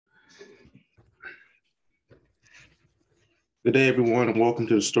Good day, everyone, and welcome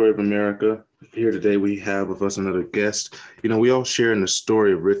to the Story of America. Here today, we have with us another guest. We all share in the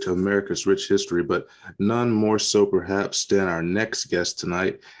story of America's rich history, but none more so, perhaps, than our next guest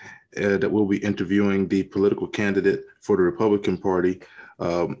tonight, that will be interviewing the political candidate for the Republican Party,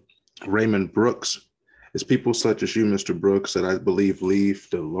 um, Raymond Brooks. It's people such as you, Mr. Brooks, that I believe leave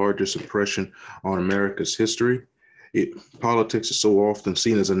the largest impression on America's history. Politics is so often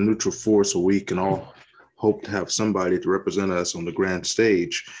seen as a neutral force, so we can all hope to have somebody to represent us on the grand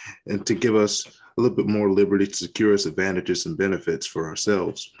stage and to give us a little bit more liberty to secure us advantages and benefits for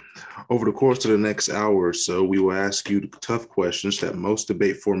ourselves. Over the course of the next hour or so, we will ask you tough questions that most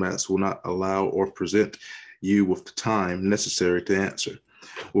debate formats will not allow or present you with the time necessary to answer.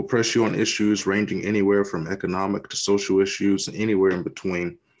 We'll press you on issues ranging anywhere from economic to social issues and anywhere in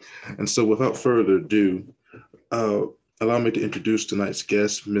between. And so, without further ado, uh, allow me to introduce tonight's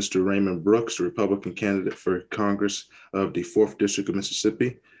guest, Mr. Raymond Brooks, the Republican candidate for Congress of the 4th District of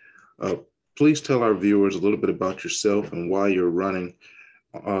Mississippi. Uh, please tell our viewers a little bit about yourself and why you're running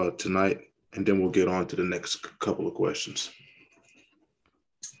tonight, and then we'll get on to the next couple of questions.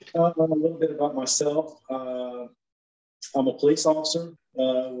 A little bit about myself. I'm a police officer.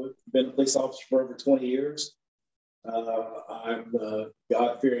 Been a police officer for over 20 years. I'm a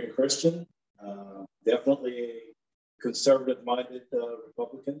God-fearing Christian. Definitely a conservative-minded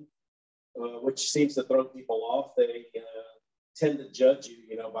Republican, which seems to throw people off. They tend to judge you,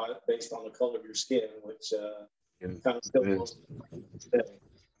 based on the color of your skin, which kind of still goes today.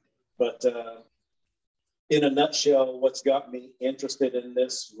 But in a nutshell, what's got me interested in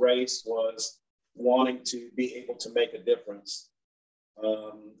this race was wanting to be able to make a difference.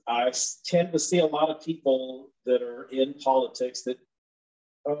 I tend to see a lot of people that are in politics that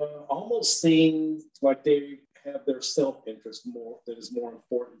almost seem like they have their self-interest more that is more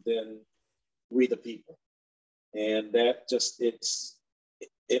important than we the people. And that just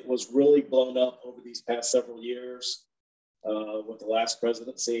it was really blown up over these past several years with the last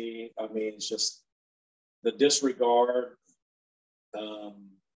presidency. I mean, it's just the disregard,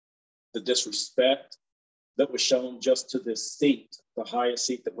 the disrespect that was shown just to this seat, the highest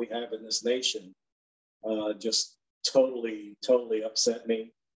seat that we have in this nation, just totally upset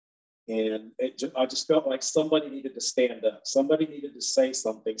me. And I just felt like somebody needed to stand up. Somebody needed to say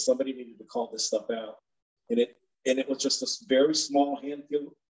something. Somebody needed to call this stuff out. And it was just a very small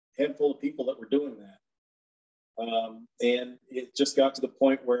handful of people that were doing that. And it just got to the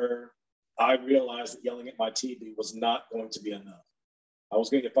point where I realized that yelling at my TV was not going to be enough.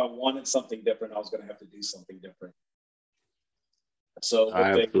 If I wanted something different, I was going to have to do something different. So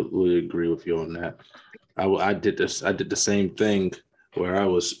I absolutely agree with you on that. I did the same thing where I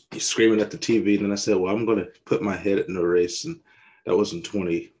was screaming at the TV, and then I said, well, I'm going to put my head in the race. And that was in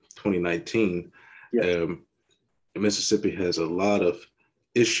 2019. Yeah. Mississippi has a lot of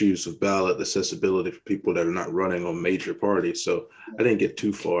issues of ballot accessibility for people that are not running on major parties. So I didn't get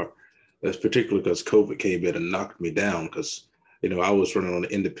too far. That's particularly because COVID came in and knocked me down because, I was running on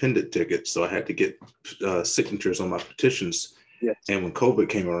an independent ticket. So I had to get signatures on my petitions. Yes. And when COVID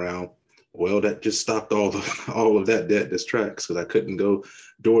came around, well, that just stopped all of that dead tracks because I couldn't go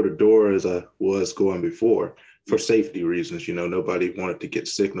door to door as I was going before for safety reasons. Nobody wanted to get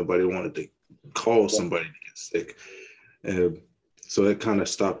sick. Nobody wanted to call somebody to get sick. So it kind of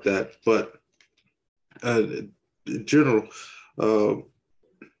stopped that. But in general,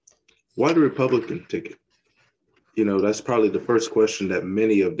 why the Republican ticket? That's probably the first question that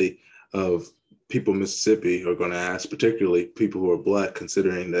many of people in Mississippi are going to ask, particularly people who are Black,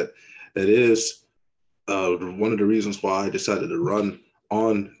 considering that is one of the reasons why I decided to run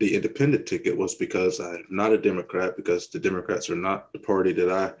on the independent ticket was because I'm not a Democrat, because the Democrats are not the party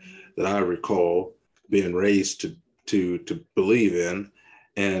that I recall being raised to believe in.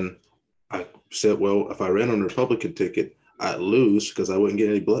 And I said, well, if I ran on the Republican ticket, I'd lose because I wouldn't get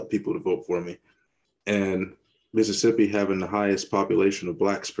any Black people to vote for me. And Mississippi having the highest population of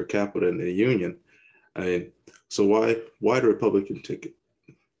Blacks per capita in the union. So why the Republican ticket?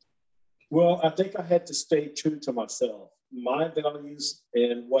 Well, I think I had to stay true to myself. My values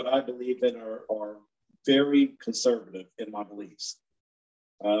and what I believe in are very conservative in my beliefs.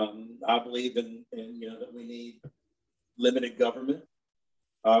 I believe in that we need limited government.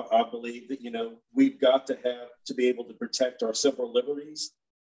 I believe that we've got to be able to protect our civil liberties,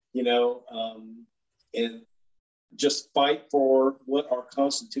 and just fight for what our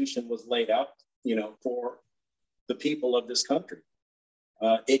Constitution was laid out, for the people of this country.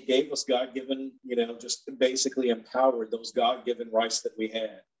 It gave us God-given, just basically empowered those God-given rights that we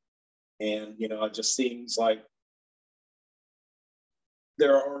had. And, it just seems like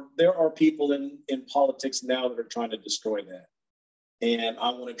there are people in politics now that are trying to destroy that. And I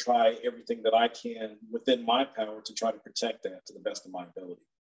want to try everything that I can within my power to try to protect that to the best of my ability.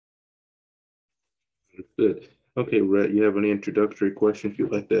 Good. Okay, Rhett, you have any introductory questions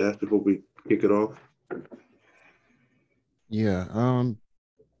you'd like to ask before we kick it off? Yeah. Can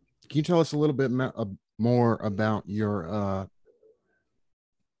you tell us a little bit more about your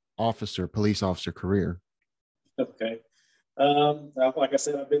police officer career? Okay. Like I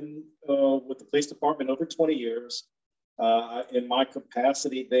said, I've been with the police department over 20 years. In my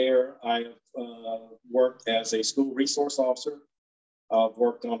capacity there, I've worked as a school resource officer. I've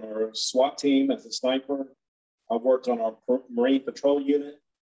worked on our SWAT team as a sniper. I've worked on our Marine Patrol unit,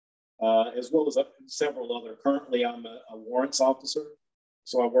 as well as several other. Currently, I'm a warrants officer,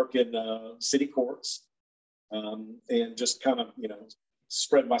 so I work in city courts, and just kind of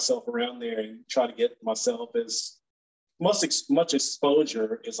spread myself around there and try to get myself as much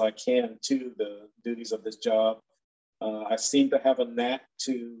exposure as I can to the duties of this job. I seem to have a knack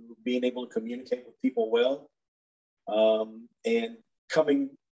to being able to communicate with people well, and coming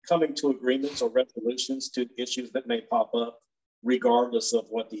to agreements or resolutions to issues that may pop up, regardless of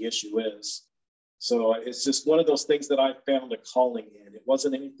what the issue is. So it's just one of those things that I found a calling in. It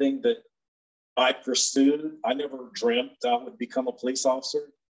wasn't anything that I pursued. I never dreamt I would become a police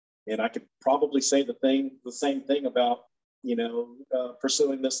officer. And I could probably say the same thing about,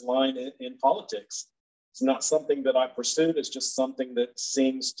 pursuing this line in politics. It's not something that I pursued. It's just something that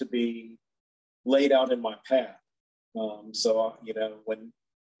seems to be laid out in my path. So,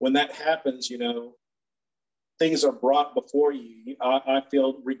 when that happens, things are brought before you. I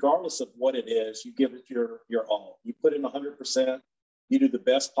feel regardless of what it is, you give it your all. You put in 100%, you do the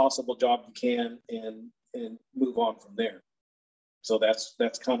best possible job you can and move on from there. So that's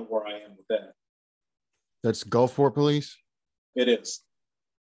kind of where I am with that. That's Gulfport Police? It is.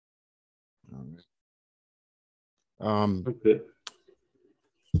 Okay.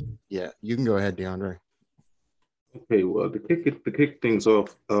 Yeah, you can go ahead, DeAndre. Okay, well, to kick things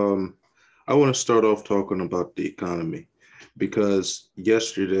off, I want to start off talking about the economy, because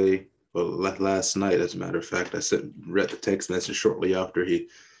yesterday, well, last night, as a matter of fact, I read the text message shortly after he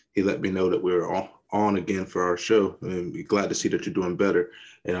let me know that we were on again for our show. And we're glad to see that you're doing better.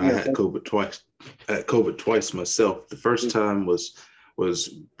 And I had COVID twice. I had COVID twice myself. The first time was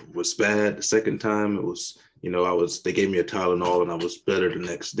bad. The second time it was, they gave me a Tylenol and I was better the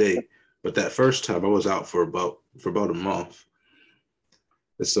next day. But that first time I was out for about a month.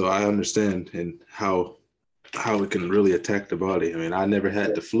 And so I understand and how it can really attack the body. I mean, I never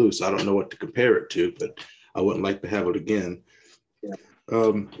had the flu, so I don't know what to compare it to, but I wouldn't like to have it again. Yeah.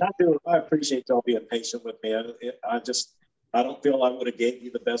 I appreciate y'all being patient with me. I don't feel I would have gave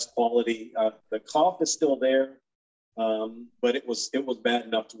you the best quality. The cough is still there, but it was bad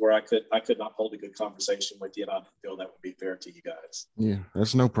enough to where I could not hold a good conversation with you, and I didn't feel that would be fair to you guys. Yeah,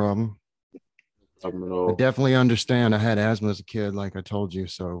 that's no problem. I definitely understand. I had asthma as a kid, like I told you,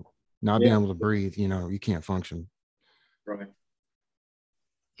 so not being able to breathe, you can't function. Right.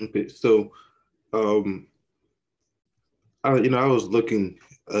 Okay, so I was looking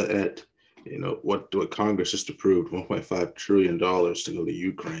at what Congress just approved, $1.5 trillion to go to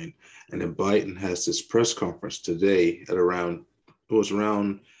Ukraine, and then Biden has this press conference today at around I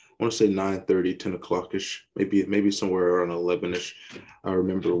want to say 9:30, 10 o'clock ish, maybe somewhere around 11ish. I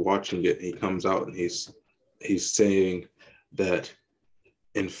remember watching it. He comes out and he's saying that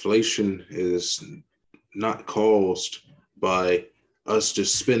inflation is not caused by us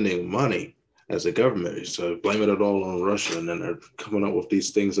just spending money as a government. So blaming it all on Russia, and then they're coming up with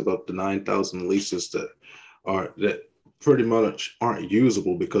these things about the 9,000 leases that pretty much aren't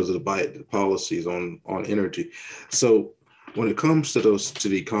usable because of the Biden policies on energy. So when it comes to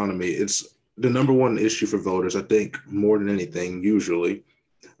the economy, it's the number one issue for voters, I think, more than anything, usually.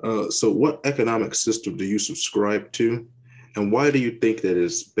 So what economic system do you subscribe to, and why do you think that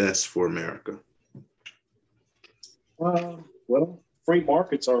is best for America? Well, free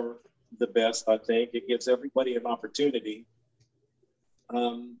markets are the best, I think. It gives everybody an opportunity.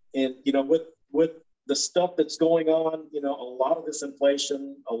 And, with the stuff that's going on, a lot of this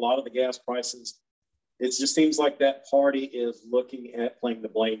inflation, a lot of the gas prices, it just seems like that party is looking at playing the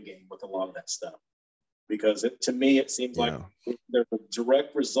blame game with a lot of that stuff. Because to me, it seems like there's a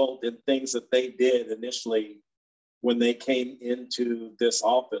direct result in things that they did initially when they came into this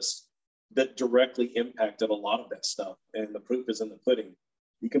office that directly impacted a lot of that stuff. And the proof is in the pudding.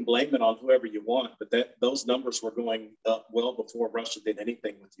 You can blame it on whoever you want, but those numbers were going up well before Russia did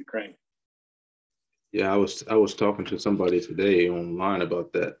anything with Ukraine. Yeah, I was talking to somebody today online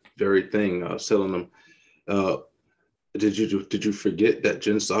about that very thing. I was telling them did you forget that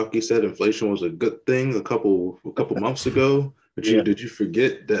Jen Psaki said inflation was a good thing a couple months ago? Yeah. Did you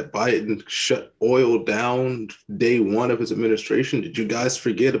forget that Biden shut oil down day one of his administration? Did you guys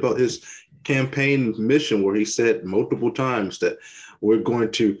forget about his campaign mission where he said multiple times that we're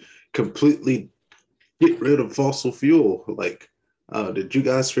going to completely get rid of fossil fuel? Like, did you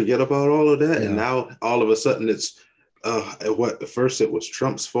guys forget about all of that? And Yeah. now all of a sudden it's what first it was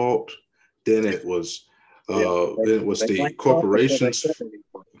Trump's fault, then it was Yeah. They the blame Trump before they corporations. said anything.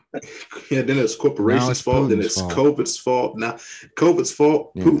 Yeah, then it's Now corporations' it's fault. Then Putin's it's fault. COVID's fault. Now COVID's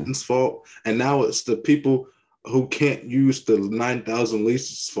fault, Yeah. Putin's fault, and now it's the people who can't use the 9,000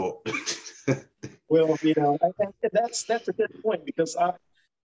 leases fault. Well, that's a good point, because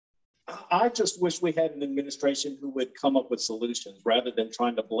I just wish we had an administration who would come up with solutions rather than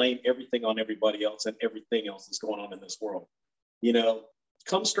trying to blame everything on everybody else and everything else that's going on in this world.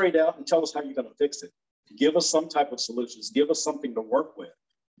 Come straight out and tell us how you're going to fix it. Give us some type of solutions. Give us something to work with.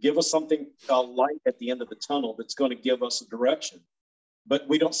 Give us something, a light at the end of the tunnel that's going to give us a direction. But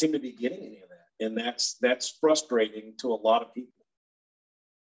we don't seem to be getting any of that, and that's frustrating to a lot of people.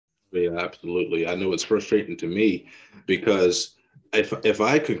 Yeah, absolutely. I know it's frustrating to me because if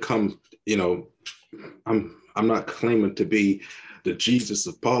I could come, I'm not claiming to be the Jesus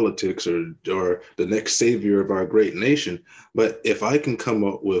of politics or the next savior of our great nation, but if I can come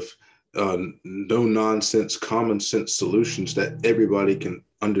up with no nonsense, common sense solutions that everybody can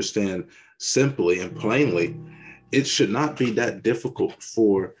understand simply and plainly, it should not be that difficult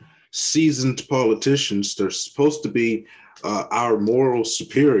for seasoned politicians. They're supposed to be our moral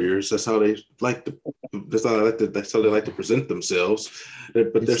superiors. That's how they like to. That's how they like to present themselves.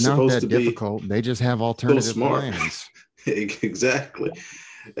 But they're It's not supposed to that be difficult. They just have so alternative smart. plans. Exactly.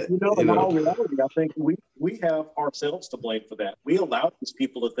 In all reality, I think we have ourselves to blame for that. We allow these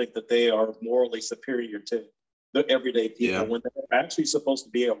people to think that they are morally superior to the everyday people, Yeah. when they're actually supposed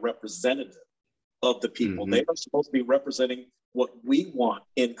to be a representative of the people. Mm-hmm. They are supposed to be representing what we want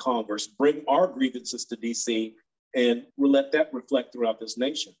in Congress, bring our grievances to DC, and we'll let that reflect throughout this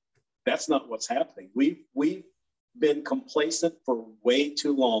nation. That's not what's happening. We've been complacent for way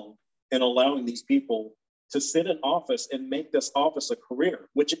too long in allowing these people to sit in office and make this office a career,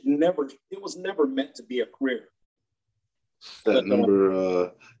 which it was never meant to be a career. That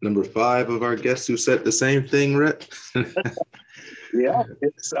number 5 of our guests who said the same thing, Rhett. Yeah,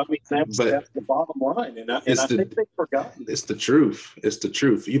 that's the bottom line, and I think they've forgotten. It's the truth. It's the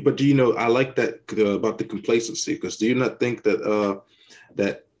truth. But do you know? I like that about the complacency, because do you not think that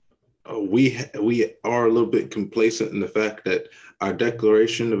we are a little bit complacent in the fact that our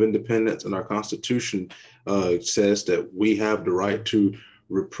Declaration of Independence and our Constitution says that we have the right to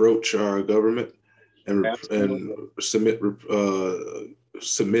reproach our government and submit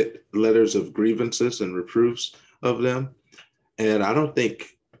letters of grievances and reproofs of them. And I don't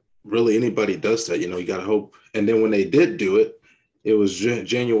think really anybody does that. You got to hope. And then when they did do it, it was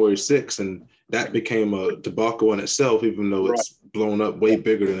January 6th, and that became a debacle in itself, even though it's blown up way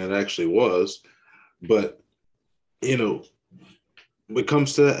bigger than it actually was. But, when it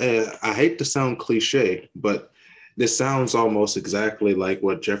comes to, I hate to sound cliche, but this sounds almost exactly like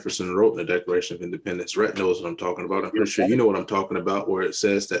what Jefferson wrote in the Declaration of Independence. Rhett knows what I'm talking about. I'm pretty sure you know what I'm talking about, where it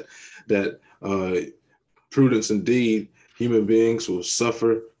says that prudence indeed, human beings will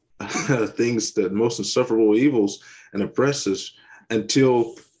suffer things, that most insufferable evils and oppressors,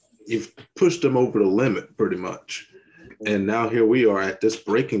 until you've pushed them over the limit, pretty much. And now here we are at this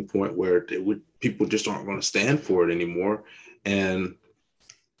breaking point where people just aren't going to stand for it anymore. And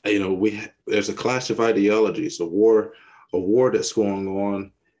there's a clash of ideologies, a war that's going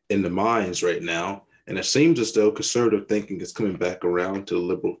on in the minds right now. And it seems as though conservative thinking is coming back around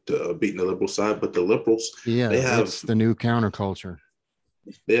to beating the liberal side. But the liberals, it's the new counterculture.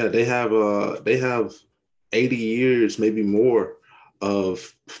 Yeah, they have 80 years, maybe more,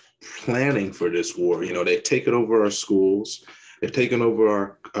 of planning for this war. They've taken over our schools, they've taken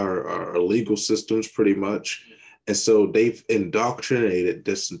over our legal systems pretty much. And so they've indoctrinated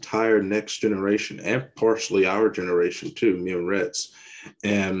this entire next generation, and partially our generation too, me and Reds.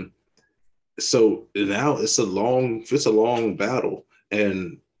 And so now it's a long battle.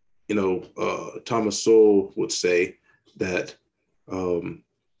 And Thomas Sowell would say that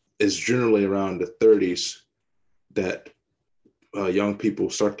it's generally around the 30s that young people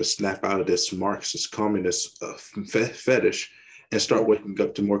start to snap out of this Marxist communist fetish and start waking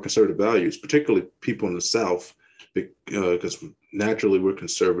up to more conservative values, particularly people in the South, because naturally we're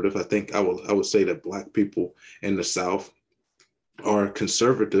conservative. I think I would say that Black people in the South are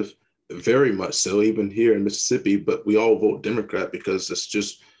conservative, very much so, even here in Mississippi. But we all vote Democrat because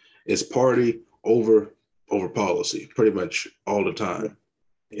it's party over over policy pretty much all the time.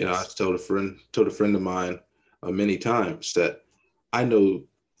 Yes. You know, I told a friend of mine many times that I know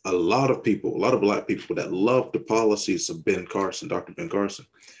a lot of Black people that love the policies of Dr. Ben Carson,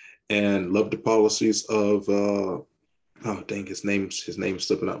 and love the policies of oh dang, his name's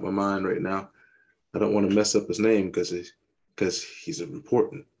slipping out my mind right now. I don't want to mess up his name because he's an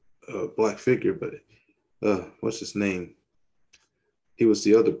important Black figure, but what's his name? He was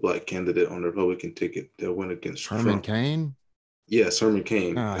the other Black candidate on the Republican ticket that went against Herman Trump. Cain? Yes, Herman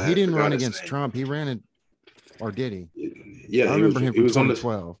Cain. He didn't run against Trump. He ran it, or did he? Yeah, I remember him from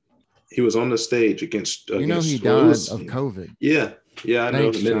 2012. He was on the stage against. He died of COVID. Yeah, I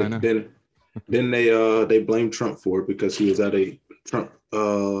know. And then they blamed Trump for it because he was at a Trump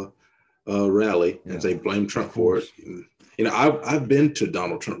rally, and they blamed Trump for it. And, you know, I've been to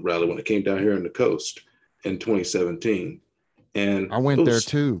Donald Trump rally when it came down here in the coast in 2017, and I went there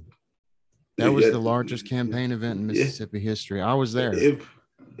too. That was the largest campaign event in Mississippi history. I was there.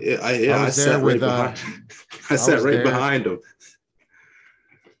 I sat right behind him.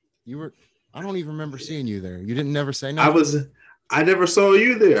 You were. I don't even remember seeing you there. You didn't never say nothing. I never saw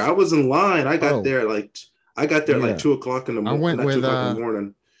you there. I was in line. I got there like 2:00 in the morning. I went with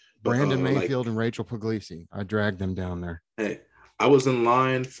Brandon Mayfield and Rachel Puglisi. I dragged them down there. Hey, I was in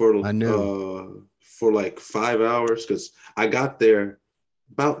line for like 5 hours because I got there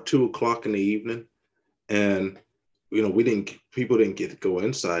about 2:00 in the evening, and you know people didn't get to go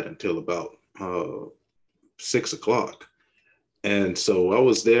inside until about 6:00. And so I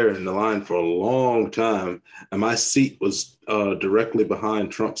was there in the line for a long time, and my seat was directly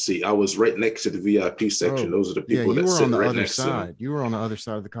behind Trump's seat. I was right next to the VIP section. Those are the people that sit right next to him. You were on the other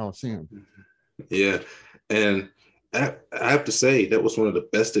side of the Coliseum. Yeah, and I have to say that was one of the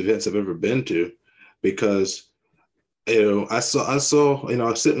best events I've ever been to, because you know I saw you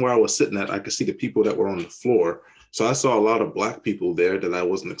know sitting where I was sitting at, I could see the people that were on the floor. So I saw a lot of Black people there that I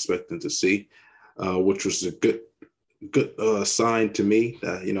wasn't expecting to see, which was a good sign to me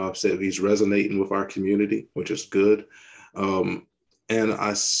that, you know, I've said he's resonating with our community, which is good. But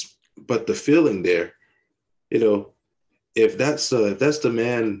the feeling there, you know, if that's the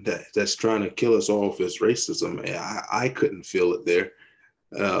man that's trying to kill us all with his racism, I couldn't feel it there.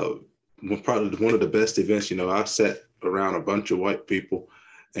 Probably one of the best events, you know, I sat around a bunch of white people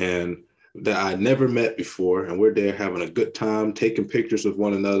and that I never met before, and we're there having a good time, taking pictures of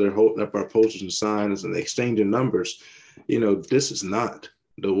one another, holding up our posters and signs and exchanging numbers. You know, this is not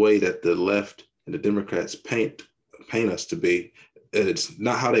the way that the left and the Democrats paint us to be. It's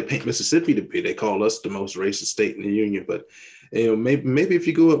not how they paint Mississippi to be. They call us the most racist state in the union, but you know, maybe if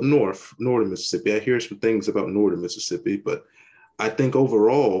you go up northern Mississippi, I hear some things about northern Mississippi, but I think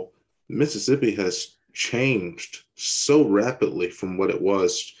overall Mississippi has changed so rapidly from what it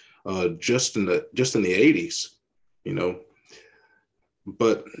was just in the 80s, you know.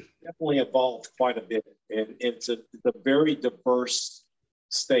 But definitely evolved quite a bit, and it's a very diverse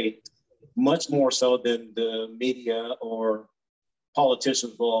state, much more so than the media or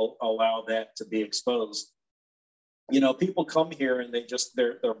politicians will allow that to be exposed. You know, people come here and they're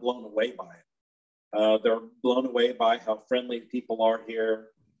blown away by it. They're blown away by how friendly people are here,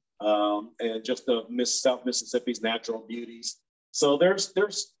 and just South Mississippi's natural beauties. So there's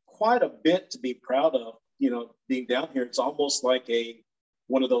quite a bit to be proud of, you know, being down here. It's almost like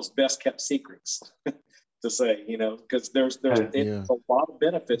one of those best kept secrets to say, you know, because there's a lot of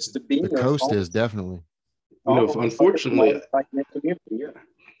benefits to being the coast is definitely. You know, unfortunately,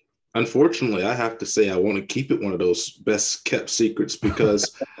 I have to say I want to keep it one of those best kept secrets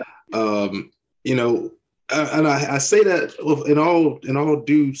because, you know, and I say that in all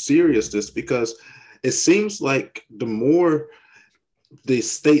due seriousness, because it seems like the more the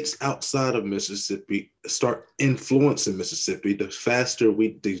states outside of Mississippi start influencing Mississippi, the faster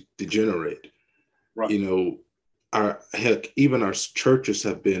we degenerate. Right. You know, even our churches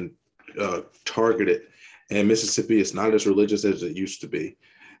have been targeted, and Mississippi is not as religious as it used to be.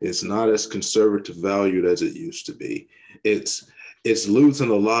 It's not as conservative valued as it used to be. It's losing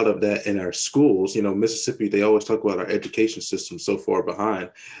a lot of that in our schools. You know, Mississippi, they always talk about our education system so far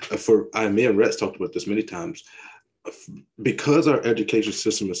behind. Me and Rex talked about this many times. Because our education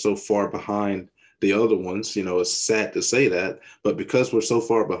system is so far behind the other ones, you know, it's sad to say that, but because we're so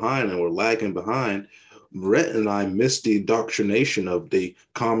far behind and we're lagging behind, Rhett and I missed the indoctrination of the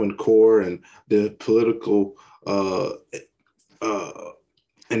Common Core and the political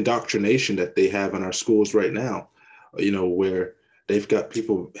indoctrination that they have in our schools right now, you know, where they've got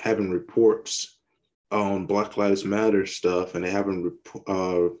people having reports on Black Lives Matter stuff, and they having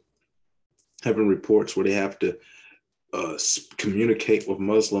reports where they have to communicate with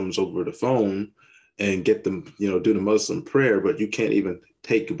Muslims over the phone, and get them, do the Muslim prayer, but you can't even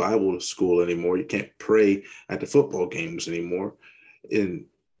take the Bible to school anymore. You can't pray at the football games anymore. And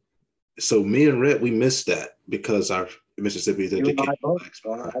so me and Rhett, we missed that because our Mississippi's education.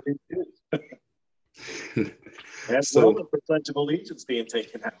 I did too. And So the Pledge of Allegiance being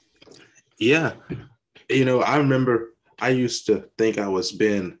taken out. Yeah. I remember I used to think I was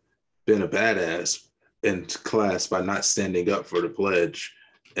being a badass in class by not standing up for the pledge.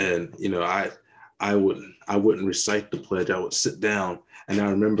 And, I wouldn't recite the pledge. I would sit down. And I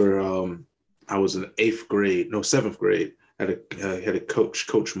remember I was in seventh grade. I had a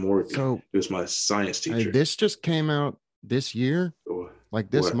Coach Morgan. So he was my science teacher. This just came out this year,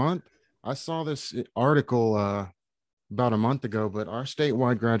 like this month. I saw this article about a month ago, but our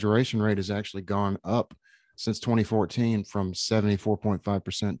statewide graduation rate has actually gone up since 2014 from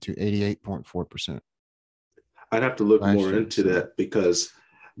 74.5% to 88.4%. I'd have to look more into that because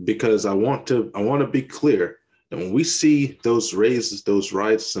I want to be clear that when we see those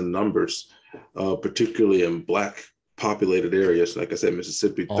rises in numbers, particularly in Black populated areas, like I said,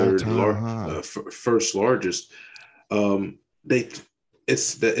 Mississippi, first largest,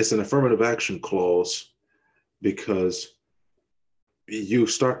 it's an affirmative action clause, because you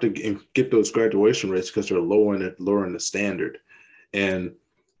start to get those graduation rates because they're lowering the standard. And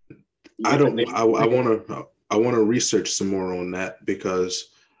I want to research some more on that, because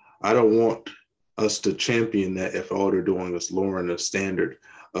I don't want us to champion that if all they're doing is lowering the standard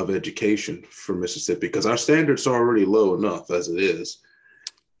of education for Mississippi, because our standards are already low enough as it is.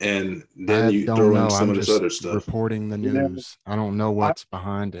 And then you throw in some of this other stuff. Reporting the news. I don't know what's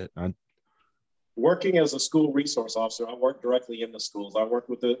behind it. Working as a school resource officer, I work directly in the schools. I work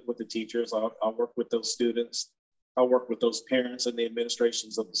with the teachers. I work with those students. I work with those parents and the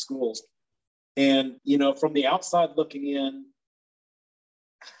administrations of the schools. And, from the outside looking in,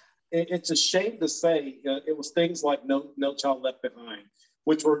 it's a shame to say it was things like No Child Left Behind,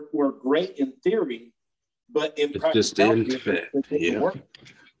 which were great in theory, but in practicality, it didn't work.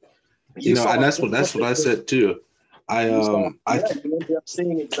 And that's what I said too. I ended up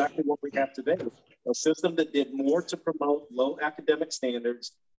seeing exactly what we have today: a system that did more to promote low academic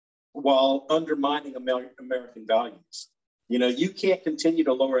standards while undermining American values. You can't continue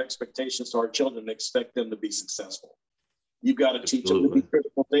to lower expectations to our children and expect them to be successful. You've got to teach them to be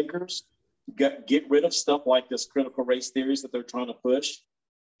critical thinkers. Get rid of stuff like this critical race theories that they're trying to push,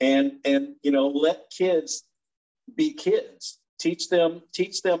 and let kids be kids. Teach them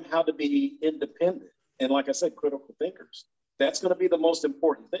how to be independent. And like I said, critical thinkers. That's going to be the most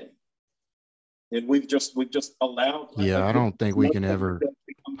important thing. And we've just allowed. Yeah, I don't think we can ever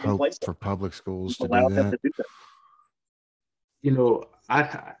hope for public schools to do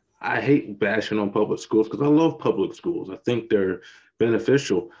that. I hate bashing on public schools because I love public schools. I think they're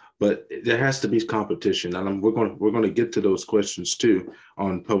beneficial, but there has to be competition. And we're going to get to those questions too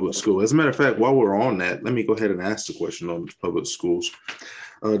on public school. As a matter of fact, while we're on that, let me go ahead and ask the question on public schools.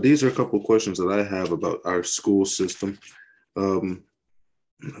 These are a couple of questions that I have about our school system. Let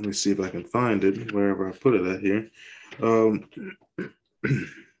me see if I can find it wherever I put it at here.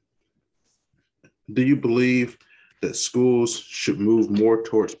 Do you believe that schools should move more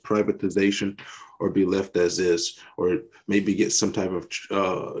towards privatization or be left as is, or maybe get some type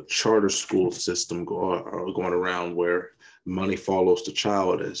of charter school system going around where money follows the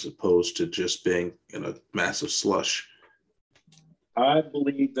child as opposed to just being in a massive slush? I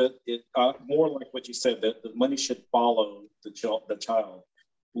believe that it more like what you said, that the money should follow the child.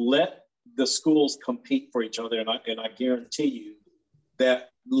 Let the schools compete for each other, and I guarantee you that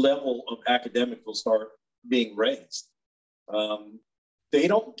level of academic will start being raised. They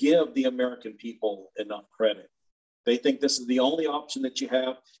don't give the American people enough credit. They think this is the only option that you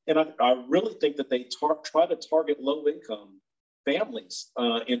have. And I really think that they try to target low-income families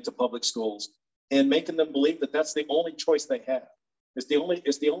into public schools and making them believe that that's the only choice they have. It's the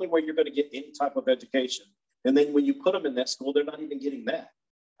only way you're going to get any type of education. And then when you put them in that school, they're not even getting that.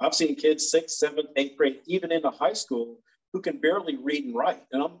 I've seen kids 6th, 7th, 8th grade, even into high school, who can barely read and write.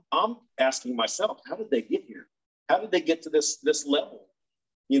 And I'm asking myself, how did they get here? How did they get to this level?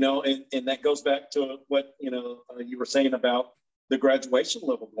 And that goes back to what, you were saying about the graduation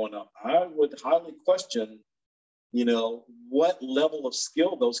level going up. I would highly question, what level of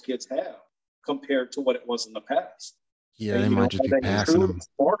skill those kids have compared to what it was in the past. Yeah, they might just be passing them.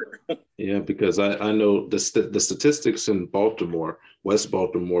 Yeah, because I know the statistics in Baltimore, West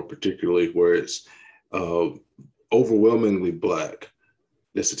Baltimore particularly, where it's overwhelmingly Black,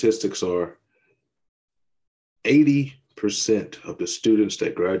 the statistics are 80% of the students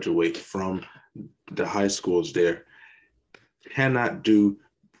that graduate from the high schools there cannot do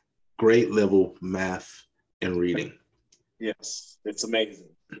grade level math and reading. Yes, it's amazing.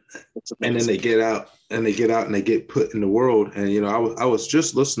 It's And then amazing. they get out and they get put in the world. And I was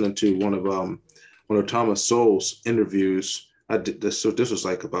just listening to one of Thomas Sowell's interviews. I did this, so this was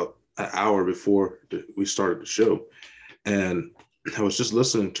like about an hour before we started the show, and I was just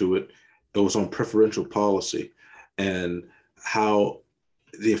listening to it. It was on preferential policy and how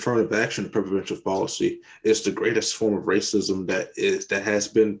the affirmative action of preferential policy is the greatest form of racism that has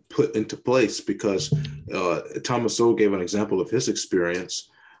been put into place, because Thomas Sowell gave an example of his experience,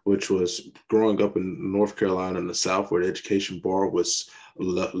 which was growing up in North Carolina in the South, where the education bar was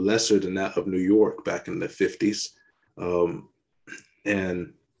lesser than that of New York back in the 50s.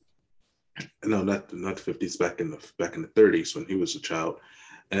 And no, not the 50s, back in the 30s when he was a child.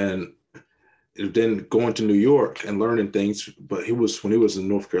 And then going to New York and learning things. But when he was in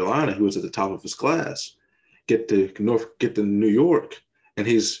North Carolina, he was at the top of his class. Get to New York, and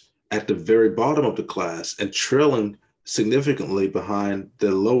he's at the very bottom of the class and trailing significantly behind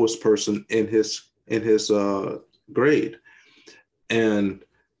the lowest person in his grade. And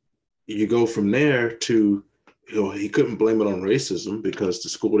you go from there to, he couldn't blame it on racism, because the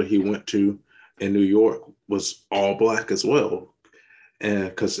school that he went to in New York was all Black as well. And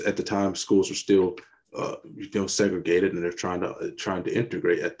because at the time schools were still segregated, and they're trying to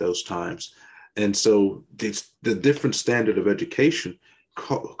integrate at those times. And so the different standard of education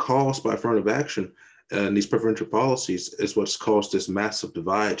caused by affirmative action and these preferential policies is what's caused this massive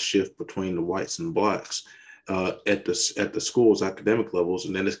divide shift between the whites and Blacks at the school's academic levels.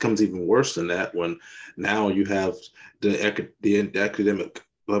 And then it comes even worse than that, when now you have the academic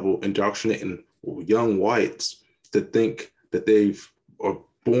level indoctrinating young whites to think that they are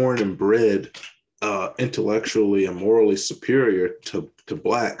born and bred intellectually and morally superior to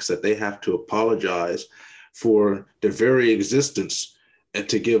Blacks, that they have to apologize for their very existence and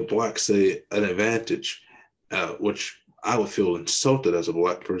to give Blacks an advantage, which I would feel insulted as a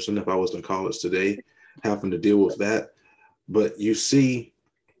Black person if I was in college today, having to deal with that. But you see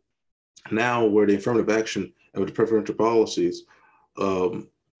now where the affirmative action and with the preferential policies,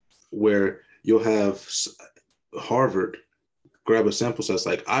 where you'll have Harvard grab a sample size.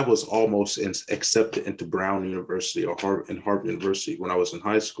 Like, I was almost accepted into Brown University or Harvard University when I was in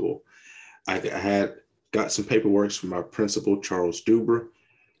high school. I had got some paperwork from my principal, Charles Duber,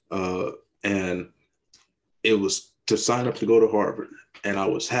 and it was to sign up to go to Harvard. And I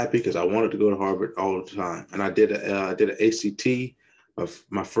was happy because I wanted to go to Harvard all the time. And I did an ACT of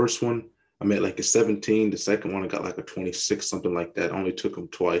my first one. I made like a 17. The second one, I got like a 26, something like that. I only took them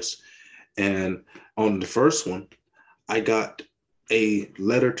twice. And on the first one, I got a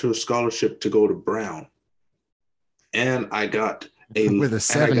letter to a scholarship to go to Brown. And I got with a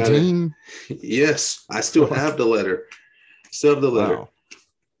 17. Yes, I still have the letter. Wow.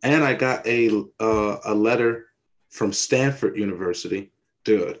 And I got a letter from Stanford University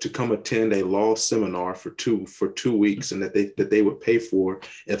to come attend a law seminar for two weeks, and that they would pay for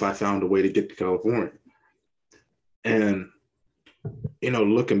if I found a way to get to California. And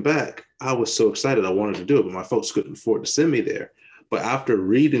looking back, I was so excited. I wanted to do it, but my folks couldn't afford to send me there. But after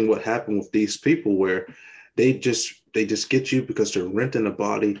reading what happened with these people, where they just get you because they're renting a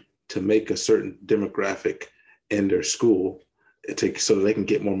body to make a certain demographic in their school, so they can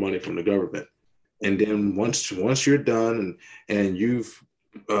get more money from the government. And then once you're done and you've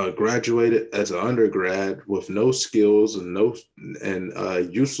graduated as an undergrad with no skills and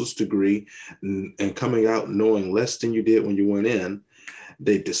useless degree, and coming out knowing less than you did when you went in,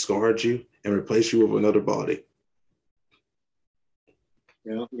 they discard you and replace you with another body.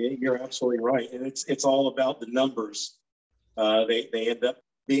 Yeah, you're absolutely right, and it's all about the numbers. They end up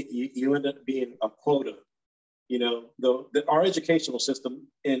you end up being a quota. Our educational system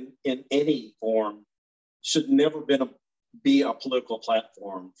in any form should never be a political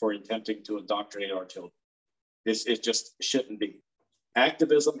platform for attempting to indoctrinate our children. It just shouldn't be.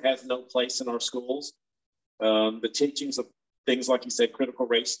 Activism has no place in our schools. The teachings of things like you said, critical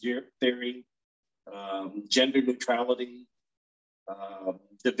race theory, gender neutrality,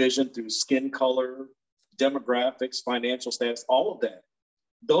 division through skin color, demographics, financial status, all of that.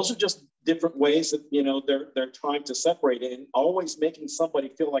 Those are just different ways that they're trying to separate it, and always making somebody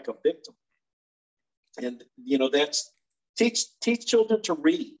feel like a victim. And that's teach children to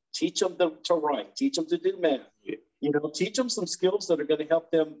read, teach them to write, teach them to do math. Teach them some skills that are going to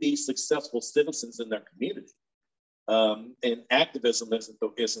help them be successful citizens in their community. And activism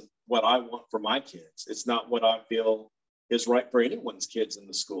isn't what I want for my kids. It's not what I feel is right for anyone's kids in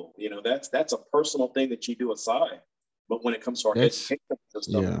the school. That's a personal thing that you do aside. But when it comes to our education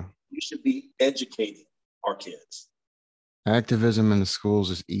system, you should be educating our kids. Activism in the schools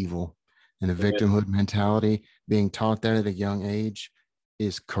is evil, and the Yeah. victimhood mentality being taught that at a young age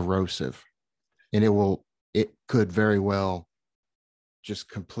is corrosive, and it could very well just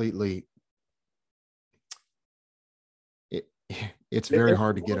completely it it's very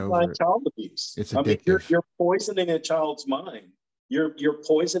hard to get over Borderline it. child abuse. It's I mean, addictive. you're poisoning a child's mind. You're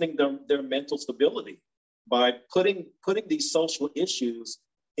poisoning their mental stability by putting these social issues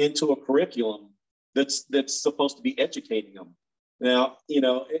into a curriculum that's supposed to be educating them. Now,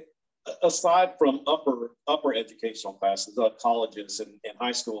 aside from upper educational classes, like colleges and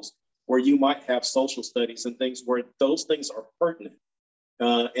high schools, where you might have social studies and things where those things are pertinent,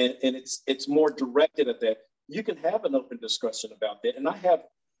 and it's more directed at that. You can have an open discussion about that, and I have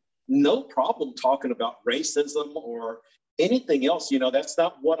no problem talking about racism or anything else. That's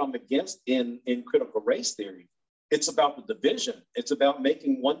not what I'm against in critical race theory. It's about the division. It's about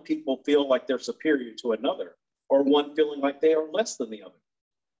making one people feel like they're superior to another, or one feeling like they are less than the other.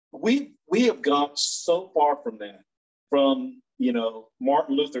 We have gone so far from that, from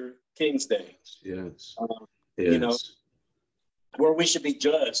Martin Luther King's day. Yes. Yes. Where we should be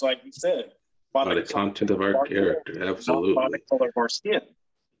judged, like you said, by the content of our character. Absolutely. Not by the color of our skin.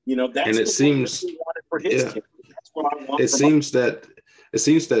 That's and it seems he wanted for his kid. That's what I want. It seems that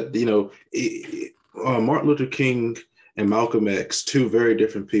Martin Luther King and Malcolm X, two very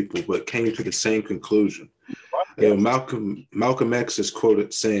different people, but came to the same conclusion. Yes. Malcolm X is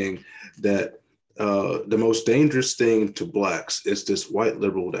quoted saying that the most dangerous thing to blacks is this white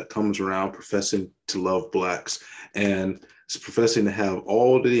liberal that comes around professing to love blacks and is professing to have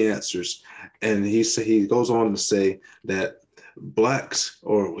all the answers. And he goes on to say that blacks,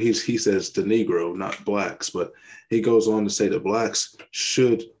 or he says the Negro, not blacks, but he goes on to say that blacks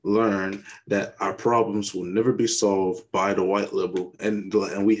should learn that our problems will never be solved by the white liberal, and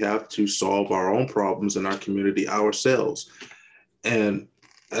we have to solve our own problems in our community ourselves. And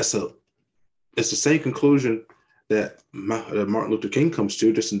it's the same conclusion that Martin Luther King comes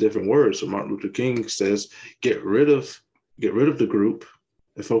to, just in different words. So Martin Luther King says, get rid of the group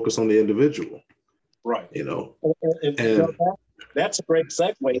and focus on the individual. Right. And that's a great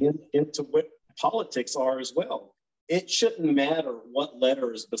segue into what politics are as well. It shouldn't matter what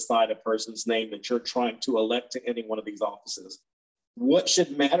letter is beside a person's name that you're trying to elect to any one of these offices. What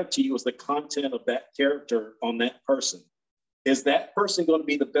should matter to you is the content of that character on that person. Is that person going to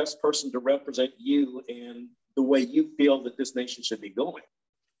be the best person to represent you and the way you feel that this nation should be going?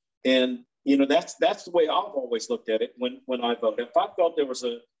 And that's the way I've always looked at it when I vote. If I felt there was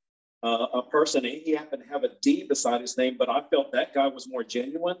a person and he happened to have a D beside his name, but I felt that guy was more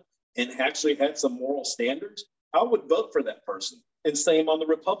genuine and actually had some moral standards, I would vote for that person. And same on the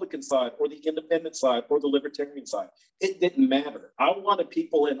Republican side or the independent side or the libertarian side. It didn't matter. I wanted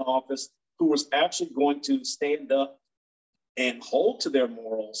people in office who was actually going to stand up and hold to their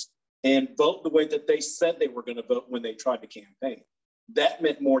morals and vote the way that they said they were going to vote when they tried to campaign. That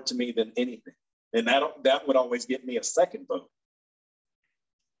meant more to me than anything. And that would always get me a second vote.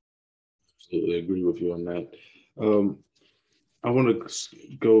 Absolutely agree with you on that. I want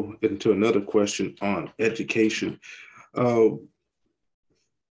to go into another question on education. Do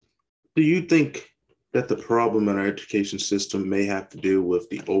you think that the problem in our education system may have to do with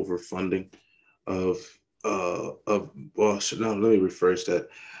the overfunding let me rephrase that.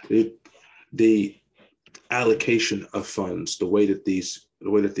 The allocation of funds, the way that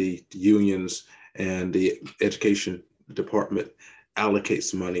the unions and the education department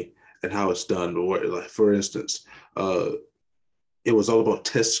allocates money and how it's done. Like, for instance, it was all about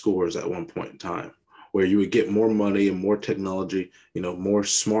test scores at one point in time, where you would get more money and more technology, more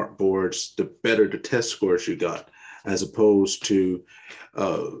smart boards, the better the test scores you got, as opposed to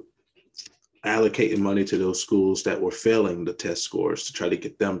allocating money to those schools that were failing the test scores to try to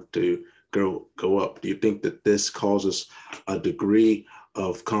get them to go up. Do you think that this causes a degree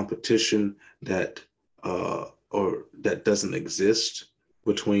of competition that or that doesn't exist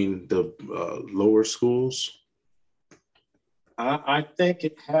between the lower schools? I think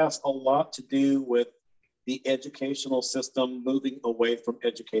it has a lot to do with the educational system moving away from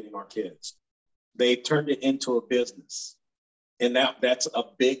educating our kids. They turned it into a business. And that's a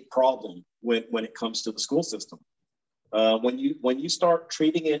big problem when it comes to the school system. When you start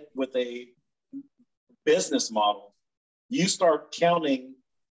treating it with a business model, you start counting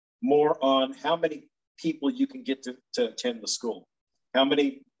more on how many people you can get to attend the school. How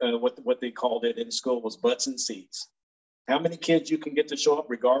many, what they called it in school was butts and seats. How many kids you can get to show up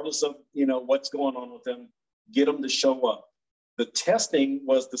regardless of what's going on with them, get them to show up. The testing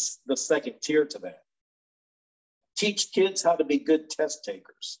was the second tier to that. Teach kids how to be good test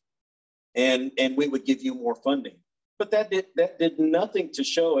takers, and we would give you more funding. but that did nothing to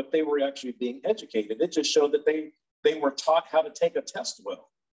show if they were actually being educated. It just showed that they were taught how to take a test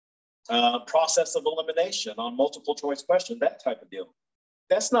well, process of elimination on multiple choice question, that type of deal.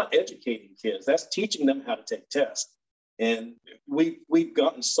 That's not educating kids. That's teaching them how to take tests. And we've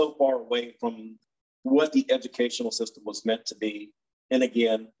gotten so far away from what the educational system was meant to be. And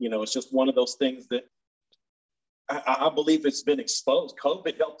again, it's just one of those things that I believe it's been exposed.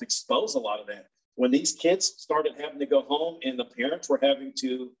 COVID helped expose a lot of that. When these kids started having to go home and the parents were having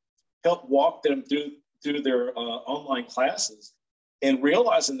to help walk them through their online classes and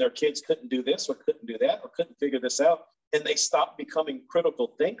realizing their kids couldn't do this or couldn't do that or couldn't figure this out, and they stopped becoming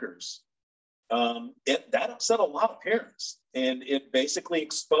critical thinkers, that upset a lot of parents. And it basically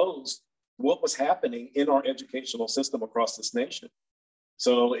exposed what was happening in our educational system across this nation.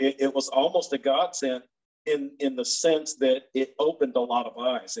 So it was almost a godsend in the sense that it opened a lot of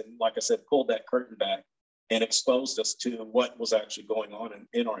eyes and, like I said, pulled that curtain back and exposed us to what was actually going on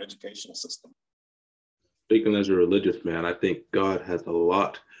in our educational system. Speaking as a religious man, I think God has a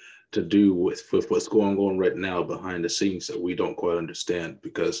lot to do with what's going on right now behind the scenes that we don't quite understand,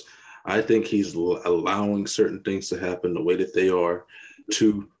 because I think he's allowing certain things to happen the way that they are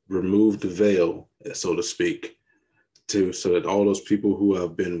to remove the veil, so to speak, so that all those people who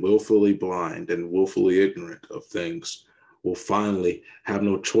have been willfully blind and willfully ignorant of things will finally have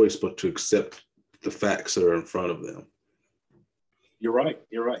no choice but to accept the facts that are in front of them. You're right.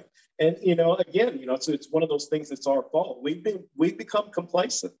 And, again, it's one of those things that's our fault. We've become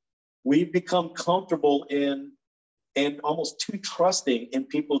complacent. We've become comfortable and almost too trusting in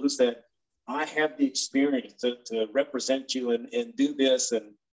people who said, I have the experience to represent you and do this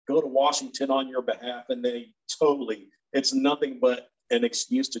and go to Washington on your behalf. And it's nothing but an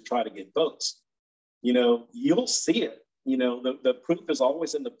excuse to try to get votes. You'll see it. The proof is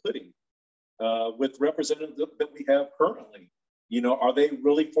always in the pudding with representatives that we have currently. Are they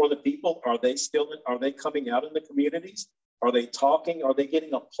really for the people? Are they coming out in the communities? Are they talking? Are they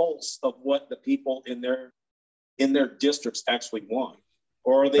getting a pulse of what the people in their districts actually want?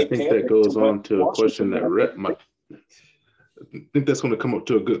 Or are they? I think that goes on to a question that Rhett might. I think that's going to come up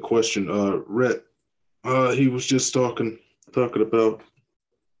to a good question. Rhett, he was just talking about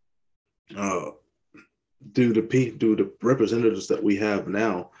do the representatives that we have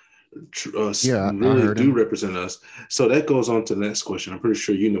now really do represent us? So that goes on to the next question. I'm pretty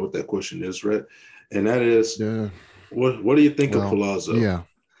sure you know what that question is, Rhett, and that is, what do you think of Palazzo? Yeah,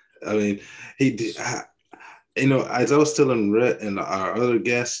 I mean, he did. As I was telling Rhett and our other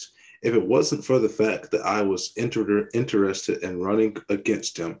guests, if it wasn't for the fact that I was interested in running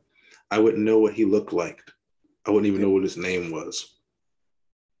against him, I wouldn't know what he looked like. I wouldn't even know what his name was.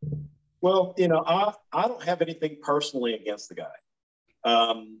 Well, I don't have anything personally against the guy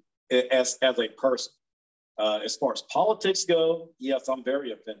as a person. As far as politics go, yes, I'm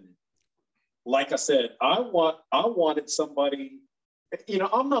very offended. Like I said, I wanted somebody.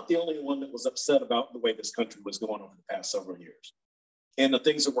 I'm not the only one that was upset about the way this country was going over the past several years and the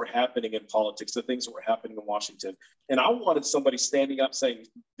things that were happening in politics, the things that were happening in Washington. And I wanted somebody standing up saying,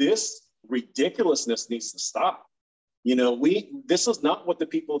 this ridiculousness needs to stop. This is not what the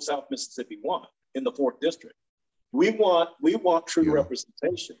people of South Mississippi want in the 4th District. We want true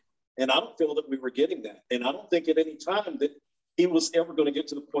representation. And I don't feel that we were getting that. And I don't think at any time that he was ever going to get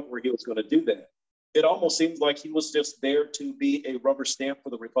to the point where he was going to do that. It almost seems like he was just there to be a rubber stamp for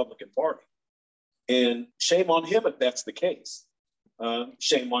the Republican Party. And shame on him if that's the case.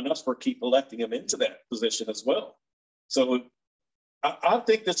 Shame on us for keep electing him into that position as well. So I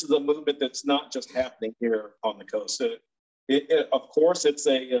think this is a movement that's not just happening here on the coast. Of course, it's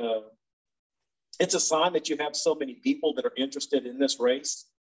a sign that you have so many people that are interested in this race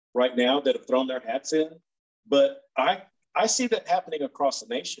right now that have thrown their hats in. But I see that happening across the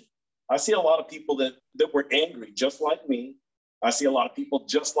nation. I see a lot of people that were angry, just like me. I see a lot of people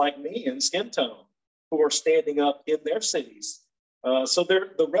just like me in skin tone who are standing up in their cities. So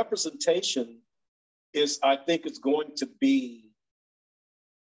the representation I think is going to be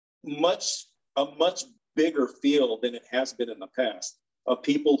a much bigger field than it has been in the past of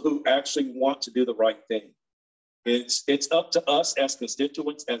people who actually want to do the right thing. It's up to us as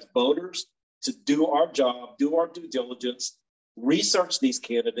constituents, as voters, to do our job, do our due diligence, research these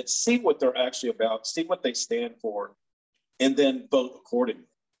candidates, see what they're actually about, see what they stand for, and then vote accordingly.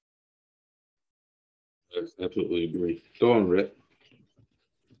 I absolutely agree. Go on, Rick.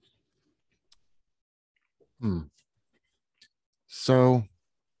 So,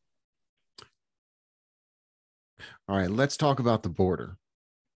 all right, let's talk about the border.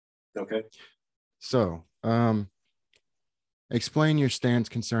 Okay. So, Explain your stance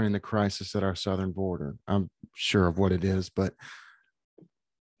concerning the crisis at our southern border. I'm sure of what it is, but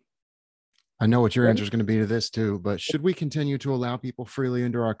I know what your answer is going to be to this too. But should we continue to allow people freely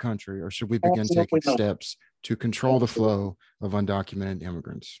into our country, or should we begin taking steps to control the flow of undocumented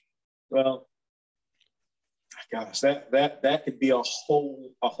immigrants? Well, gosh, that could be a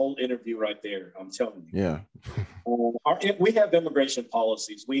whole interview right there. I'm telling you. Yeah. We have immigration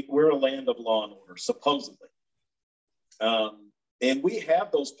policies. We're a land of law and order, supposedly. And we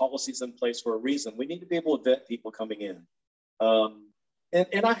have those policies in place for a reason. We need to be able to vet people coming in.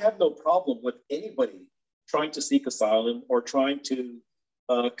 And I have no problem with anybody trying to seek asylum or trying to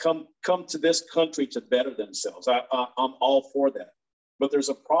come to this country to better themselves. I'm all for that. But there's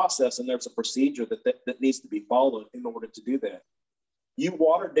a process and there's a procedure that needs to be followed in order to do that. You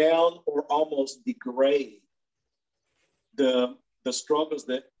water down or almost degrade the struggles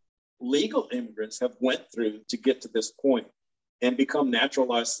that legal immigrants have went through to get to this point and become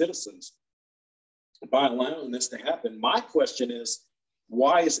naturalized citizens by allowing this to happen. My question is,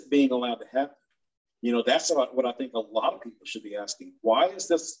 why is it being allowed to happen? You know, that's what I think a lot of people should be asking. Why is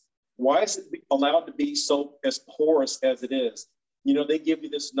it allowed to be so as porous as it is? You know, they give you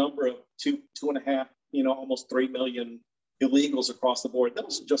this number of 2.5, almost 3 million illegals across the board.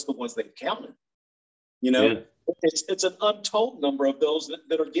 Those are just the ones they counted. You know, yeah. It's an untold number of those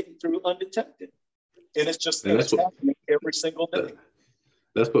that are getting through undetected. And it's just that's happening every single day.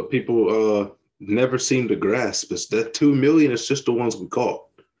 That's what people never seem to grasp, is that 2 million is just the ones we caught.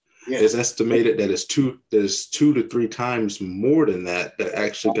 Yeah. It's estimated that it's 2 to 3 times more than that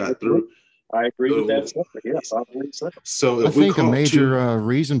actually got through. I agree with that. Yes, I believe so. So I think a major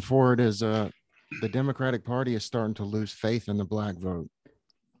reason for it is the Democratic Party is starting to lose faith in the black vote.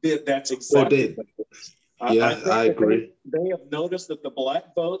 That's exactly what it is. I agree. They have noticed that the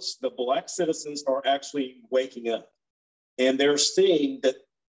black citizens are actually waking up. And they're seeing that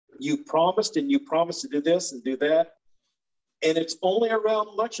you promised to do this and do that. And it's only around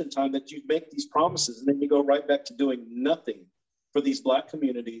election time that you make these promises. And then you go right back to doing nothing for these black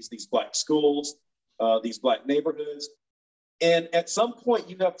communities, these black schools, these black neighborhoods. And at some point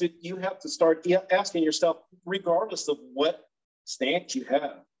you have to start asking yourself, regardless of what stance you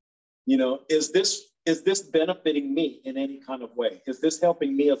have, is this benefiting me in any kind of way? Is this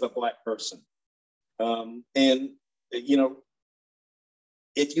helping me as a black person?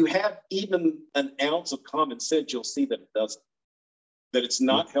 If you have even an ounce of common sense, you'll see that it doesn't, that it's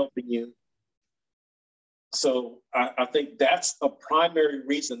not helping you. So I think that's a primary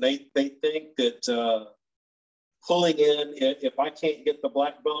reason. They think that pulling in, if I can't get the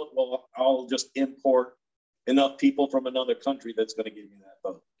black vote, well, I'll just import enough people from another country that's going to give me that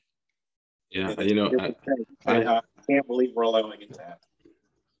vote. Yeah, I can't believe we're allowing it to happen.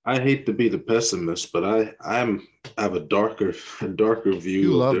 I hate to be the pessimist, but I have a darker view.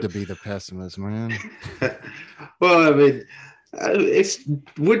 You love to be the pessimist, man. Well, I mean,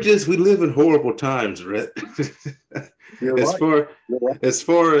 we live in horrible times, right? As far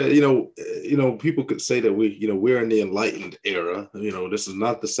people could say that we're in the enlightened era. This is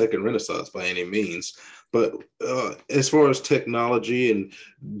not the second Renaissance by any means, but as far as technology and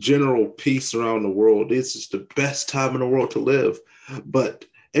general peace around the world, this is the best time in the world to live. But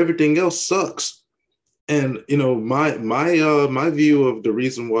everything else sucks. And my view of the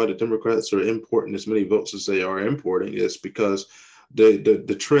reason why the Democrats are importing as many votes as they are importing is because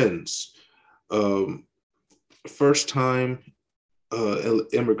the trends. First time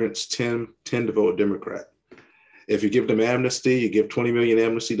immigrants tend to vote Democrat. If you give them amnesty, you give 20 million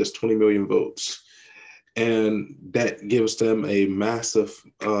amnesty, that's 20 million votes. And that gives them a massive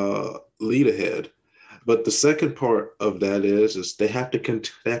lead ahead. But the second part of that is they have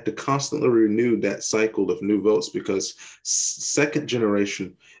to constantly renew that cycle of new votes, because second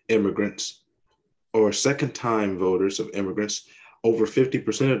generation immigrants or second time voters of immigrants, over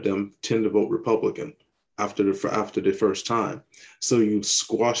 50% of them tend to vote Republican after the first time. So you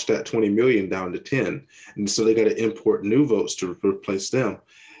squash that 20 million down to 10. And so they got to import new votes to replace them.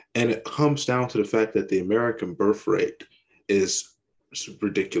 And it comes down to the fact that the American birth rate is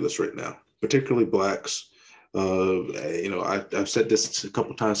ridiculous right now, particularly blacks. I've said this a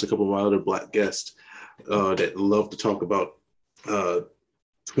couple of times to a couple of my other black guests that love to talk about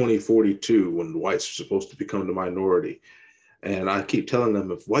 2042 when whites are supposed to become the minority. And I keep telling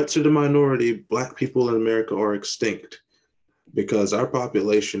them, if whites are the minority, black people in America are extinct, because our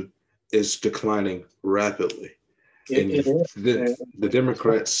population is declining rapidly. And the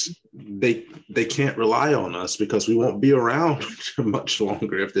Democrats, they can't rely on us, because we won't be around much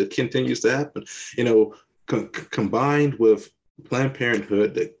longer if it continues to happen. Combined with Planned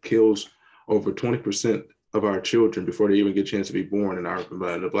Parenthood that kills over 20% of our children before they even get a chance to be born in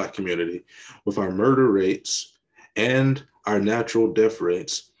the Black community. With our murder rates and our natural death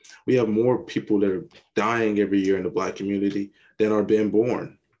rates, we have more people that are dying every year in the Black community than are being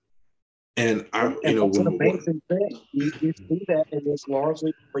born. And that's an amazing thing. You see that in these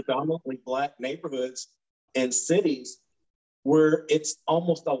largely predominantly Black neighborhoods and cities where it's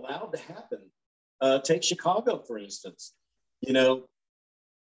almost allowed to happen. Take Chicago, for instance.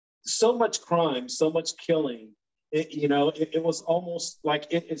 So much crime, so much killing. It was almost like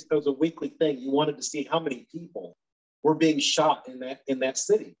it was a weekly thing. You wanted to see how many people were being shot in that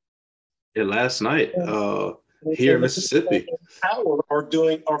city. Yeah, last night here in Mississippi,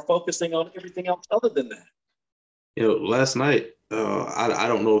 are focusing on everything else other than that. Last night, I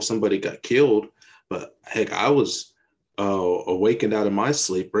don't know if somebody got killed, but heck, I was awakened out of my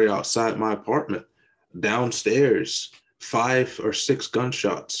sleep right outside my apartment, downstairs, 5 or 6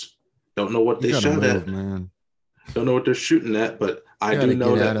 gunshots. Don't know what they shot at, man. Don't know what they're shooting at, but I do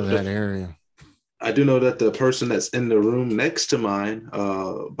know that out of that area. I do know that the person that's in the room next to mine,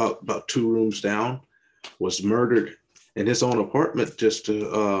 about 2 rooms down, was murdered in his own apartment just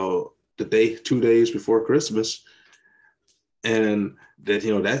 2 days before Christmas. And that,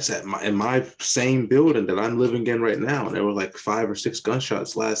 that's in my same building that I'm living in right now. And there were like 5 or 6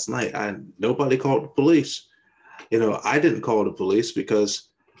 gunshots last night. Nobody called the police. I didn't call the police because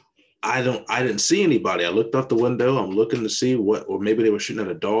I didn't see anybody. I looked out the window. I'm looking to see or maybe they were shooting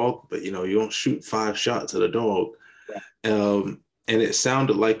at a dog, but you don't shoot 5 shots at a dog. And it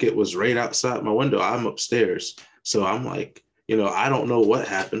sounded like it was right outside my window. I'm upstairs. So I'm like, I don't know what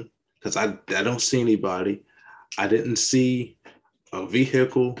happened because I don't see anybody. I didn't see a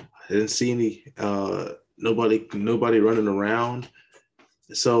vehicle. I didn't see any nobody running around.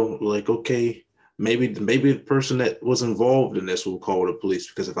 So like, okay, maybe the person that was involved in this will call the police,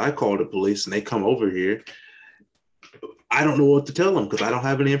 because if I call the police and they come over here, I don't know what to tell them because I don't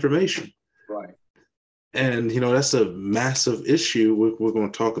have any information. Right. And that's a massive issue. We're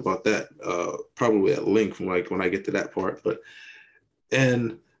going to talk about that probably at length when I get to that part. But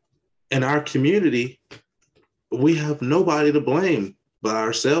in our community, we have nobody to blame but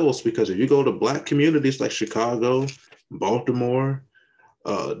ourselves, because if you go to Black communities like Chicago, Baltimore,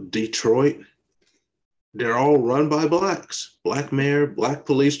 Detroit, they're all run by Blacks. Black mayor, Black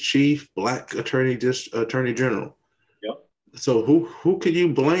police chief, Black attorney general. Yep. So who can you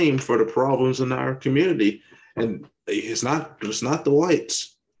blame for the problems in our community? And it's not the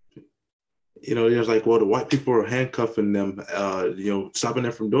whites. It's like, well, the white people are handcuffing them, stopping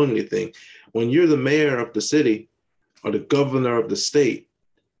them from doing anything. When you're the mayor of the city or the governor of the state,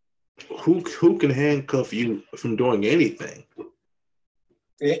 who can handcuff you from doing anything?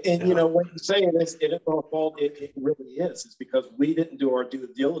 And when you say it's our fault, it really is. It's because we didn't do our due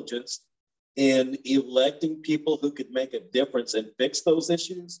diligence in electing people who could make a difference and fix those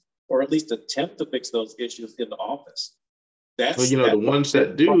issues, or at least attempt to fix those issues in the office. The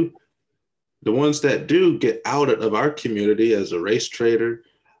ones that do get outed of our community as a race traitor,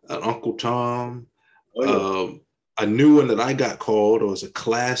 an Uncle Tom. A new one that I got called was a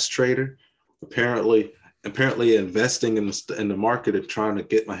class traitor. Apparently investing in the market and trying to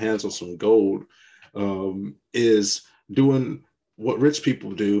get my hands on some gold is doing what rich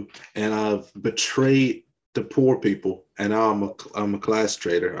people do, and I've betrayed the poor people, and now I'm a class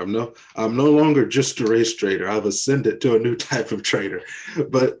traitor. I'm no longer just a race traitor. I've ascended to a new type of traitor.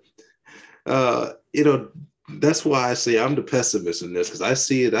 But that's why I say I'm the pessimist in this, because I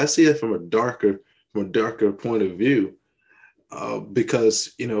see it from a darker point of view,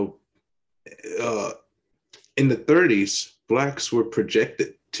 because in the 30s, Blacks were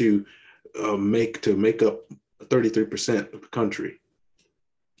projected to make up 33% of the country.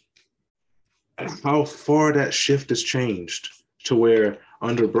 And how far that shift has changed to where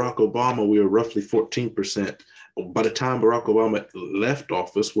under Barack Obama, we were roughly 14%. By the time Barack Obama left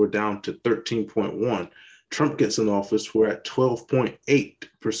office, we're down to 13.1. Trump gets in office, we're at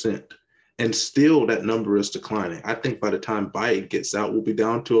 12.8%. And still that number is declining. I think by the time Biden gets out, we'll be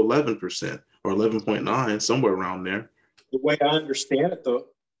down to 11% or 11.9, somewhere around there. The way I understand it, though,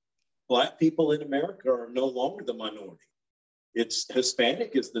 Black people in America are no longer the minority. It's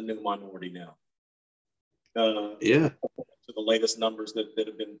Hispanic is the new minority now. To the latest numbers that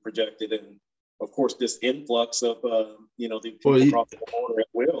have been projected, and of course this influx of the people across the border at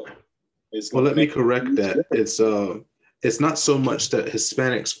will is. Well, let me correct that. It's not so much that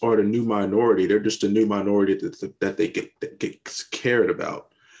Hispanics are the new minority; they're just a new minority that they get cared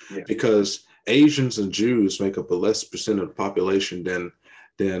about, because Asians and Jews make up a less percent of the population than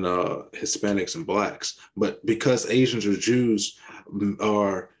Hispanics and Blacks. But because Asians or Jews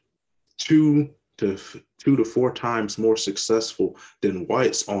are 2 to 2 to 4 times more successful than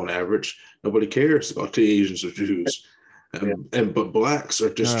whites on average. Nobody cares about the Asians or Jews. But blacks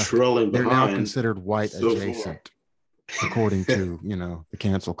are just trailing behind. They're now considered white adjacent, according to, the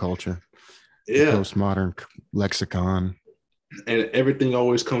cancel culture, the postmodern lexicon. And everything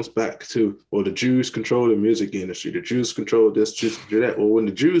always comes back to, well, the Jews control the music industry. The Jews control this, Jews control that. Well, when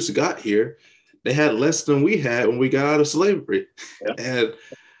the Jews got here, they had less than we had when we got out of slavery. And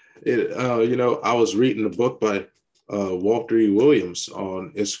I was reading a book by Walter E. Williams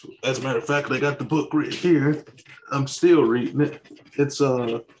on. As a matter of fact, I got the book right here. I'm still reading it. It's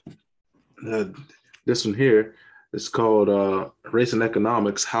this one here. It's called Race and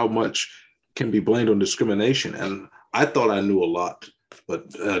Economics: How Much Can Be Blamed on Discrimination. And I thought I knew a lot, but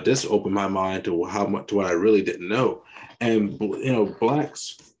this opened my mind to what I really didn't know. And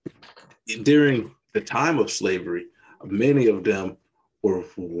blacks during the time of slavery, many of them were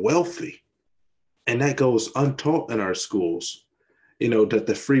wealthy, and that goes untaught in our schools. That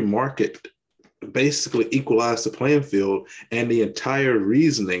the free market basically equalized the playing field, and the entire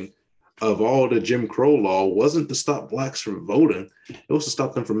reasoning of all the Jim Crow law wasn't to stop blacks from voting; it was to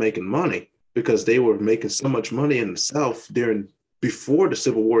stop them from making money, because they were making so much money in the South before the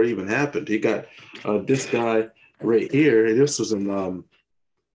Civil War even happened. He got this guy right here. This was in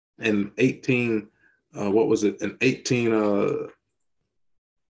 18 what was it, in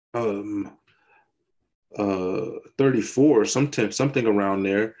 1834, something around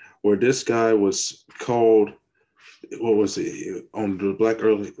there, where this guy was called, what was it, on the Black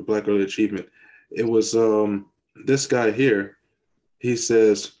Early Achievement. It was this guy here. He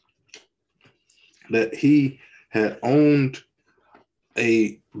says that he had owned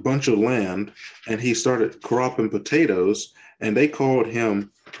a bunch of land, and he started cropping potatoes, and they called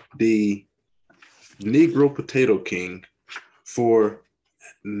him the Negro Potato King for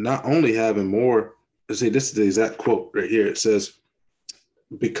not only having more. See, this is the exact quote right here. It says,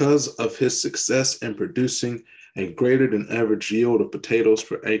 because of his success in producing a greater than average yield of potatoes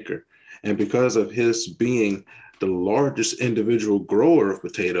per acre, and because of his being the largest individual grower of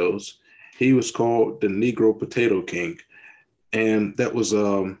potatoes, he was called the Negro Potato King. And that was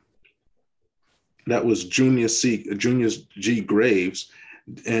Junius G. Graves,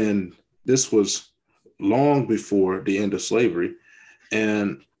 and this was long before the end of slavery.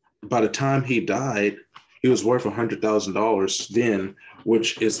 And by the time he died, he was worth $100,000 then,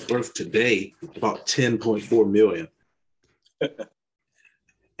 which is worth today about $10.4 million.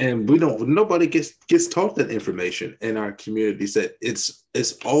 And nobody gets taught that information in our communities, that it's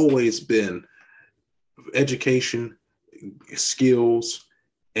always been education, skills,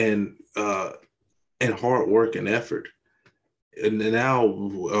 and hard work and effort. And now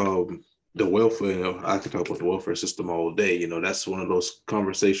the welfare, I can talk about the welfare system all day. That's one of those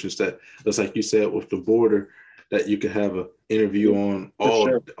conversations that's like you said with the border, that you could have an interview on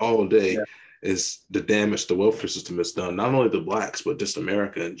all day. Yeah. Is the damage the welfare system has done, not only the blacks, but just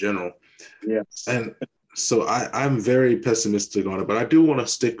America in general. Yes. And so I'm very pessimistic on it, but I do want to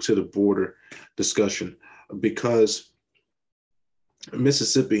stick to the border discussion, because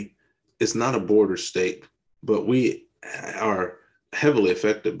Mississippi is not a border state, but we are heavily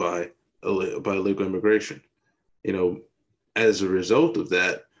affected by illegal immigration. As a result of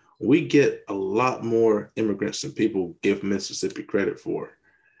that, we get a lot more immigrants than people give Mississippi credit for.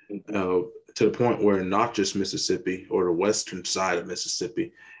 To the point where not just Mississippi or the western side of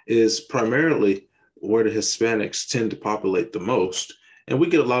Mississippi is primarily where the Hispanics tend to populate the most. And we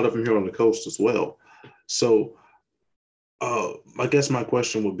get a lot of them here on the coast as well. So I guess my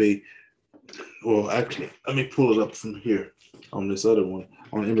question would be, well, actually, let me pull it up from here on this other one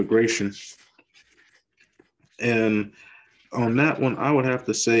on immigration. And on that one, I would have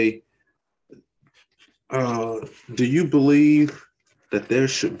to say, do you believe that there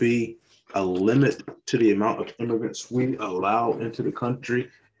should be a limit to the amount of immigrants we allow into the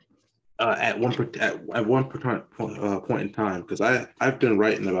country at one point in time? Because I've been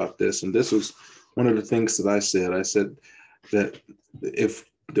writing about this, and this was one of the things that I said. I said that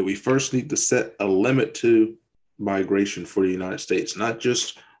we first need to set a limit to migration for the United States, not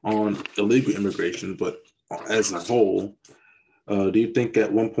just on illegal immigration, but as a whole. Do you think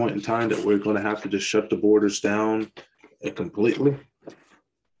at one point in time that we're going to have to just shut the borders down completely?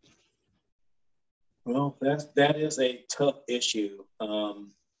 Well, that is a tough issue.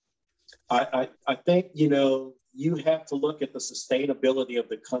 I think, you have to look at the sustainability of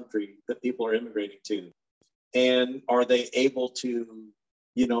the country that people are immigrating to. And are they able to,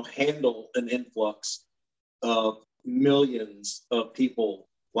 handle an influx of millions of people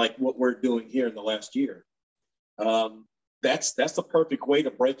like what we're doing here in the last year? That's the perfect way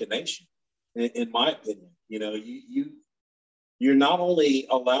to break a nation. in my opinion. You know, you're not only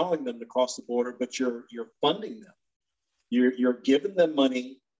allowing them to cross the border, but you're funding them. You're giving them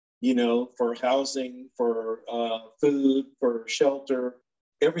money, you know, for housing, for food, for shelter,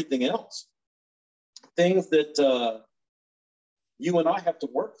 everything else. Things that you and I have to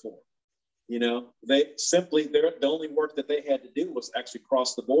work for. You know, the only work that they had to do was actually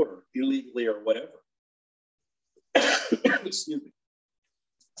cross the border illegally or whatever. Excuse me.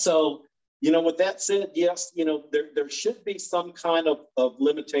 So, you know, with that said, yes, you know, there should be some kind of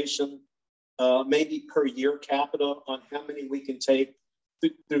limitation, maybe per year capita on how many we can take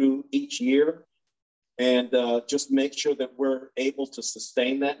through each year, and just make sure that we're able to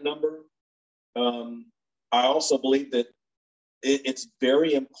sustain that number. I also believe that it's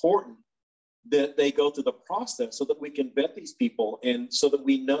very important that they go through the process so that we can vet these people and so that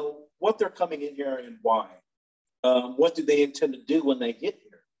we know what they're coming in here and why. What do they intend to do when they get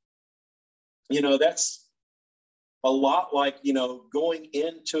here? You know, that's a lot like, you know, going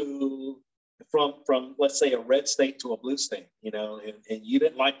into from let's say a red state to a blue state, you know, and you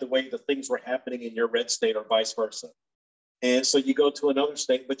didn't like the way the things were happening in your red state or vice versa. And so you go to another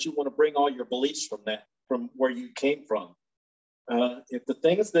state, but you want to bring all your beliefs from where you came from. If the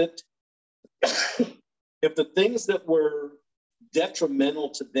things that if the things that were detrimental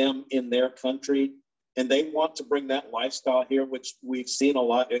to them in their country, and they want to bring that lifestyle here, which we've seen a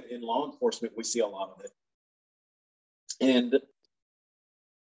lot in law enforcement, we see a lot of it. And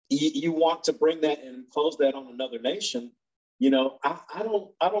you want to bring that and impose that on another nation, you know, I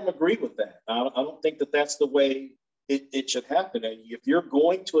don't agree with that. I don't think that that's the way it should happen. And if you're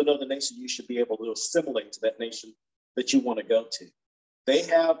going to another nation, you should be able to assimilate to that nation that you want to go to. They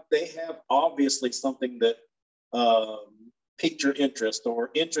have obviously something that piqued your interest or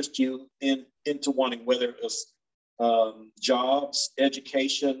interest you into wanting, whether it was jobs,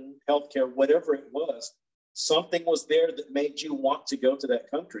 education, healthcare, whatever it was. Something was there that made you want to go to that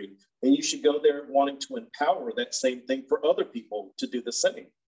country, and you should go there wanting to empower that same thing for other people to do the same.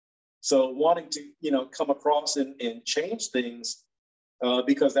 So wanting to, you know, come across and change things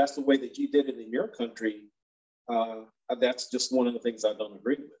because that's the way that you did it in your country. That's just one of the things I don't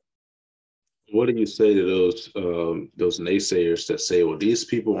agree with. What do you say to those naysayers that say, well, these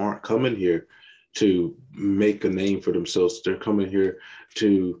people aren't coming here to make a name for themselves. They're coming here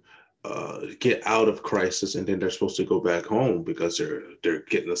to get out of crisis, and then they're supposed to go back home because they're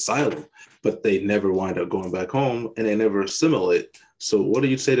getting asylum, but they never wind up going back home and they never assimilate. So what do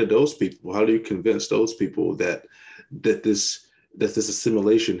you say to those people? How do you convince those people that this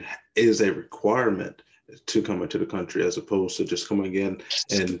assimilation is a requirement to come into the country, as opposed to just coming in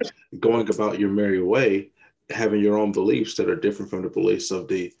and going about your merry way, having your own beliefs that are different from the beliefs of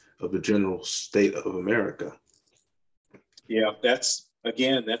the general state of America? Yeah, that's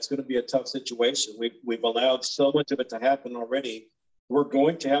going to be a tough situation. We've allowed so much of it to happen already. We're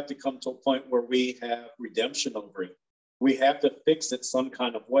going to have to come to a point where we have redemption over it. We have to fix it some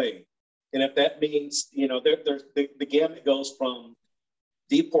kind of way. And if that means, you know, the gamut goes from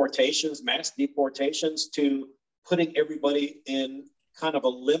deportations, mass deportations, to putting everybody in kind of a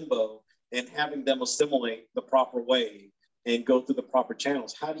limbo and having them assimilate the proper way and go through the proper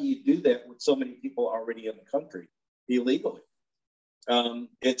channels. How do you do that with so many people already in the country illegally?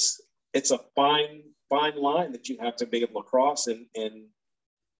 It's a fine line that you have to be able to cross and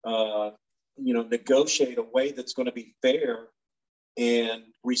you know, negotiate a way that's going to be fair and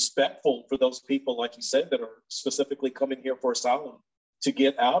respectful for those people, like you said, that are specifically coming here for asylum to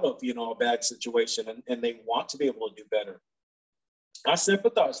get out of, you know, a bad situation, and they want to be able to do better. I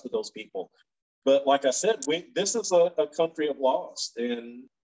sympathize with those people, but like I said, this is a country of laws, and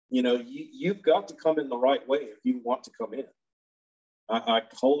you know, you've got to come in the right way if you want to come in. I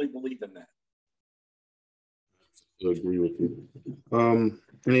wholly believe in that. I agree with you.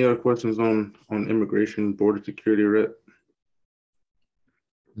 Any other questions on immigration, border security, Rhett?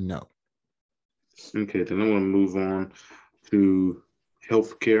 No. Okay, then I want to move on to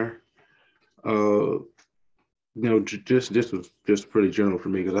healthcare. You know, just pretty general for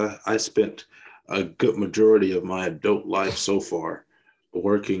me, because I spent a good majority of my adult life so far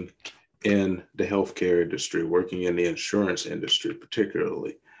working in the healthcare industry, working in the insurance industry,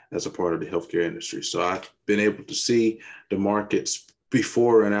 particularly as a part of the healthcare industry. So I've been able to see the markets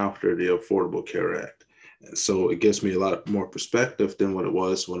before and after the Affordable Care Act. And so it gives me a lot more perspective than what it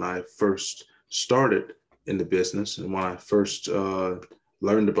was when I first started in the business. And when I first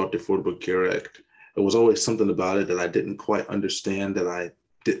learned about the Affordable Care Act, there was always something about it that I didn't quite understand, that I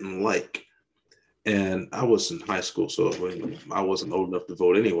didn't like. And I was in high school, so I wasn't old enough to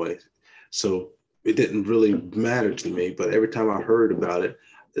vote anyway. So it didn't really matter to me. But every time I heard about it,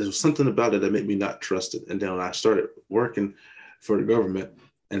 there was something about it that made me not trust it. And then when I started working for the government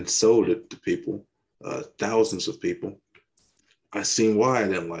and sold it to people, thousands of people, I seen why I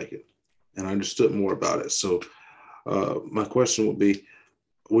didn't like it, and I understood more about it. So my question would be,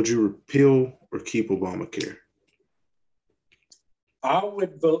 would you repeal or keep Obamacare? I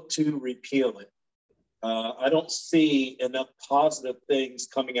would vote to repeal it. I don't see enough positive things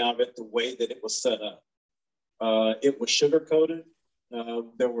coming out of it the way that it was set up. It was sugar-coated.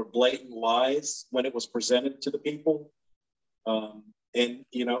 There were blatant lies when it was presented to the people. And,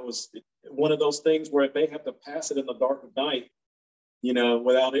 you know, it was one of those things where if they have to pass it in the dark of night, you know,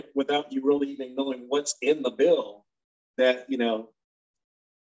 without you really even knowing what's in the bill, that, you know,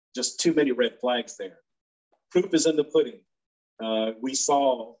 just too many red flags there. Proof is in the pudding. We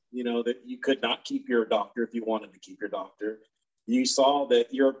saw, you know, that you could not keep your doctor if you wanted to keep your doctor. You saw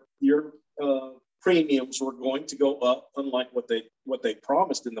that your premiums were going to go up, unlike what they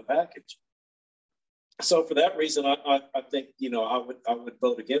promised in the package. So for that reason, I think, you know, I would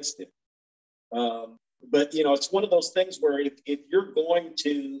vote against it. But, you know, it's one of those things where if you're going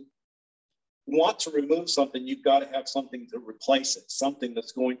to want to remove something, you've got to have something to replace it, something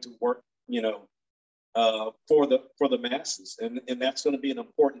that's going to work, you know, for the masses. And that's going to be an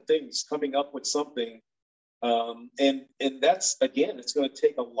important thing, is coming up with something. And that's, again, it's going to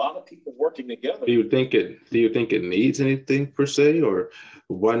take a lot of people working together. Do you think it needs anything per se, or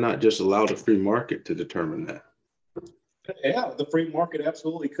why not just allow the free market to determine that? Yeah, the free market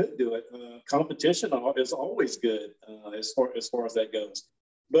absolutely could do it. Competition is always good as far as that goes.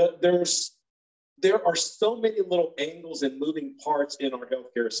 But there are so many little angles and moving parts in our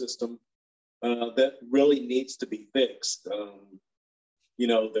healthcare system that really needs to be fixed. You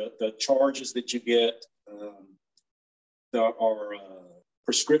know, the charges that you get, there are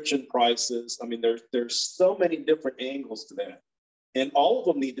prescription prices. I mean, there's so many different angles to that. And all of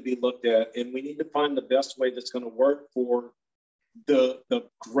them need to be looked at, and we need to find the best way that's going to work for the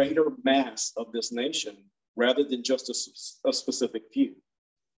greater mass of this nation, rather than just a specific few.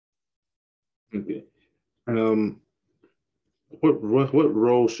 Okay. What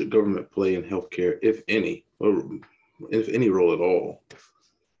role should government play in healthcare, if any, or if any role at all?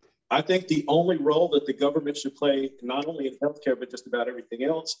 I think the only role that the government should play, not only in healthcare, but just about everything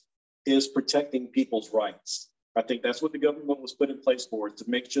else, is protecting people's rights. I think that's what the government was put in place for, to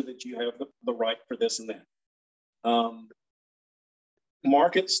make sure that you have the right for this and that.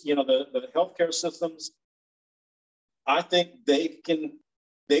 Markets, you know, the healthcare systems, I think they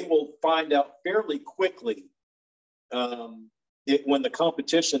will find out fairly quickly when the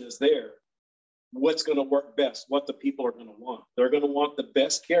competition is there, what's going to work best, what the people are going to want. They're going to want the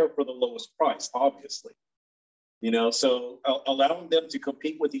best care for the lowest price, obviously. You know, so allowing them to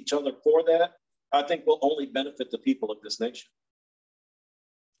compete with each other for that, I think, will only benefit the people of this nation.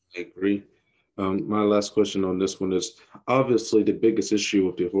 I agree. My last question on this one is, obviously the biggest issue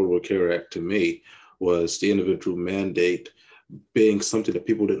with the Affordable Care Act to me was the individual mandate being something that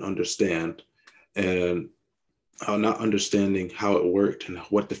people didn't understand, and not understanding how it worked and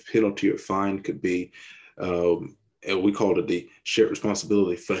what the penalty or fine could be. And we called it the shared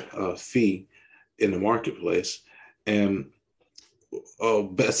responsibility fee in the marketplace. And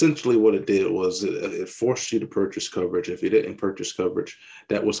but essentially what it did was it forced you to purchase coverage. If you didn't purchase coverage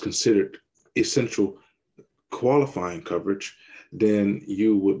that was considered essential qualifying coverage, then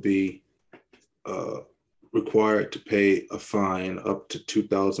you would be required to pay a fine up to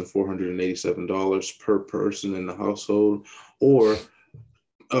 $2,487 per person in the household, or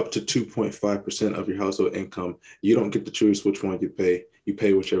up to 2.5% of your household income. You don't get to choose which one you pay. You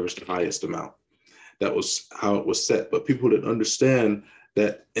pay whichever's the highest amount. That was how it was set. But people didn't understand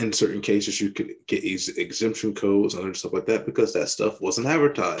that in certain cases you could get these exemption codes and other stuff like that, because that stuff wasn't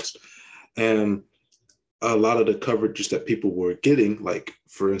advertised. And a lot of the coverages that people were getting, like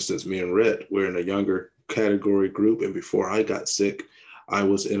for instance, me and Red, we're in a younger category group. And before I got sick, I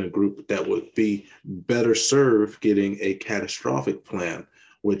was in a group that would be better served getting a catastrophic plan,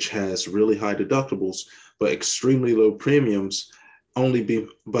 which has really high deductibles, but extremely low premiums, only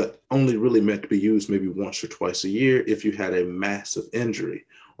really meant to be used maybe once or twice a year if you had a massive injury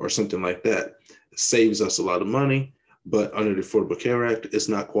or something like that. It saves us a lot of money, but under the Affordable Care Act, it's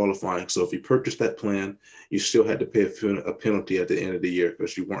not qualifying. So if you purchased that plan, you still had to pay a penalty at the end of the year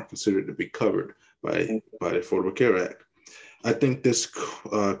because you weren't considered to be covered by the Affordable Care Act. I think this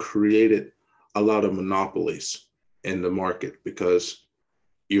created a lot of monopolies in the market, because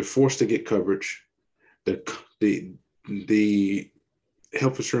you're forced to get coverage. The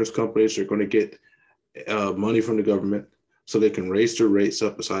health insurance companies are going to get money from the government so they can raise their rates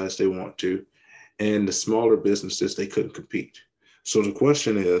up as high as they want to. And the smaller businesses, they couldn't compete. So the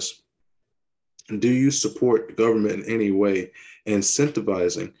question is, do you support the government in any way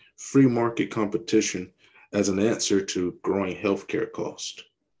incentivizing free market competition as an answer to growing healthcare costs?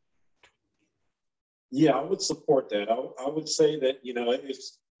 Yeah, I would support that. I would say that,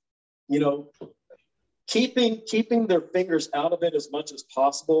 it's, keeping their fingers out of it as much as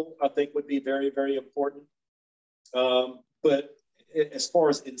possible, I think would be very, very important. But as far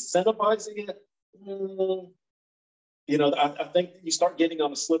as incentivizing it, I think you start getting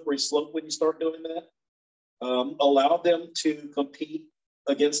on a slippery slope when you start doing that. Allow them to compete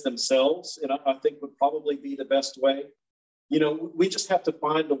against themselves, and I think would probably be the best way. We just have to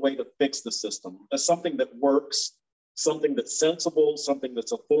find a way to fix the system. That's something that works, something that's sensible, something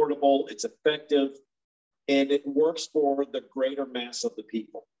that's affordable, it's effective, and it works for the greater mass of the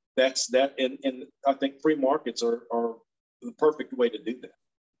people. That's that, and I think free markets are the perfect way to do that.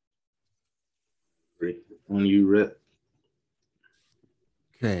 Great. On you, Rhett.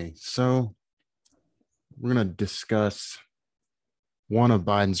 Okay, so we're going to discuss one of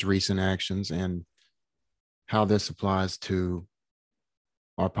Biden's recent actions and how this applies to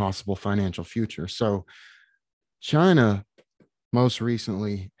our possible financial future. So China most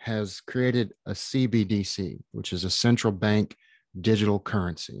recently has created a CBDC, which is a central bank digital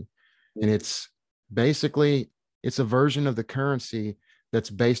currency. And it's a version of the currency that's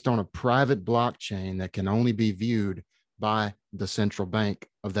based on a private blockchain that can only be viewed by the central bank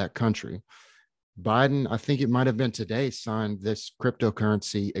of that country. Biden, I think it might have been today, signed this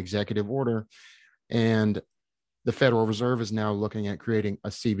cryptocurrency executive order, and the Federal Reserve is now looking at creating a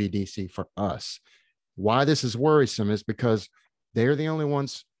CBDC for us. Why this is worrisome is because they're the only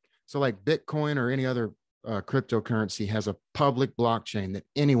ones. So like Bitcoin or any other cryptocurrency has a public blockchain that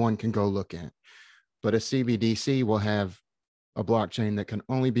anyone can go look at. But a CBDC will have a blockchain that can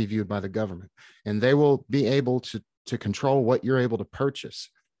only be viewed by the government. And they will be able to control what you're able to purchase.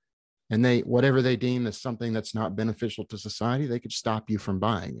 And whatever they deem as something that's not beneficial to society, they could stop you from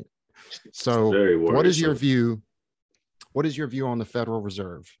buying it. So what is your view? What is your view on the Federal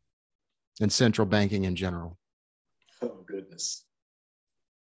Reserve and central banking in general? Oh, goodness.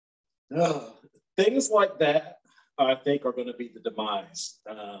 Things like that, I think, are going to be the demise.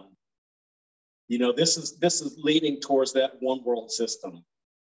 This is leading towards that one world system,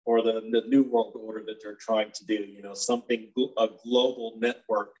 or the new world order that they're trying to do. A global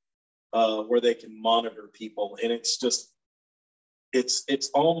network where they can monitor people, and it's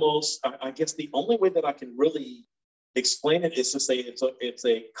almost. I guess the only way that I can really explain it is to say it's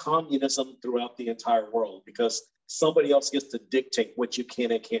a communism throughout the entire world, because somebody else gets to dictate what you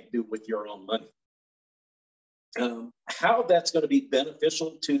can and can't do with your own money. How that's going to be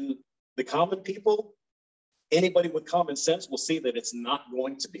beneficial to the common people, anybody with common sense will see that it's not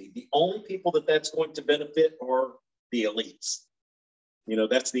going to be. The only people that's going to benefit are the elites.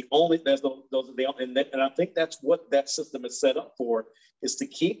 That's the only, those are the, and I think that's what that system is set up for, is to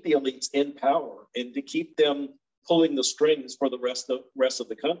keep the elites in power and to keep them pulling the strings for the rest of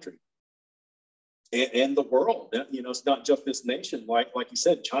the country and the world. It's not just this nation. Like you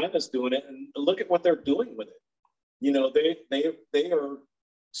said, China's doing it, and look at what they're doing with it. They are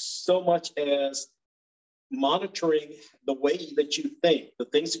so much as monitoring the way that you think, the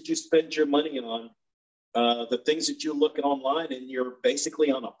things that you spend your money on, the things that you look at online, and you're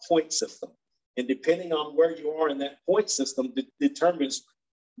basically on a point system. And depending on where you are in that point system determines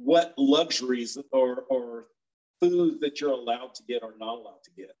what luxuries or food that you're allowed to get or not allowed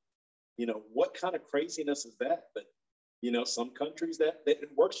to get. What kind of craziness is that? But, some countries that it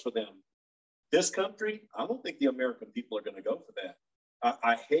works for them. This country, I don't think the American people are going to go for that.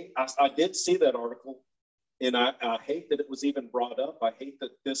 I did see that article, and I hate that it was even brought up. I hate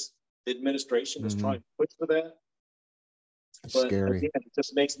that this administration is trying to push for that. It's but scary. Again, it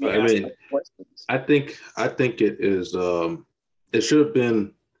just makes me ask questions. I think it is. It should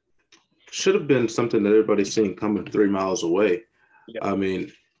have been something that everybody's seen coming 3 miles away. Yep. I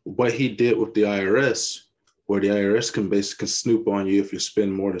mean, what he did with the IRS, where the IRS can basically snoop on you if you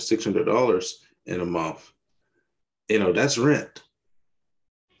spend more than $600 in a month. That's rent.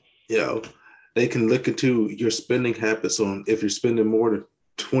 They can look into your spending habits on if you're spending more than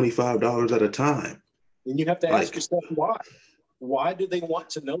 $25 at a time. And you have to ask yourself why. Why do they want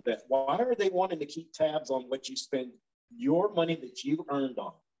to know that? Why are they wanting to keep tabs on what you spend your money that you earned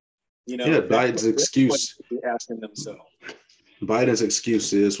on? Biden's excuse. Asking themselves. Biden's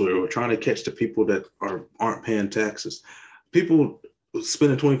excuse is we're trying to catch the people that aren't paying taxes. People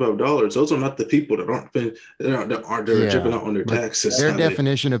spending $25, those are not the people that aren't paying, they're chipping out on their taxes. Their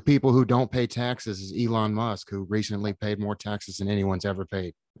definition of people who don't pay taxes is Elon Musk, who recently paid more taxes than anyone's ever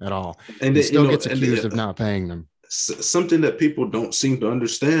paid at all. And he still gets accused of not paying them. something that people don't seem to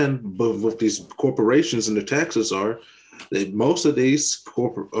understand, but with these corporations and the taxes are that most of these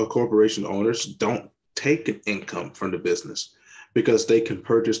corporation owners don't take an income from the business because they can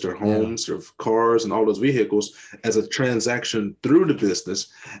purchase their homes, their cars, and all those vehicles as a transaction through the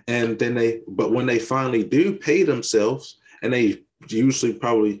business. And then but when they finally do pay themselves, and they usually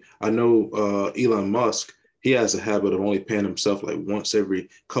probably, I know Elon Musk, he has a habit of only paying himself like once every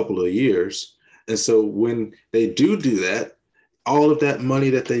couple of years. And so when they do that, all of that money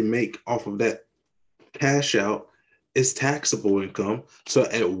that they make off of that cash out is taxable income. So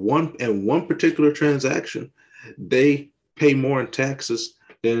at one particular transaction, they pay more in taxes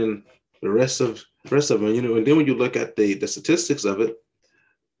than the rest of them. You know, and then when you look at the statistics of it,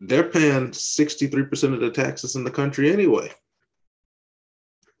 they're paying 63% of the taxes in the country anyway.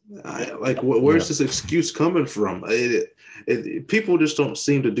 Where's this excuse coming from? People just don't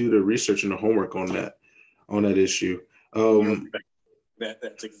seem to do the research and the homework on that issue.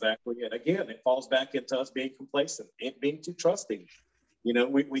 That's exactly it. Again, it falls back into us being complacent and being too trusting. You know,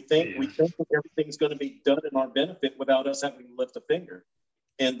 we think that everything's going to be done in our benefit without us having to lift a finger.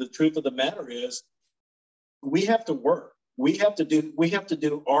 And the truth of the matter is, we have to work. We have to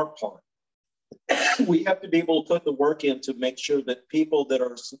do our part. We have to be able to put the work in to make sure that people that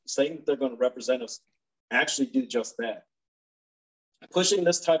are saying that they're going to represent us actually do just that. Pushing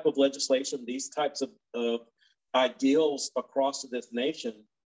this type of legislation, these types of ideals across this nation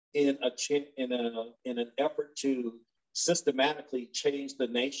in an effort to systematically change the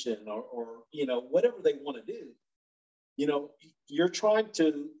nation or you know, whatever they want to do, you know, you're trying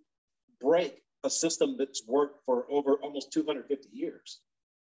to break a system that's worked for over almost 250 years.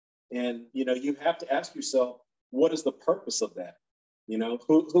 And, you know, you have to ask yourself, what is the purpose of that? You know,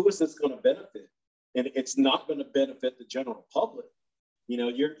 who is this going to benefit? And it's not going to benefit the general public. You know,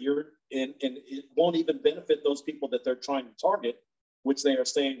 and it won't even benefit those people that they're trying to target, which they are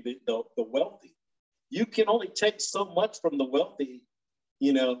saying the wealthy. You can only take so much from the wealthy,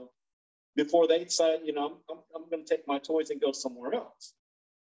 you know, before they decide, you know, I'm going to take my toys and go somewhere else.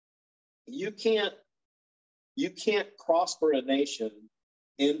 You can't prosper a nation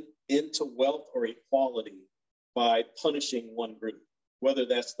into wealth or equality by punishing one group, whether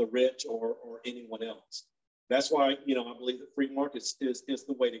that's the rich or anyone else. That's why, you know, I believe that free markets is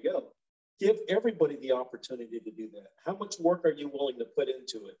the way to go. Give everybody the opportunity to do that. How much work are you willing to put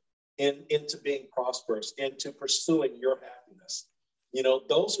into it and into being prosperous, into pursuing your happiness? You know,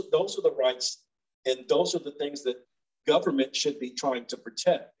 those are the rights, and those are the things that government should be trying to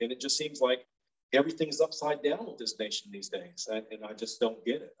protect. And it just seems like everything's upside down with this nation these days, and I just don't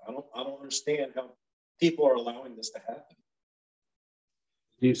get it. I don't understand how people are allowing this to happen.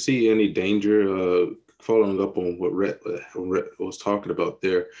 Do you see any danger, following up on what Rhett was talking about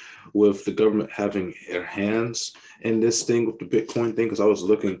there, with the government having their hands in this thing with the Bitcoin thing? Because I was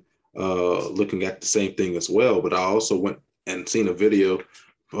looking at the same thing as well, but I also went and seen a video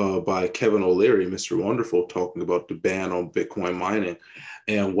by Kevin O'Leary, Mr. Wonderful, talking about the ban on Bitcoin mining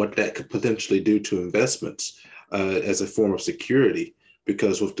and what that could potentially do to investments as a form of security.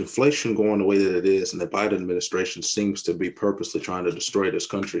 Because with inflation going the way that it is, and the Biden administration seems to be purposely trying to destroy this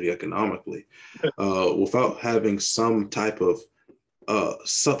country economically, without having some type of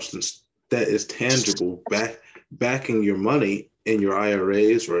substance that is tangible backing your money in your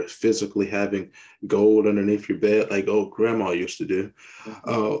IRAs, or physically having gold underneath your bed like old grandma used to do.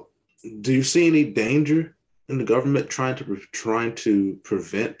 Do you see any danger in the government trying to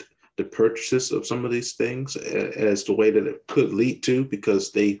prevent the purchases of some of these things as the way that it could lead to,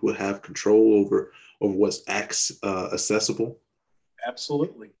 because they would have control over what's accessible?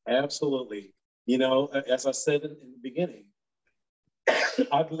 Absolutely. You know, as I said in the beginning,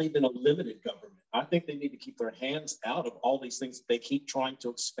 I believe in a limited government. I think they need to keep their hands out of all these things that they keep trying to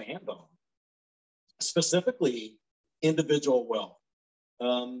expand on, specifically individual wealth.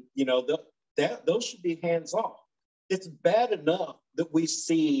 You know, those should be hands off. It's bad enough that we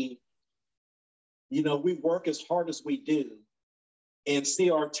see, you know, we work as hard as we do and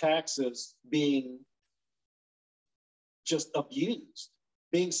see our taxes being just abused,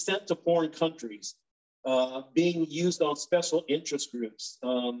 being sent to foreign countries, being used on special interest groups,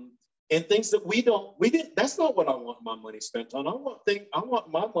 and things that we didn't. That's not what I want my money spent on. I want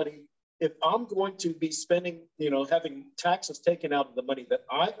my money, if I'm going to be spending, you know, having taxes taken out of the money that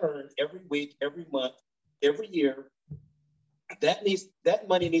I earn every week, every month, every year, that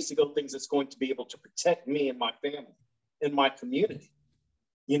money needs to go to things that's going to be able to protect me and my family and my community.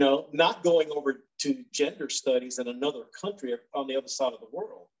 You know, not going over to gender studies in another country on the other side of the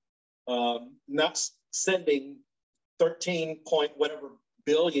world. Not sending 13 point whatever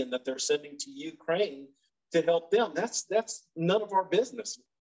billion that they're sending to Ukraine to help them. That's none of our business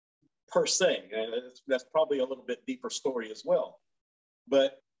per se. That's probably a little bit deeper story as well.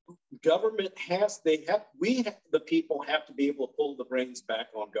 But government the people have to be able to pull the reins back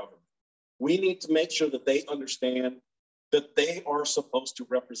on government. We need to make sure that they understand that they are supposed to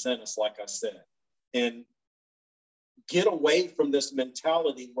represent us, like I said, and get away from this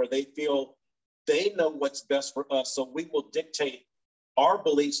mentality where they feel they know what's best for us. So we will dictate our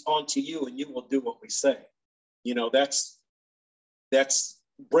beliefs onto you and you will do what we say. You know, that's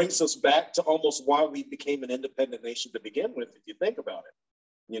brings us back to almost why we became an independent nation to begin with, if you think about it.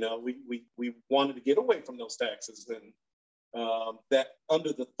 You know, we wanted to get away from those taxes and that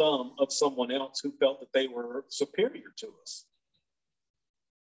under the thumb of someone else who felt that they were superior to us.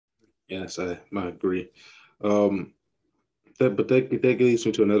 Yes, I agree. That leads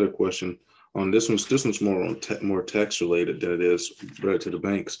me to another question. On this one's more tax related than it is related to the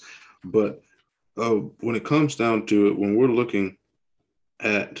banks. But when it comes down to it, when we're looking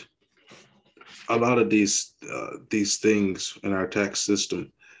at a lot of these things in our tax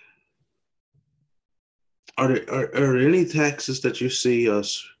system, are there any taxes that you see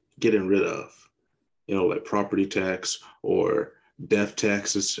us getting rid of? You know, like property tax or death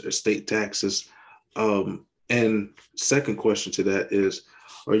taxes, estate taxes. And second question to that is,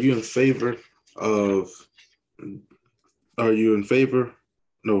 are you in favor?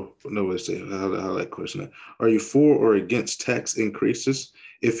 No, let's say how that question. Are you for or against tax increases?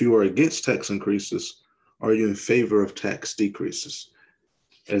 If you are against tax increases, are you in favor of tax decreases,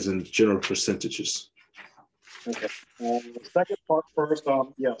 as in general percentages? Okay. The second part first.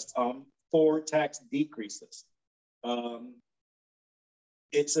 Yes. For tax decreases.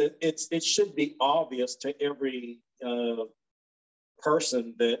 It should be obvious to every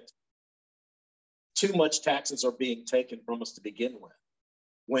person that too much taxes are being taken from us to begin with.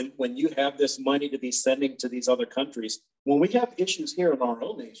 When you have this money to be sending to these other countries, when we have issues here in our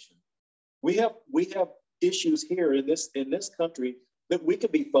own nation, we have issues here in this country that we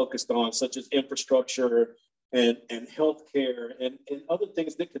could be focused on, such as infrastructure and healthcare and other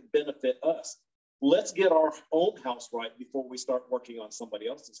things that could benefit us. Let's get our own house right before we start working on somebody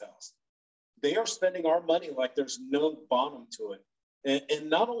else's house. They are spending our money like there's no bottom to it. And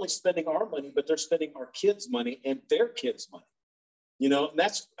not only spending our money, but they're spending our kids' money and their kids' money. You know, and I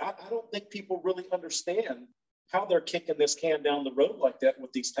don't think people really understand how they're kicking this can down the road like that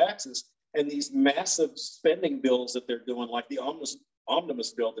with these taxes and these massive spending bills that they're doing, like the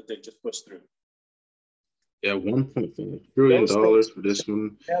omnibus bill that they just pushed through. Yeah, $1.5 trillion for this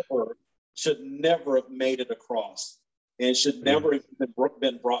one. Should never have made it across, and should never have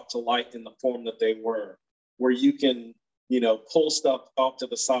been brought to light in the form that they were, where you can, you know, pull stuff off to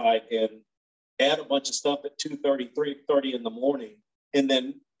the side and add a bunch of stuff at 2:30, 3:30 in the morning, and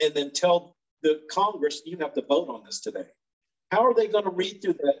then tell the Congress you have to vote on this today. How are they going to read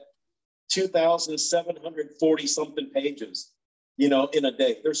through that 2,740 something pages, you know, in a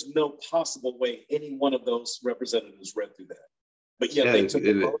day? There's no possible way any one of those representatives read through that. But yet they took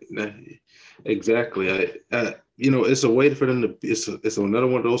exactly. You know, it's a way for them to. It's another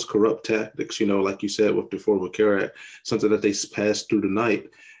one of those corrupt tactics. You know, like you said with the Affordable Care Act, something that they passed through the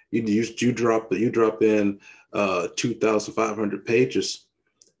night. You drop in 2,500 pages,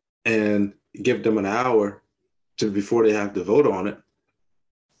 and give them an hour before they have to vote on it.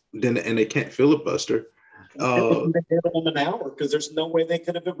 Then they can't filibuster. They did it in an hour because there's no way they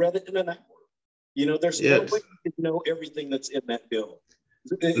could have read it in an hour. You know, there's no way you can know everything that's in that bill.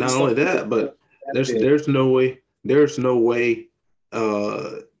 Not only that, but there's no way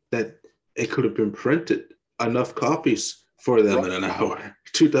that it could have been printed enough copies for them in an hour.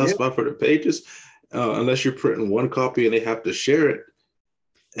 2,500 pages, unless you're printing one copy and they have to share it.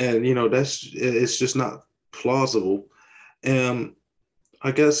 And you know, it's just not plausible. And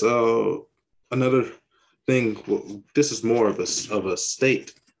I guess another thing. Well, this is more of a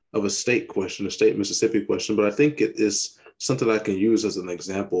state question, a state Mississippi question, but I think it is something I can use as an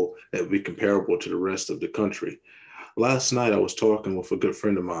example that would be comparable to the rest of the country. Last night, I was talking with a good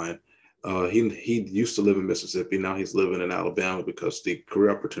friend of mine. He used to live in Mississippi. Now he's living in Alabama because the career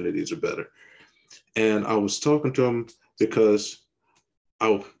opportunities are better. And I was talking to him because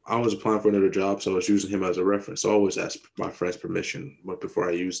I was applying for another job, so I was using him as a reference. So I always ask my friends permission before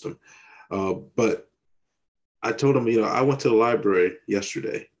I used them. But I told him, you know, I went to the library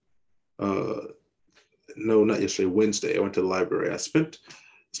yesterday. No, not yesterday, Wednesday. I went to the library. I spent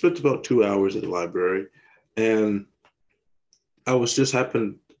about 2 hours at the library, and I was just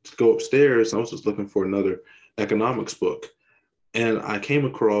happened to go upstairs. I was just looking for another economics book, and I came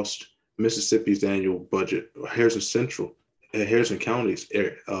across Mississippi's annual budget, Harrison County's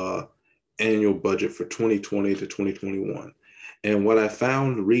annual budget for 2020 to 2021. And what I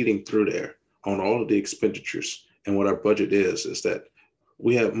found reading through there on all of the expenditures and what our budget is that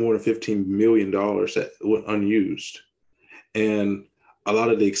we have more than $15 million that went unused. And a lot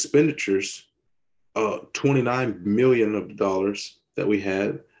of the expenditures, 29 million of the dollars that we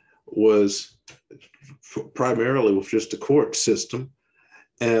had was primarily with just the court system.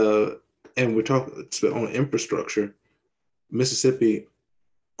 And we talk on infrastructure. Mississippi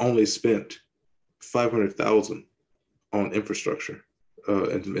only spent 500,000 on infrastructure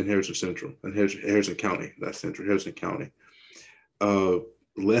in Harrison Central and Harrison County, not Central, Harrison County.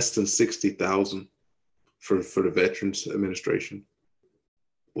 Less than 60,000 for the Veterans Administration.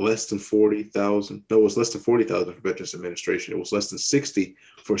 Less than 40,000. No, it was less than 40,000 for Veterans Administration. It was less than 60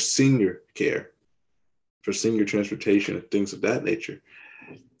 for senior care, for senior transportation and things of that nature.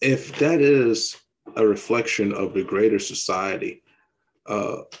 If that is a reflection of the greater society,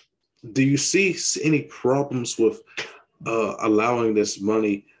 do you see any problems with allowing this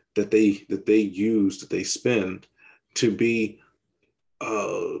money that they spend to be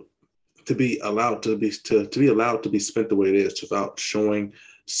allowed to be spent the way it is, without showing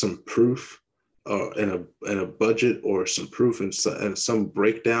some proof in a budget, or some proof and some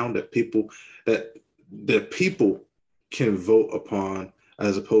breakdown that people can vote upon,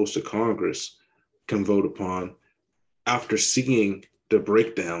 as opposed to Congress can vote upon, after seeing the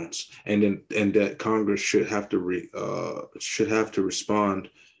breakdowns, and that Congress should have to respond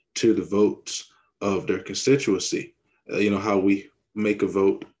to the votes of their constituency. How we make a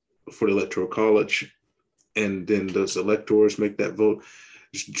vote for the Electoral College, and then those electors make that vote.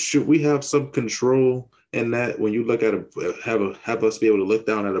 Should we have some control in that? When you look at have us be able to look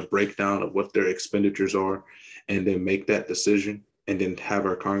down at a breakdown of what their expenditures are, and then make that decision, and then have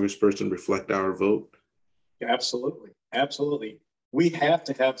our congressperson reflect our vote? Absolutely. We have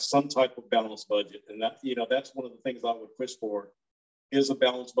to have some type of balanced budget, and that's one of the things I would push for, is a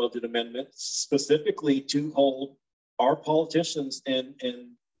balanced budget amendment, specifically to hold our politicians and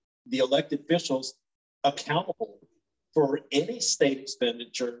the elected officials accountable for any state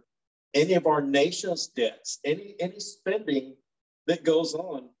expenditure, any of our nation's debts, any spending that goes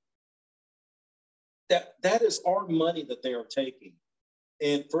on. That is our money that they are taking,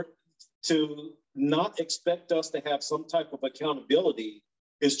 and to not expect us to have some type of accountability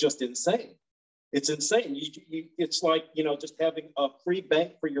is just insane. It's insane. It's like, just having a free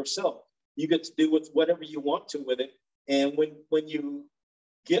bank for yourself. You get to do with whatever you want to with it. And when you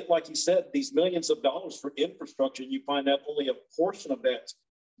get, like you said, these millions of dollars for infrastructure, and you find out only a portion of that's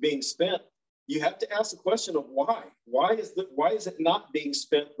being spent, you have to ask the question of why. Why is it not being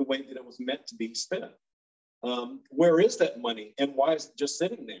spent the way that it was meant to be spent? Where is that money, and why is it just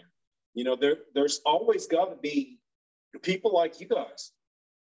sitting there? There's always got to be people like you guys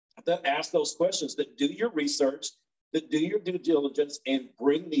that ask those questions, that do your research, that do your due diligence, and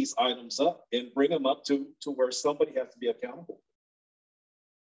bring these items up, and bring them up to where somebody has to be accountable.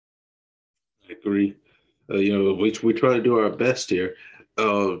 I agree. We try to do our best here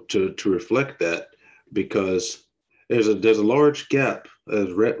to reflect that, because there's a large gap.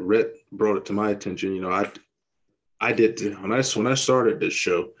 As Rhett brought it to my attention. I did when I started this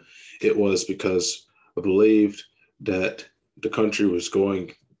show, it was because I believed that the country was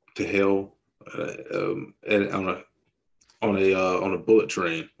going to hell, and on a bullet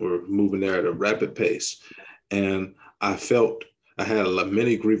train. We're moving there at a rapid pace, and I felt I had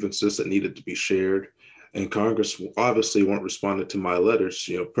many grievances that needed to be shared, and Congress obviously weren't responding to my letters.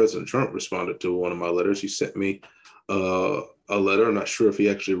 President Trump responded to one of my letters. He sent me a letter. I'm not sure if he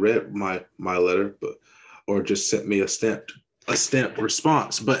actually read my letter, or just sent me a stamped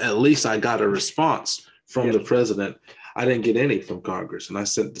response. But at least I got a response from the president. I didn't get any from Congress, and I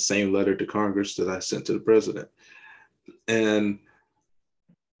sent the same letter to Congress that I sent to the president. And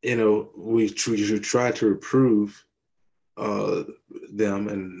we try to reprove them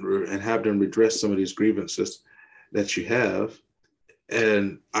and have them redress some of these grievances that you have.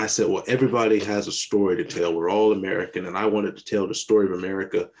 And I said, well, everybody has a story to tell. We're all American, and I wanted to tell the story of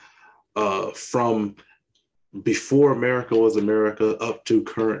America from before America was America up to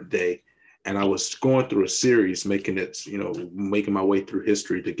current day. And I was going through a series, making my way through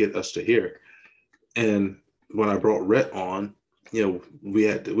history to get us to here. And when I brought Rhett on, we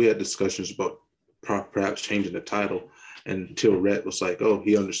had discussions about perhaps changing the title, until Rhett was like, oh,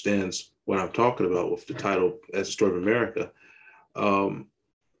 he understands what I'm talking about with the title as a story of America. And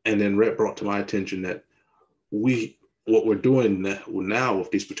then Rhett brought to my attention that what we're doing now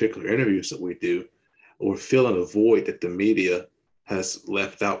with these particular interviews that we do, we're filling a void that the media has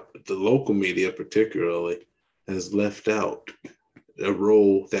left out. The local media particularly has left out. a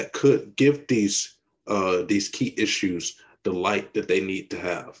role that could give these key issues the light that they need to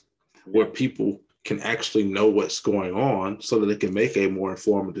have, where people can actually know what's going on so that they can make a more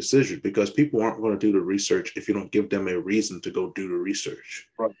informed decision, because people aren't going to do the research if you don't give them a reason to go do the research.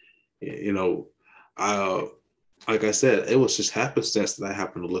 Right. You know, like I said, it was just happenstance that I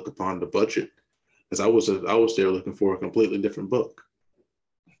happened to look upon the budget, because I was there looking for a completely different book.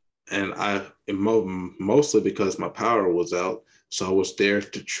 And mostly because my power was out. So I was there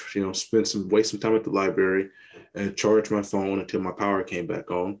to, waste some time at the library and charge my phone until my power came back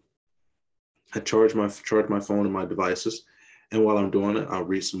on. I charge my phone and my devices, and while I'm doing it, I'll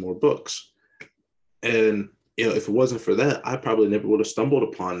read some more books. And if it wasn't for that, I probably never would have stumbled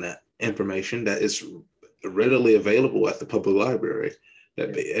upon that information that is readily available at the public library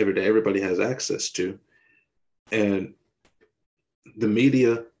that every day everybody has access to. And the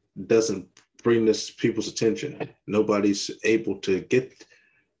media doesn't bring this to people's attention. Nobody's able to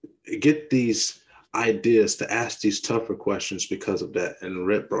get these ideas to ask these tougher questions because of that. And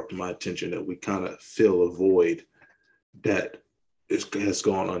Rhett brought to my attention that we kind of fill a void that has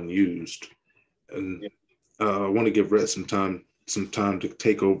gone unused. And I want to give Rhett some time to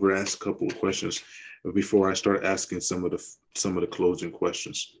take over, ask a couple of questions before I start asking some of the closing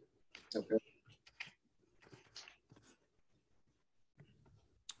questions. Okay.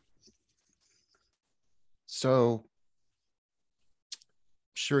 So,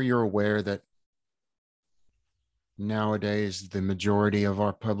 sure you're aware that nowadays the majority of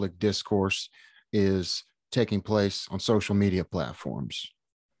our public discourse is taking place on social media platforms,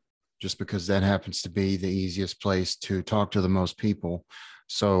 just because that happens to be the easiest place to talk to the most people.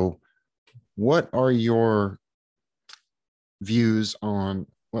 So what are your views on,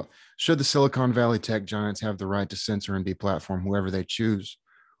 well, should the Silicon Valley tech giants have the right to censor and deplatform whoever they choose?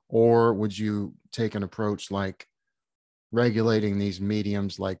 Or would you take an approach like regulating these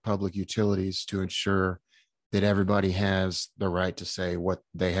mediums like public utilities to ensure that everybody has the right to say what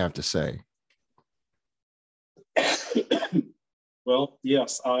they have to say? Well,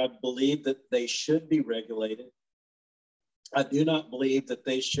 yes, I believe that they should be regulated. I do not believe that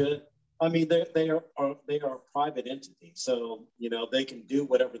they should. I mean, they are a private entity, so they can do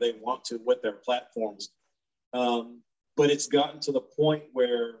whatever they want to with their platforms. But it's gotten to the point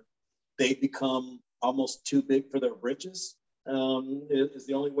where they become almost too big for their britches. Is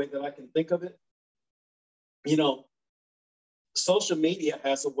the only way that I can think of it. Social media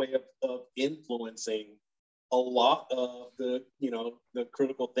has a way of influencing a lot of the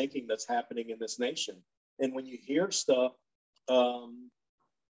critical thinking that's happening in this nation. And when you hear stuff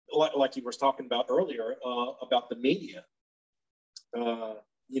like you were talking about earlier about the media,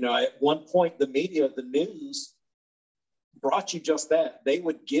 at one point the news brought you just that. They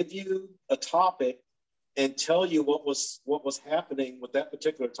would give you a topic and tell you what was happening with that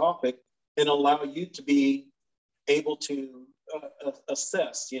particular topic, and allow you to be able to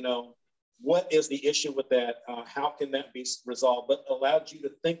assess, what is the issue with that? How can that be resolved? But allowed you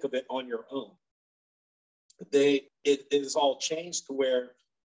to think of it on your own. It is all changed to where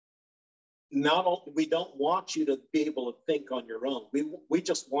we don't want you to be able to think on your own. We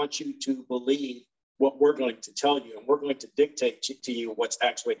just want you to believe what we're going to tell you, and we're going to dictate to you what's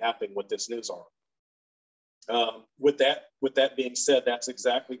actually happening with this news article. With that being said, that's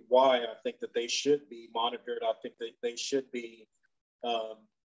exactly why I think that they should be monitored. I think that they should be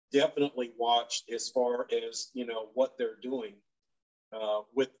definitely watched as far as what they're doing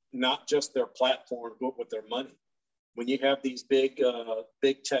with not just their platform, but with their money. When you have these big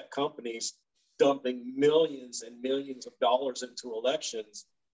tech companies dumping millions and millions of dollars into elections,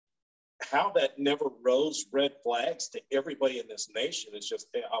 how that never rose red flags to everybody in this nation is just,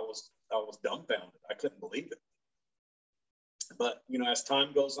 I was dumbfounded. I couldn't believe it. But as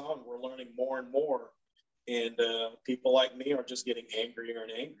time goes on, we're learning more and more, and people like me are just getting angrier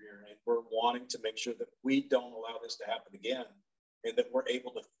and angrier, and we're wanting to make sure that we don't allow this to happen again, and that we're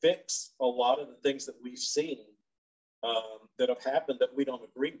able to fix a lot of the things that we've seen that have happened that we don't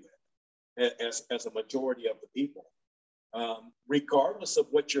agree with as a majority of the people. Regardless of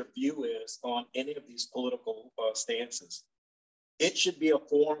what your view is on any of these political stances, it should be a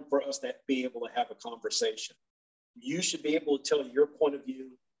forum for us to be able to have a conversation. You should be able to tell your point of view.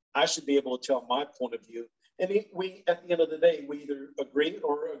 I should be able to tell my point of view. And we, at the end of the day, we either agree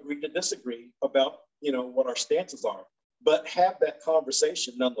or agree to disagree about, what our stances are, but have that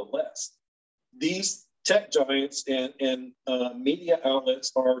conversation nonetheless. These tech giants and media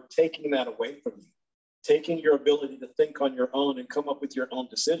outlets are taking that away from you, taking your ability to think on your own and come up with your own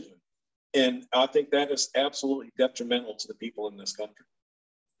decision. And I think that is absolutely detrimental to the people in this country.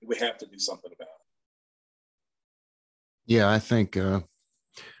 We have to do something about it. Yeah, I think I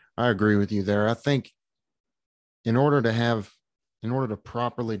agree with you there. I think in order to have, in order to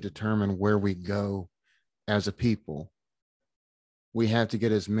properly determine where we go as a people, we have to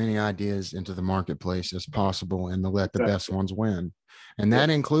get as many ideas into the marketplace as possible and to let the best Exactly. ones win. And Yeah. that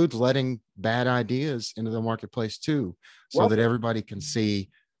includes letting bad ideas into the marketplace too, so Well, that everybody can see,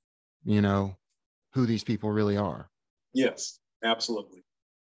 you know, who these people really are. yes, absolutely.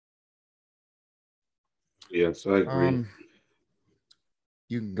 Yes, I agree. Um,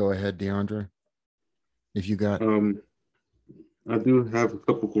 you can go ahead, DeAndre, if you got. Um, I do have a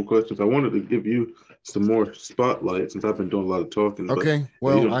couple cool questions. I wanted to give you some more spotlight since I've been doing a lot of talking, but Okay, if you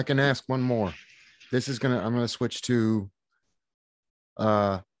well, don't, I can ask one more. I'm gonna switch to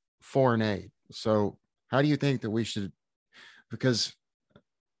uh foreign aid. So how do you think that we should, because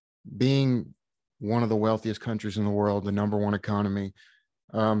being one of the wealthiest countries in the world, the number one economy,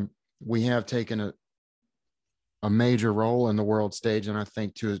 um, we have taken a major role in the world stage. And I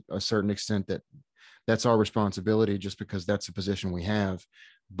think to a certain extent that that's our responsibility just because that's the position we have.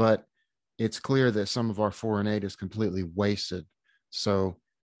 But it's clear that some of our foreign aid is completely wasted. So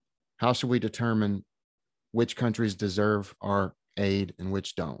how should we determine which countries deserve our aid and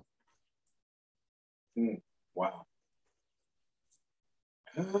which don't? Wow.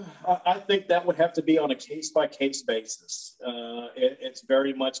 I think that would have to be on a case by case basis. It's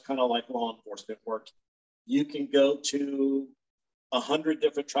very much kind of like law enforcement work. You can go to 100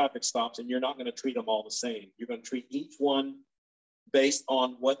 different traffic stops and you're not going to treat them all the same. You're going to treat each one based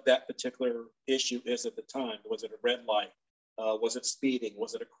on what that particular issue is at the time. Was it a red light? Was it speeding?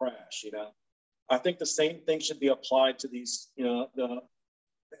 Was it a crash? I think the same thing should be applied to these,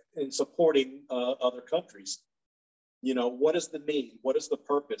 in supporting other countries. What is the need? What is the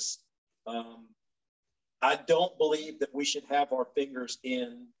purpose? Um, I don't believe that we should have our fingers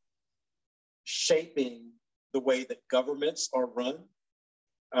in shaping the way that governments are run.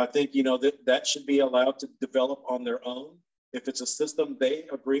 I think, that should be allowed to develop on their own. If it's a system they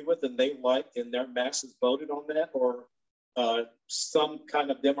agree with and they like and their masses voted on that, or some kind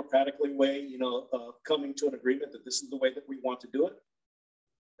of democratically way, coming to an agreement that this is the way that we want to do it,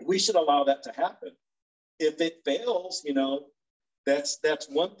 we should allow that to happen. If it fails, that's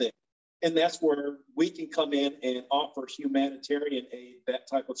one thing. And that's where we can come in and offer humanitarian aid, that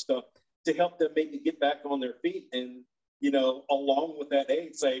type of stuff, to help them maybe get back on their feet and, along with that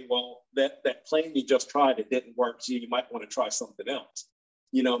aid, say, well, that plane you just tried, it didn't work, so you might want to try something else.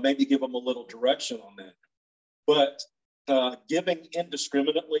 Maybe give them a little direction on that. But giving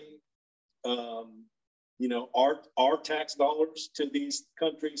indiscriminately, um, our tax dollars to these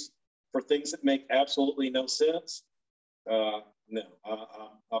countries for things that make absolutely no sense, no,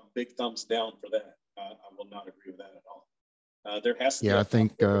 I'm big thumbs down for that. I will not agree with that at all. There has to be Yeah, a I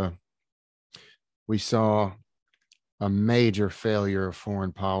think we saw a major failure of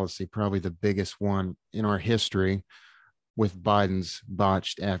foreign policy, probably the biggest one in our history, with Biden's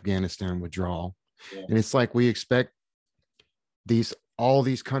botched Afghanistan withdrawal. yeah. And it's like we expect all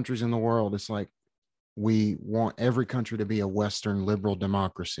these countries in the world, it's like we want every country to be a Western liberal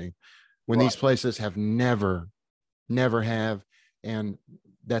democracy when Right. these places have never have. And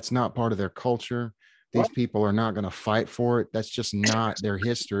that's not part of their culture. These Right. people are not going to fight for it. That's just not their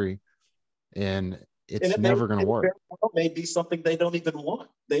history. And And it's never going to it work. very well may be something they don't even want.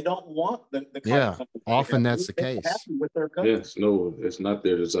 They don't want the kind of Yeah, country that they have. often that's the They're case. happy with their country. yes, no, it's not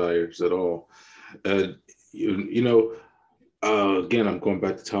their desires at all. Uh, you know, again, I'm going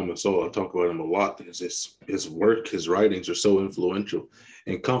back to Thomas Sowell. I talk about him a lot because his work, his writings are so influential.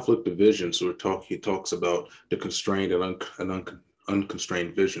 In Conflict of Visions, he talks about the constrained and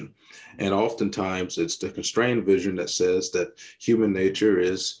unconstrained vision. And oftentimes it's the constrained vision that says that human nature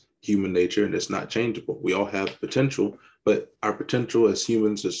is human nature and it's not changeable. We all have potential, but our potential as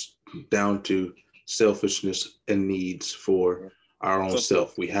humans is down to selfishness and needs for our own So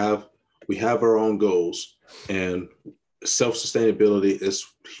self. We have our own goals, and self-sustainability is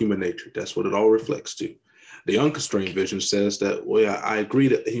human nature. That's what it all reflects to. The unconstrained vision says that, well, yeah, I agree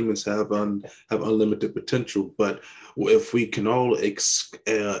that humans have unlimited potential, but if we can all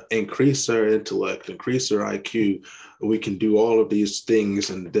increase our intellect, increase our IQ, we can do all of these things,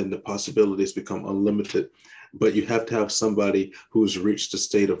 and then the possibilities become unlimited. But you have to have somebody who's reached the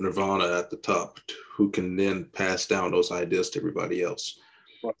state of nirvana at the top, who can then pass down those ideas to everybody else.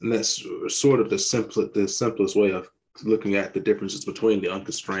 And that's sort of the simplest way of looking at the differences between the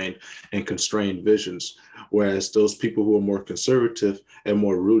unconstrained and constrained visions. Whereas those people who are more conservative and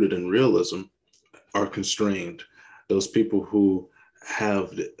more rooted in realism are constrained. Those people who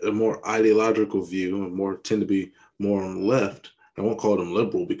have a more ideological view and more tend to be more on the left. I won't call them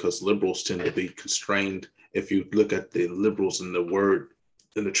liberal because liberals tend to be constrained if you look at the liberals in the word,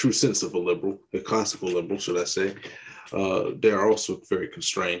 in the true sense of a liberal, a classical liberal, should I say, they are also very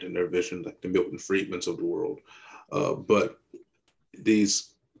constrained in their vision, like the Milton Friedmans of the world. But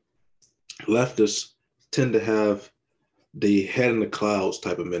these leftists tend to have the head in the clouds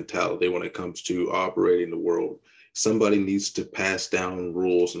type of mentality when it comes to operating the world. Somebody needs to pass down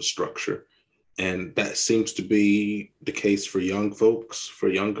rules and structure. And that seems to be the case for young folks, for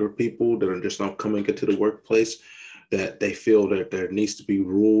younger people that are just not coming into the workplace, that they feel that there needs to be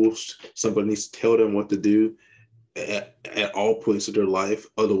rules. Somebody needs to tell them what to do at all points of their life.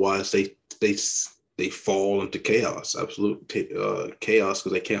 Otherwise, they fall into chaos, absolute chaos,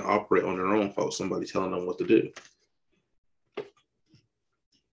 because they can't operate on their own without somebody telling them what to do.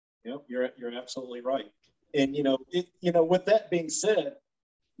 Yep, you're absolutely right. And with that being said,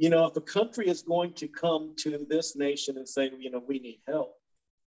 if a country is going to come to this nation and say, we need help,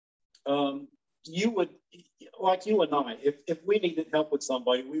 you would, like you and I, if we needed help with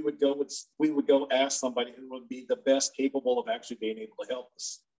somebody, we would go ask somebody who would be the best capable of actually being able to help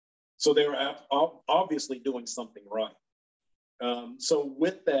us. So they were obviously doing something right. So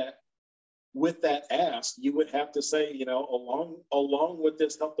with that ask, you would have to say, along with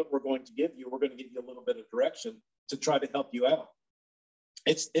this help that we're going to give you, we're going to give you a little bit of direction to try to help you out.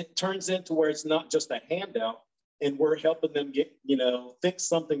 It turns into where it's not just a handout and we're helping them get, fix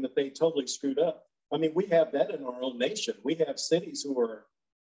something that they totally screwed up. I mean, we have that in our own nation. We have cities who are,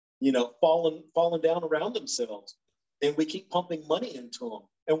 falling down around themselves, and we keep pumping money into them.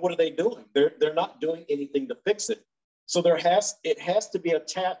 And what are they doing? They're not doing anything to fix it. So it has to be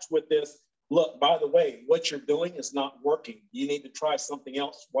attached with this. Look, by the way, what you're doing is not working. You need to try something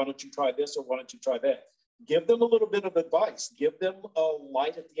else. Why don't you try this, or why don't you try that? Give them a little bit of advice. Give them a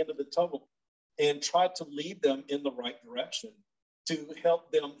light at the end of the tunnel, and try to lead them in the right direction to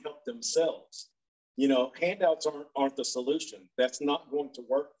help them help themselves. Handouts aren't the solution. That's not going to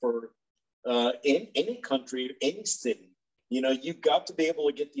work for in any country, any city. You've got to be able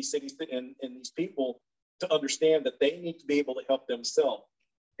to get these cities and these people to understand that they need to be able to help themselves.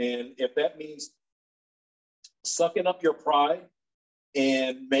 And if that means sucking up your pride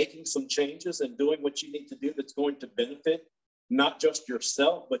and making some changes and doing what you need to do that's going to benefit not just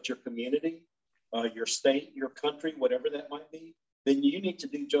yourself, but your community, your state, your country, whatever that might be, then you need to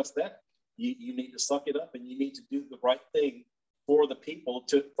do just that. You need to suck it up, and you need to do the right thing for the people,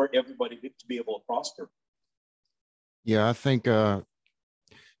 for everybody to be able to prosper. Yeah, I think the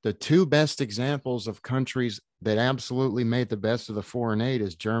two best examples of countries that absolutely made the best of the foreign aid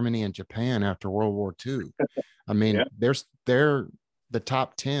is Germany and Japan after World War II. I mean, yeah. They're the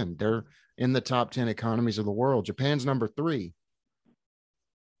top 10. They're in the top 10 economies of the world. Japan's number 3.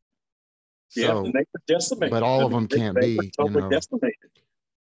 So, and they were decimated. But all of them can't be. Totally decimated.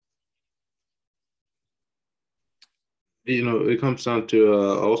 It comes down to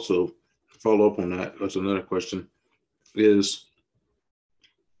also follow up on that. That's another question. Is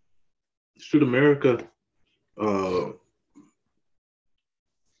should America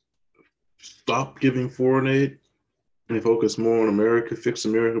stop giving foreign aid and focus more on America, fix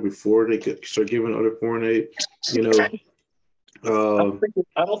America before they start giving other foreign aid?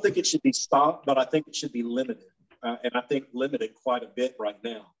 I don't think it should be stopped, but I think it should be limited, and I think limited quite a bit right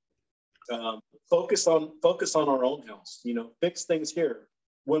now. Focus on our own house. Fix things here.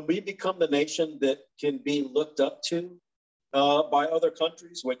 When we become the nation that can be looked up to by other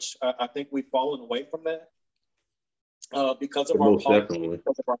countries, which I think we've fallen away from that because of our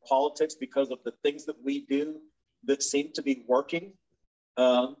politics, because of the things that we do that seem to be working.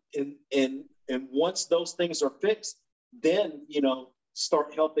 And once those things are fixed, then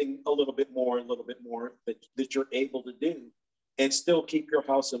start helping a little bit more that you're able to do, and still keep your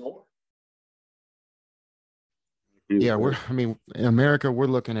house in order. Yeah, in America, we're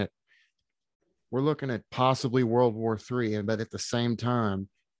looking at possibly World War III, but at the same time,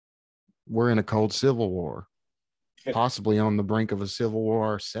 we're in a cold civil war, possibly on the brink of a civil war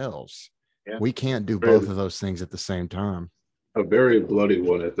ourselves. Yeah. We can't do both of those things at the same time. A very bloody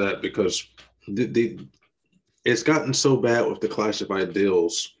one at that, because it's gotten so bad with the clash of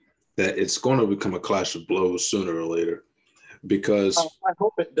ideals that it's going to become a clash of blows sooner or later. Because I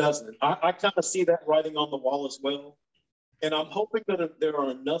hope it doesn't. I kind of see that writing on the wall as well. And I'm hoping that there are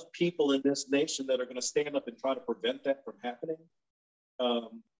enough people in this nation that are going to stand up and try to prevent that from happening,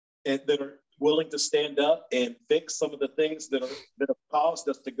 and that are willing to stand up and fix some of the things that have caused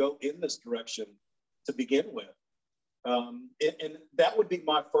us to go in this direction to begin with. And that would be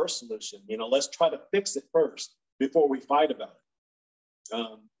my first solution. Let's try to fix it first before we fight about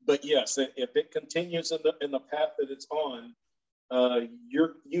it. But yes, if it continues in the path that it's on,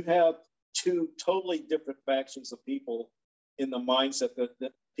 you have two totally different factions of people in the mindset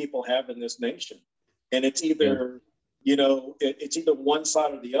that people have in this nation. And it's either, it's either one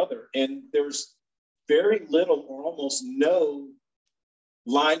side or the other. And there's very little or almost no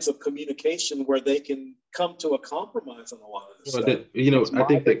lines of communication where they can come to a compromise on a lot of this stuff. I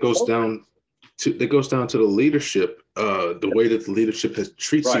think that goes down to the leadership, the way that the leadership has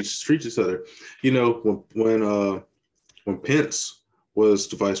treats each other. When Pence was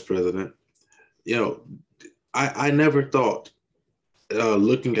the vice president, I never thought,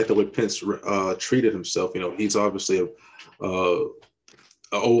 looking at the way Pence treated himself, he's obviously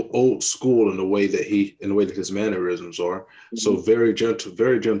old school in the way that his mannerisms are. Mm-hmm. So very gentle,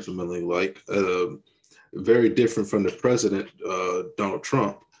 very gentlemanly, like very different from the president, Donald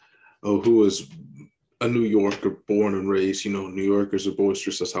Trump, who is a New Yorker, born and raised. New Yorkers are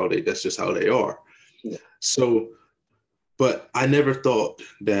boisterous. That's just how they are. Yeah. So, but I never thought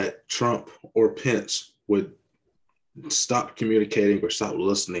that Trump or Pence would stop communicating or stop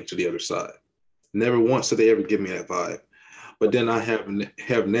listening to the other side. Never once did they ever give me that vibe. But then I have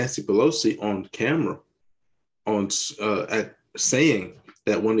Nancy Pelosi on camera at saying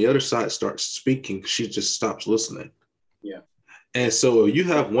that when the other side starts speaking, she just stops listening. Yeah. And so you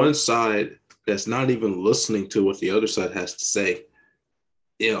have one side that's not even listening to what the other side has to say.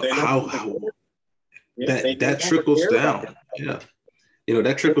 That trickles down. Yeah.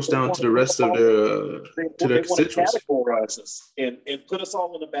 That trickles down to the rest of their constituents. They want to categorize us and put us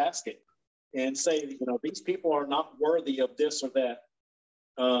all in a basket and say, these people are not worthy of this or that.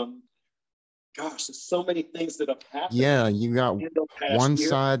 Gosh, there's so many things that have happened. Yeah, you got one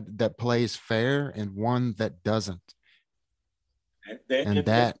side that plays fair and one that doesn't. And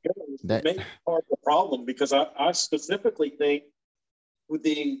that may be part of the problem, because I specifically think with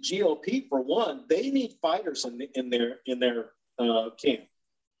the GOP, for one, they need fighters in their camp.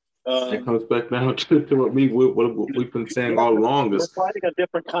 It comes back down to what we've been saying all along. We're fighting a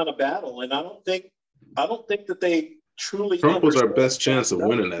different kind of battle, and I don't think that they truly. Trump was our best chance of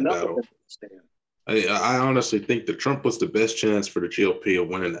winning that battle. I honestly think that Trump was the best chance for the GOP of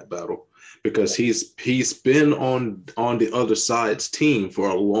winning that battle, because he's been on the other side's team for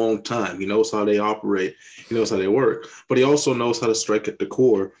a long time. He knows how they operate. He knows how they work, but he also knows how to strike at the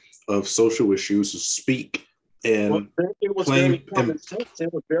core of social issues, to speak. And it was very common sense.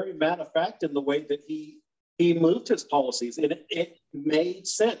 It was very matter of fact in the way that he moved his policies, and it made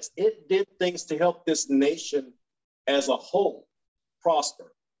sense. It did things to help this nation as a whole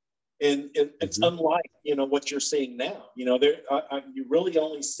prosper, and it's unlike what you're seeing now. You really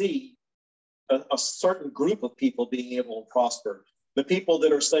only see a certain group of people being able to prosper. The people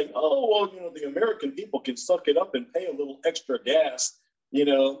that are saying, "Oh, well, the American people can suck it up and pay a little extra gas." And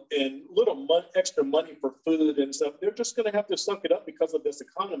extra money for food and stuff. They're just going to have to suck it up because of this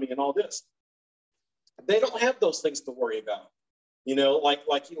economy and all this. They don't have those things to worry about,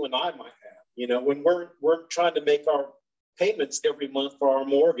 like you and I might have, when we're trying to make our payments every month for our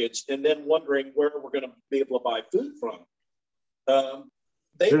mortgage and then wondering where we're going to be able to buy food from. The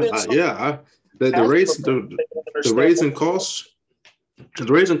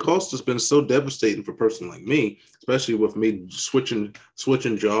raising costs has been so devastating for a person like me, especially with me switching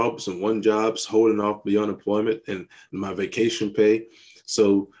jobs and one job's holding off the unemployment and my vacation pay.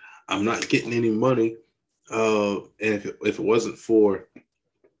 So I'm not getting any money. And if it wasn't for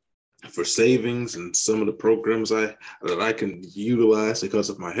savings and some of the programs that I can utilize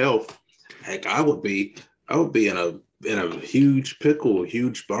because of my health, heck, I would be in a huge pickle,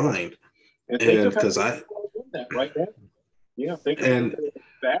 huge bind. And because that right now. Yeah, and the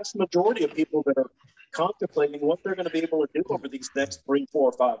vast majority of people that are contemplating what they're going to be able to do over these next 3,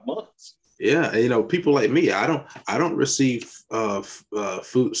 4, 5 months. Yeah, people like me, I don't receive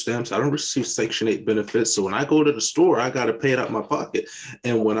food stamps. I don't receive Section 8 benefits. So when I go to the store, I got to pay it out of my pocket.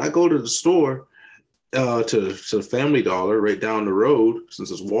 And when I go to the store, to the Family Dollar right down the road,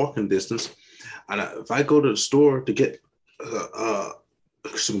 since it's walking distance, and if I go to the store to get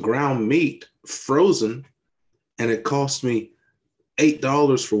some ground meat frozen, and it cost me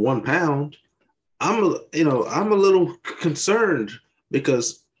 $8 for 1 pound, I'm a little concerned,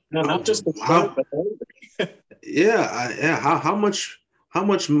 because not just concerned, but how much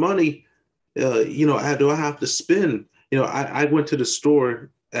money do I have to spend? I went to the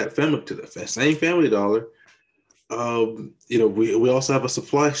store to the same Family Dollar. We also have a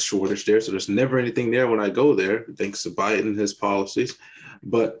supply shortage there, so there's never anything there when I go there, thanks to Biden and his policies.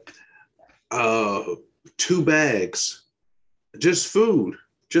 But 2 bags, just food,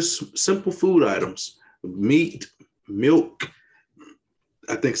 just simple food items, meat, milk,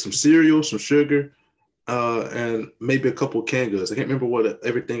 I think some cereal, some sugar, and maybe a couple canned goods. I can't remember what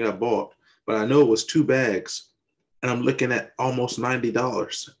everything I bought, but I know it was 2 bags, and I'm looking at almost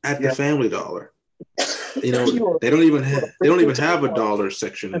 $90 at the Family Dollar. You know, they don't even have a dollar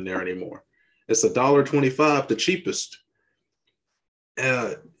section in there anymore. It's $1.25, the cheapest.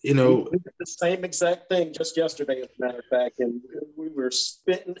 You know, we did the same exact thing just yesterday, as a matter of fact, and we were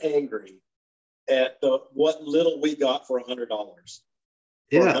spitting angry at what little we got for $100.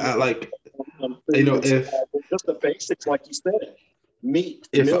 Yeah, I like, you know, if just the basics, like you said, meat,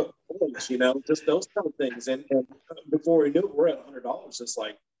 milk, oils, you know, just those kind of things. And before we knew it, we're at $100. It's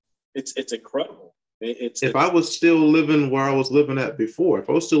like, it's incredible. If I was still living where I was living at before, if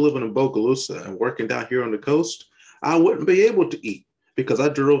I was still living in Bogalusa and working down here on the coast, I wouldn't be able to eat because I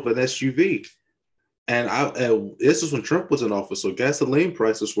drove an SUV. And this is when Trump was in office. So gasoline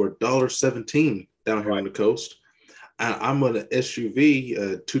prices were $1.17 down here on the coast. I'm on an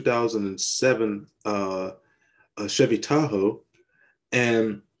SUV, 2007 Chevy Tahoe,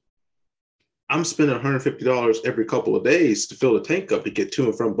 and I'm spending $150 every couple of days to fill the tank up to get to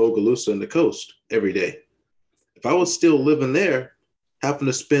and from Bogalusa and the coast every day. If I was still living there, having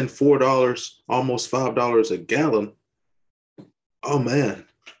to spend $4, almost $5 a gallon, oh man,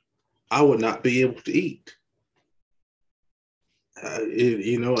 I would not be able to eat.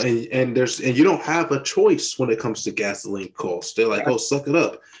 You know, and you don't have a choice when it comes to gasoline costs. They're like, oh, suck it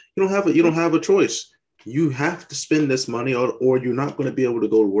up. You don't have a choice. You have to spend this money, or you're not going to be able to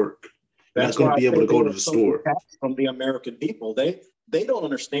go to work. You're not going to be able to go to the store. From the American people, they don't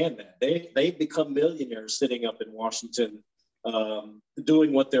understand that. They become millionaires sitting up in Washington,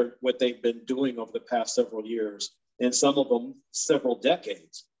 doing what they've been doing over the past several years, and some of them several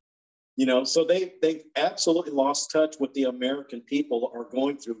decades. You know, so they've absolutely lost touch with the American people are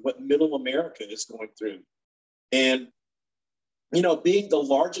going through, what middle America is going through. And, you know, being the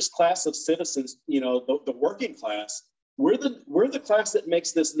largest class of citizens, you know, the working class, we're the class that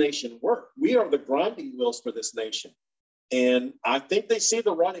makes this nation work. We are the grinding wheels for this nation. And I think they see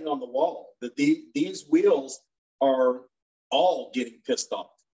the writing on the wall, that these wheels are all getting pissed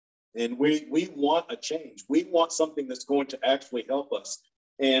off. And we want a change. We want something that's going to actually help us.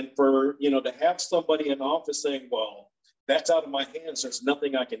 And for, you know, to have somebody in office saying, well, that's out of my hands, there's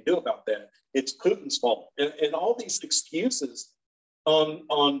nothing I can do about that. It's Putin's fault. And all these excuses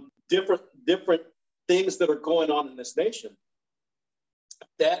on different things that are going on in this nation.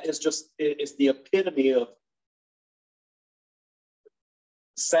 That is just, it's the epitome of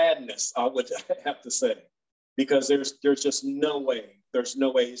sadness, I would have to say, because there's just no way. There's no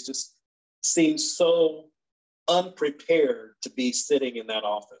way. It just seems so unprepared to be sitting in that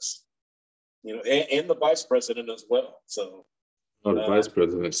office, you know, and the vice president as well. So, the vice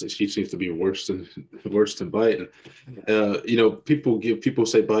president, she seems to be worse than Biden. You know, people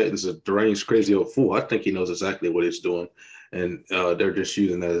say Biden's a deranged, crazy old fool. I think he knows exactly what he's doing, and they're just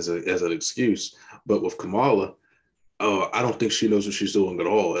using that as an excuse. But with Kamala, I don't think she knows what she's doing at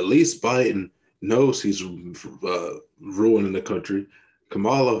all. At least Biden knows he's ruining the country.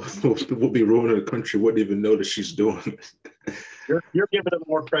 Kamala will be ruining the country, wouldn't even know that she's doing it. You're giving them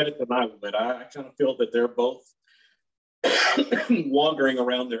more credit than I would. I kind of feel that they're both wandering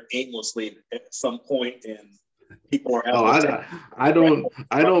around there aimlessly at some point, and people are out. I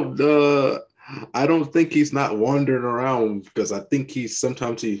don't think he's not wandering around, because I think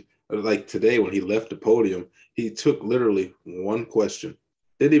sometimes like today when he left the podium, he took literally one question,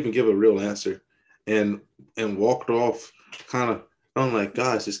 didn't even give a real answer, and walked off kind of. I'm like,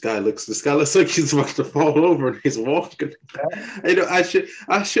 gosh, this guy looks like he's about to fall over and he's walking. You know,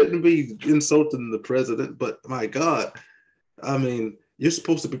 I shouldn't be insulting the president, but my God, I mean, you're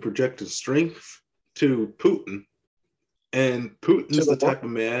supposed to be projecting strength to Putin, and Putin's the type of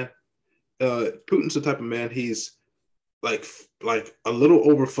man. Putin's the type of man. He's like a little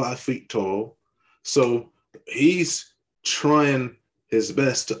over 5 feet tall, so he's trying his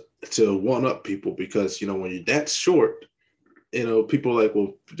best to one up people, because you know when you're that short. You know, people are like,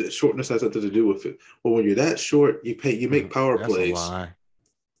 well, shortness has nothing to do with it. Well, when you're that short, you make power plays. A lie.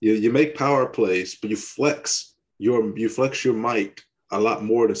 You make power plays, but you flex your might a lot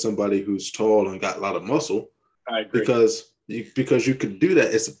more than somebody who's tall and got a lot of muscle. I agree. Because you can do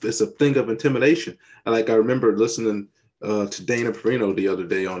that. It's a thing of intimidation. And like I remember listening to Dana Perino the other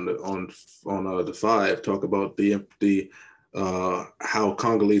day on the Five talk about the how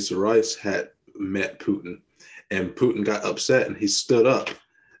Condoleezza Rice had met Putin. And Putin got upset, and he stood up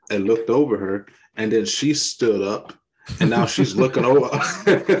and looked over her, and then she stood up, and now she's looking over.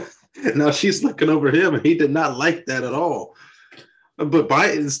 Now she's looking over him, and he did not like that at all. But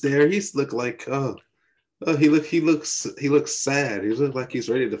Biden's there; he's looked like he looks sad. He looks like he's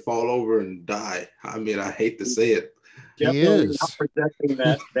ready to fall over and die. I mean, I hate to say it, He Definitely is. not projecting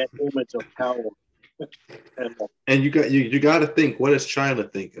that image of power. And you got to think, what is China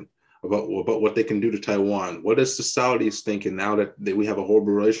thinking about what they can do to Taiwan? What is the Saudis thinking now that we have a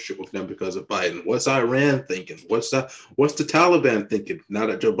horrible relationship with them because of Biden? What's Iran thinking? What's the Taliban thinking now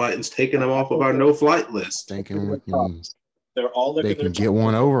that Joe Biden's taking them off of our no-flight list? Thinking they're all they can get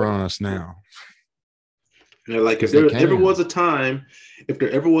one over on us now. You know, like if there ever was a time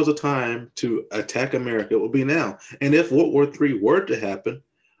to attack America, it would be now. And if World War III were to happen,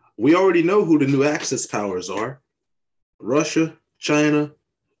 we already know who the new Axis powers are: Russia, China,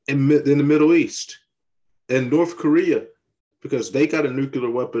 and in the Middle East, and North Korea, because they got a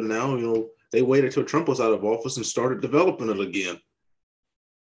nuclear weapon now. You know, they waited till Trump was out of office and started developing it again.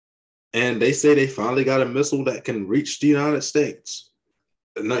 And they say they finally got a missile that can reach the United States.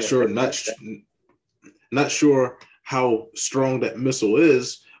 Not sure how strong that missile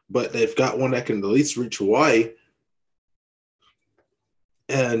is, but they've got one that can at least reach Hawaii.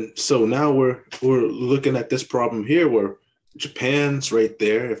 And so now we're looking at this problem here where Japan's right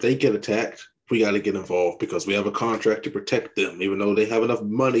there. If they get attacked, we got to get involved because we have a contract to protect them, even though they have enough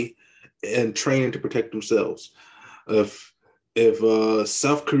money and training to protect themselves. If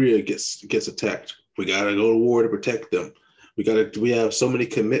South Korea gets attacked, we got to go to war to protect them. We have so many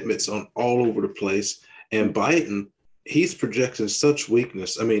commitments on all over the place. And Biden, he's projecting such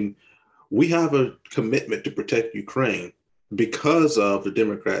weakness. I mean, we have a commitment to protect Ukraine because of the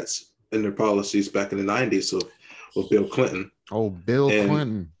Democrats and their policies back in the 90s with Bill Clinton. Oh, Bill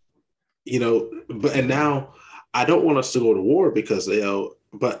Clinton. You know, and now I don't want us to go to war because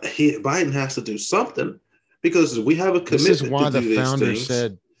Biden has to do something because we have a commitment. This is why the founders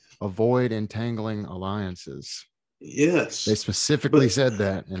said avoid entangling alliances. Yes. They specifically said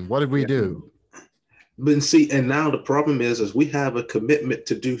that. And what did we do? But see, and now the problem is we have a commitment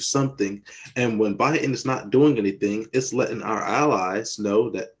to do something. And when Biden is not doing anything, it's letting our allies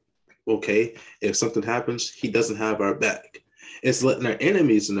know that, okay, if something happens, he doesn't have our back. It's letting our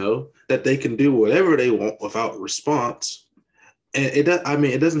enemies know that they can do whatever they want without response. And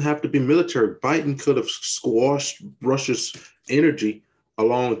it doesn't have to be military. Biden could have squashed Russia's energy a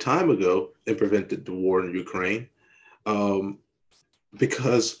long time ago and prevented the war in Ukraine,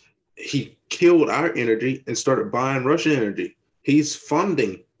 because he killed our energy and started buying Russian energy. He's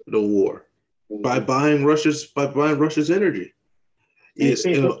funding the war by buying Russia's energy.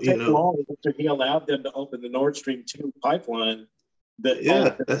 He allowed them to open the Nord Stream 2 pipeline. That's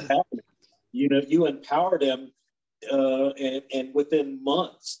happening. You know, you empower them, and within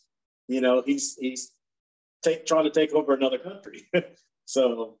months, you know, he's trying to take over another country.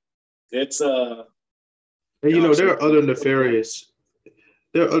 So it's and you know, there are other nefarious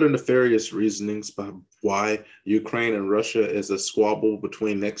reasonings by why Ukraine and Russia is a squabble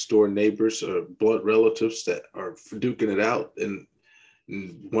between next door neighbors or blood relatives that are duking it out, and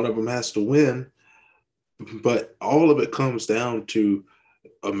one of them has to win. But all of it comes down to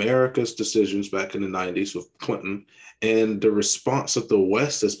America's decisions back in the 90s with Clinton and the response that the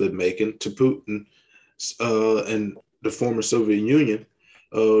West has been making to Putin and the former Soviet Union.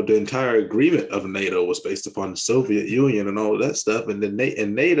 The entire agreement of NATO was based upon the Soviet Union and all of that stuff. And then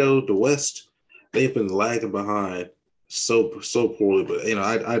NATO, the West, they've been lagging behind so poorly. But you know,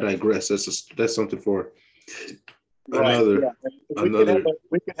 I digress. That's something for another. Right.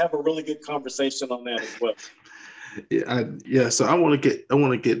 We could have a really good conversation on that as well. So I want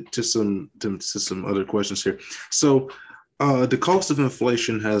to get to some other questions here. So the cost of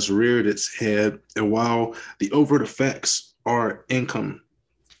inflation has reared its head, and while the overt effects are income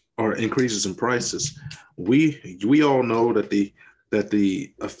or increases in prices, we all know that the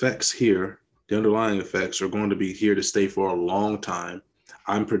effects here, the underlying effects, are going to be here to stay for a long time.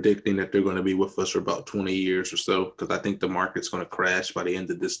 I'm predicting that they're going to be with us for about 20 years or so, because I think the market's going to crash by the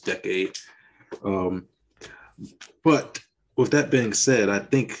end of this decade. But with that being said, I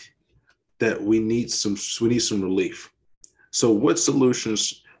think that we need some relief. So what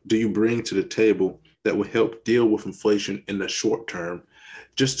solutions do you bring to the table that will help deal with inflation in the short term,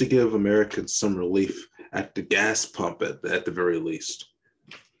 just to give Americans some relief at the gas pump at the very least?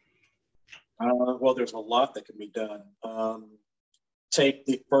 Well, there's a lot that can be done. Take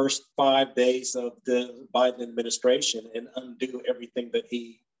the first 5 days of the Biden administration and undo everything that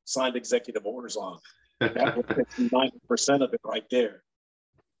he signed executive orders on. That would fix 90% of it right there.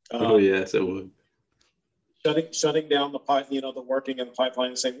 Oh yes, it would. Shutting down the pipe, the working in the pipeline,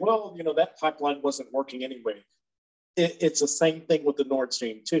 and saying, well, that pipeline wasn't working anyway. It's the same thing with the Nord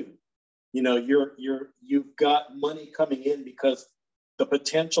Stream 2. You've got money coming in because the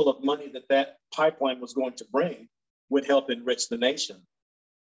potential of money that pipeline was going to bring would help enrich the nation.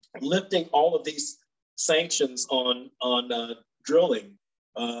 Lifting all of these sanctions on drilling,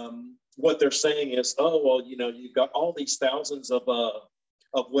 what they're saying is, oh well, you've got all these thousands of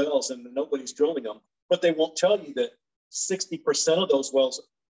wells and nobody's drilling them, but they won't tell you that 60% of those wells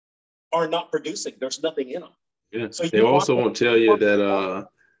are not producing. There's nothing in them. Yeah. So they also won't tell you that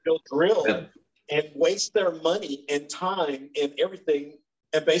they'll drill and waste their money and time and everything,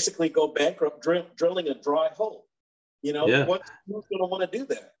 and basically go bankrupt drilling a dry hole. Who's going to want to do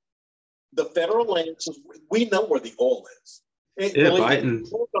that? The federal land, we know where the oil is. Biden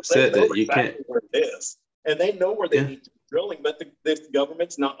said that you can't. Where it is, and they know where they need to be drilling, but the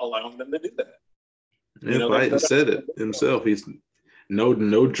government's not allowing them to do that. Biden said it himself. He's no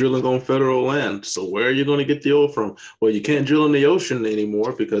drilling on federal land. So where are you going to get the oil from? Well, you can't drill in the ocean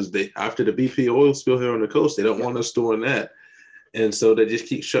anymore because after the BP oil spill here on the coast, they don't want us doing that, and so they just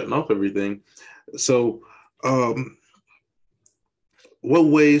keep shutting off everything. So, what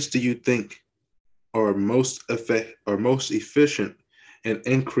ways do you think are most efficient in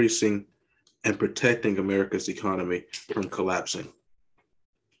increasing and protecting America's economy from collapsing?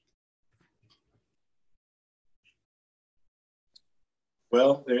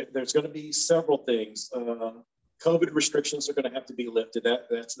 Well, there's going to be several things. COVID restrictions are going to have to be lifted.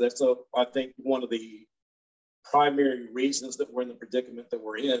 That's I think one of the primary reasons that we're in the predicament that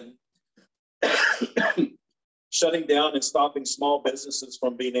we're in. Shutting down and stopping small businesses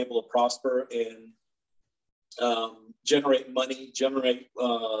from being able to prosper and generate money, generate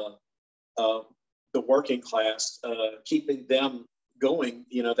the working class, keeping them going.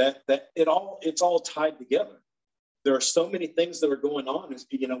 It's all tied together. There are so many things that are going on,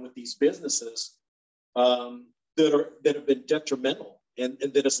 with these businesses that have been detrimental and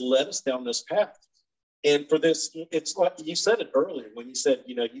that has led us down this path. And for this, it's like you said it earlier when you said,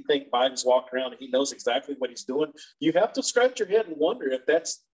 you think Biden's walking around and he knows exactly what he's doing. You have to scratch your head and wonder if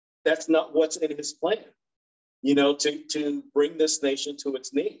that's not what's in his plan, to bring this nation to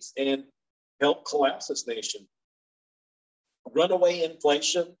its knees and help collapse this nation. Runaway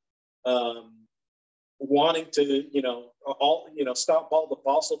inflation, wanting to, stop all the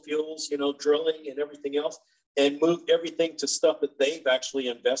fossil fuels, drilling and everything else, and move everything to stuff that they've actually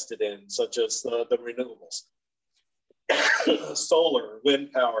invested in, such as the renewables, solar, wind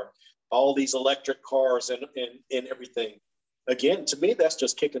power, all these electric cars and everything. Again, to me, that's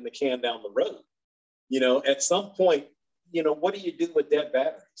just kicking the can down the road. At some point, what do you do with dead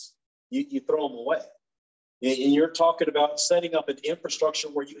batteries? You throw them away. And you're talking about setting up an infrastructure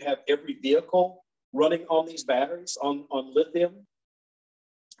where you have every vehicle running on these batteries, on lithium.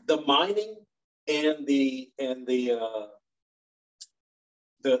 The mining and the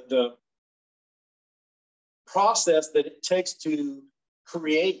process that it takes to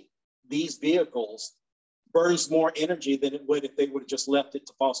create these vehicles burns more energy than it would if they would have just left it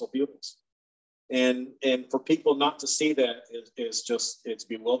to fossil fuels. And for people not to see that it's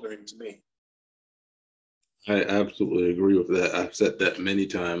bewildering to me. I absolutely agree with that. I've said that many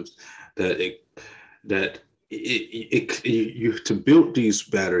times that you to build these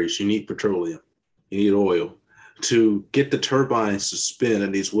batteries, you need petroleum, you need oil. To get the turbines to spin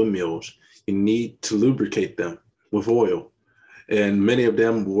in these windmills, you need to lubricate them with oil. And many of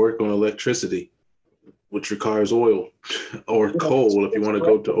them work on electricity, which requires oil or coal if you want to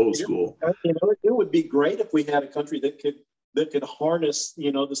go to old school. It would be great if we had a country that could harness,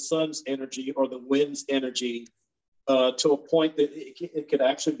 the sun's energy or the wind's energy to a point that it could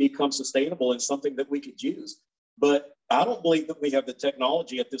actually become sustainable and something that we could use. But I don't believe that we have the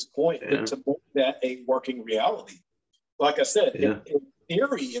technology at this point to make that a working reality. Like I said, in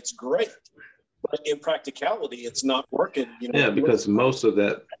theory, it's great, but in practicality, it's not working. Because most of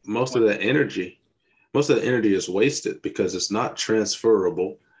that energy is wasted because it's not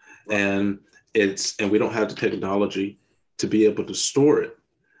transferable, right. and we don't have the technology to be able to store it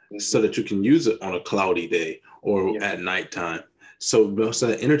so that you can use it on a cloudy day or at nighttime. So most of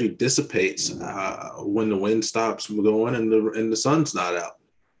the energy dissipates when the wind stops going and the sun's not out.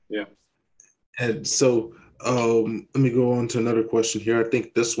 Yeah. And so let me go on to another question here. I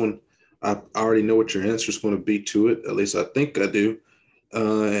think this one, I already know what your answer is going to be to it. At least I think I do.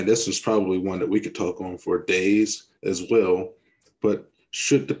 And this is probably one that we could talk on for days as well. But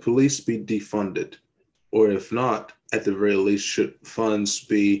should the police be defunded? Or if not, at the very least, should funds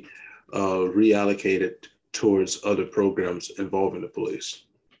be reallocated towards other programs involving the police?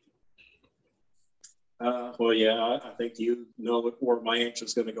 I think you know where my answer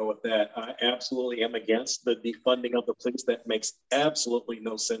is going to go with that. I absolutely am against the defunding of the police. That makes absolutely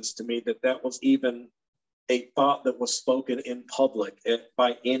no sense to me that was even a thought that was spoken in public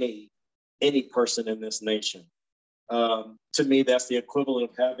by any person in this nation. To me, that's the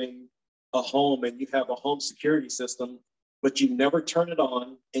equivalent of having a home and you have a home security system, but you never turn it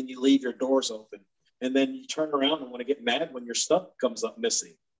on and you leave your doors open. And then you turn around and want to get mad when your stuff comes up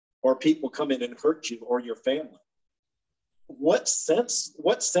missing or people come in and hurt you or your family. What sense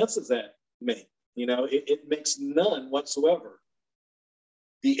does that make? You know, it makes none whatsoever.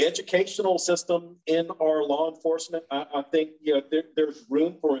 The educational system in our law enforcement, I think, you know, there's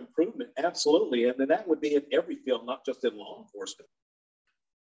room for improvement, absolutely. And then that would be in every field, not just in law enforcement.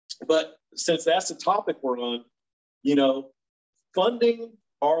 But since that's the topic we're on, you know, funding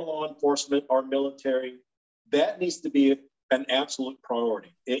our law enforcement, our military, that needs to be an absolute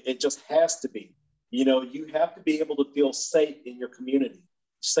priority. It just has to be. You know, you have to be able to feel safe in your community,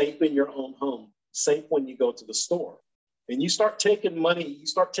 safe in your own home, safe when you go to the store. And you start taking money, you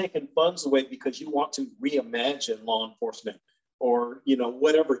start taking funds away because you want to reimagine law enforcement or, you know,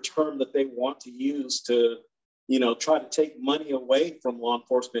 whatever term that they want to use to, you know, try to take money away from law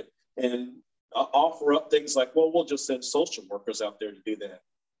enforcement and offer up things like, well, we'll just send social workers out there to do that.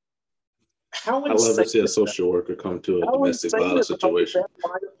 How I love to see a social worker come to a domestic violence situation.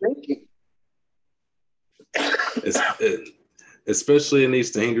 Especially in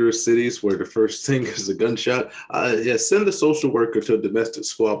these dangerous cities where the first thing is a gunshot. Yeah, send the social worker to a domestic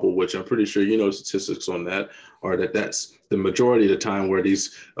squabble, which I'm pretty sure you know statistics on that, or that's the majority of the time where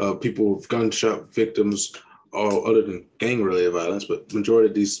these people, gunshot victims, other than gang-related violence, but majority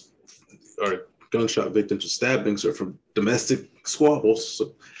of these are gunshot victims of stabbings are from domestic squabbles.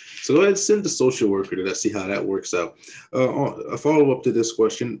 So go ahead and send the social worker to that, see how that works out. A follow-up to this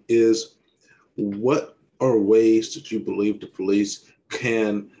question is, what are ways that you believe the police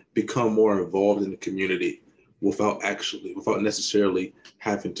can become more involved in the community without necessarily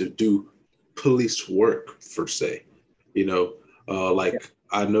having to do police work per se? You know,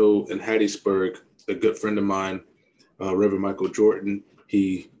 I know in Hattiesburg, a good friend of mine, Reverend Michael Jordan,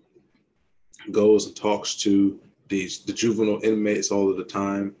 he goes and talks to the juvenile inmates all of the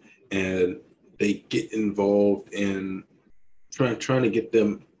time, and they get involved in trying to get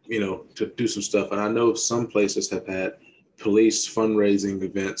them, you know, to do some stuff. And I know some places have had police fundraising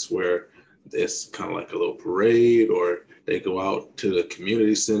events where it's kind of like a little parade, or they go out to the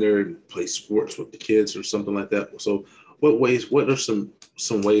community center and play sports with the kids or something like that. So what are some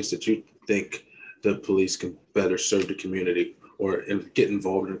ways that you think the police can better serve the community or get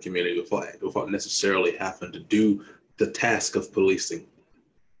involved in the community without necessarily having to do the task of policing?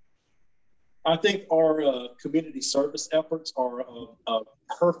 I think our community service efforts are a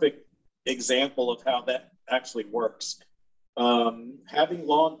perfect example of how that actually works. Having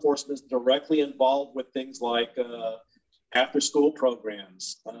law enforcement directly involved with things like after-school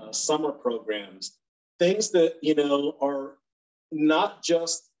programs, summer programs, things that, you know, are not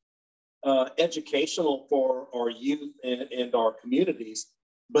just educational for our youth and our communities,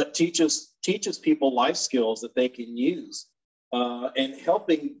 but teaches people life skills that they can use. And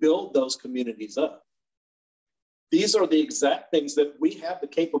helping build those communities up. These are the exact things that we have the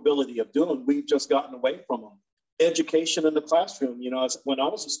capability of doing. We've just gotten away from them. Education in the classroom. You know, when I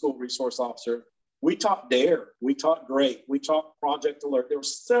was a school resource officer, we taught DARE, we taught GREAT, we taught Project Alert. There were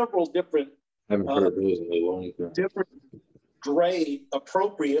several different, I haven't heard those in a long time. Different grade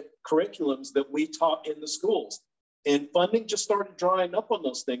appropriate curriculums that we taught in the schools. And funding just started drying up on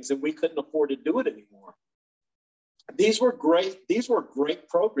those things, and we couldn't afford to do it anymore. These were great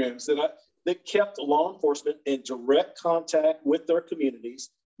programs that kept law enforcement in direct contact with their communities,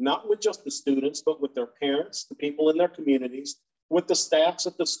 not with just the students, but with their parents, the people in their communities, with the staffs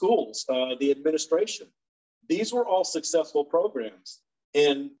at the schools, the administration. These were all successful programs.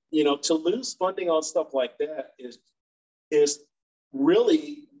 And, you know, to lose funding on stuff like that is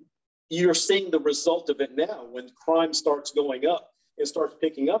really, you're seeing the result of it now. When crime starts going up, it starts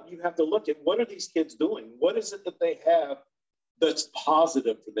picking up, you have to look at, what are these kids doing? What is it that they have that's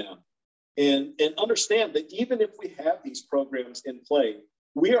positive for them? And understand that even if we have these programs in play,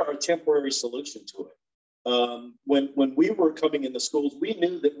 we are a temporary solution to it. When we were coming in the schools, we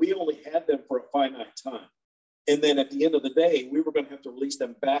knew that we only had them for a finite time. And then at the end of the day, we were going to have to release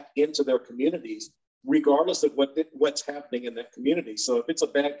them back into their communities, regardless of what's happening in that community. So if it's a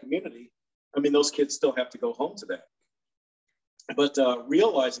bad community, I mean, those kids still have to go home to that. But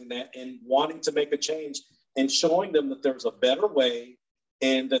realizing that and wanting to make a change and showing them that there's a better way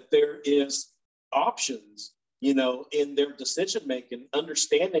and that there is options, you know, in their decision making,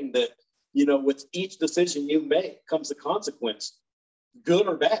 understanding that, you know, with each decision you make comes a consequence, good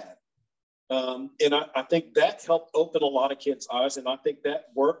or bad. And I think that helped open a lot of kids' eyes, and I think that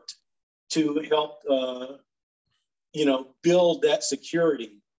worked to help, you know, build that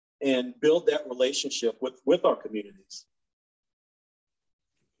security and build that relationship with our communities.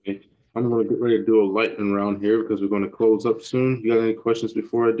 I'm going to get ready to do a lightning round here because we're going to close up soon. You got any questions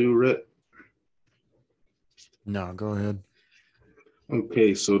before I do, Rhett? No, go ahead.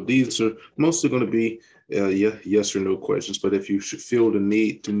 Okay, so these are mostly going to be yes or no questions, but if you should feel the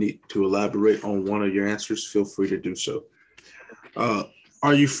need to elaborate on one of your answers, feel free to do so.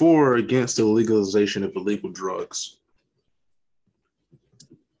 Are you for or against the legalization of illegal drugs?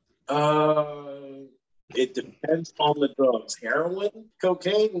 It depends on the drugs. Heroin,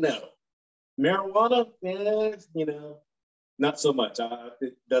 cocaine, no. Marijuana, not so much.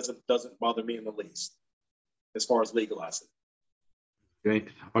 It doesn't bother me in the least as far as legalizing. Okay.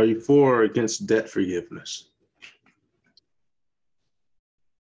 Are you for or against debt forgiveness?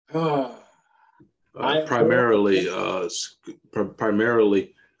 Primarily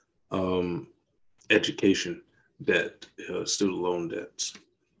education debt, student loan debts.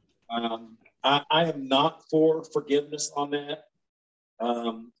 I am not for forgiveness on that.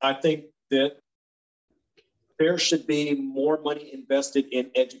 I think that there should be more money invested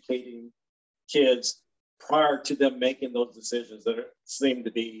in educating kids prior to them making those decisions. There seem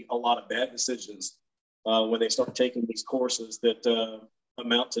to be a lot of bad decisions when they start taking these courses that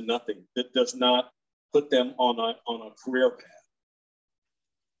amount to nothing, that does not put them on a career path.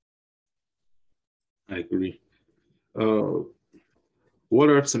 I agree. What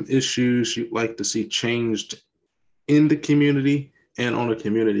are some issues you'd like to see changed in the community and on a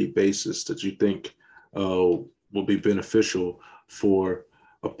community basis that you think will be beneficial for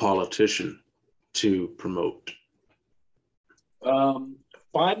a politician to promote?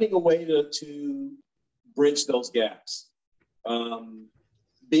 Finding a way to bridge those gaps.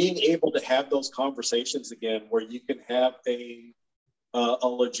 Being able to have those conversations again where you can have a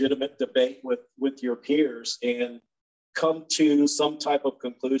legitimate debate with your peers and come to some type of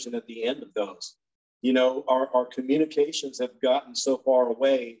conclusion at the end of those. Our communications have gotten so far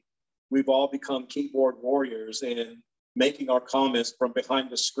away. We've all become keyboard warriors and making our comments from behind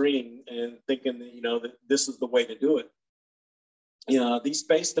the screen and thinking that, that this is the way to do it. These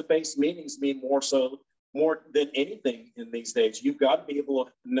face-to-face meetings mean more than anything in these days. You've got to be able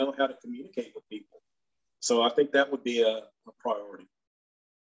to know how to communicate with people. So I think that would be a priority.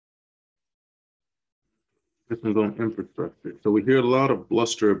 This one's on infrastructure. So we hear a lot of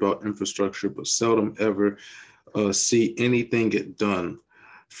bluster about infrastructure, but seldom ever see anything get done.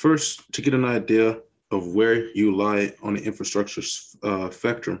 First, to get an idea of where you lie on the infrastructure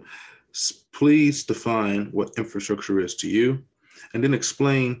spectrum, please define what infrastructure is to you, and then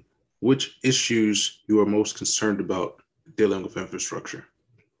explain which issues you are most concerned about dealing with infrastructure.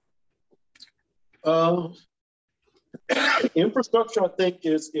 Infrastructure, I think,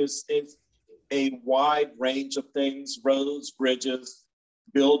 is a wide range of things: roads, bridges,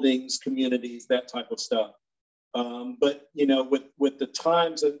 buildings, communities, that type of stuff. But with the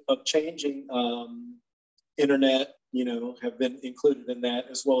times of changing, internet, have been included in that,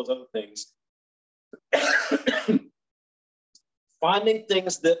 as well as other things. Finding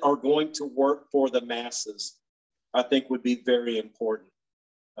things that are going to work for the masses, I think, would be very important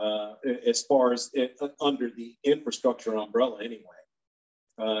as far as under the infrastructure umbrella anyway.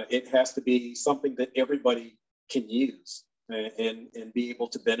 It has to be something that everybody can use and be able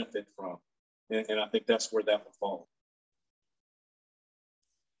to benefit from. And I think that's where that will fall.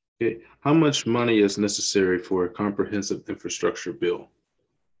 Okay. How much money is necessary for a comprehensive infrastructure bill?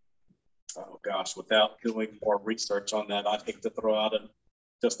 Oh gosh, without doing more research on that, I'd hate to throw out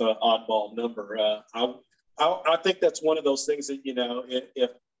just an oddball number. I think that's one of those things that,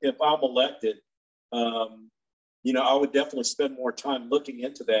 if I'm elected, I would definitely spend more time looking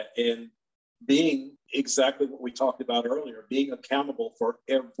into that and being exactly what we talked about earlier, being accountable for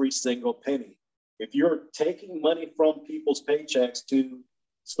every single penny. If you're taking money from people's paychecks to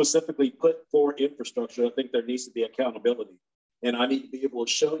specifically put for infrastructure, I think there needs to be accountability. And I need to be able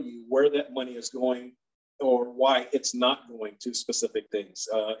to show you where that money is going or why it's not going to specific things,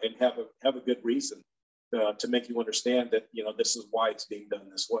 and have a good reason to make you understand that, this is why it's being done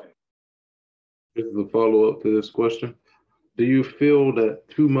this way. This is a follow-up to this question. Do you feel that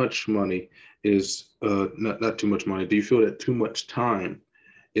too much money is, not too much money, do you feel that too much time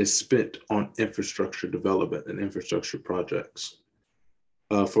is spent on infrastructure development and infrastructure projects?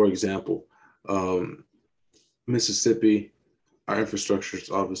 For example, Mississippi, our infrastructure is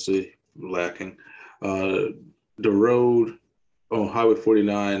obviously lacking. The road on Highway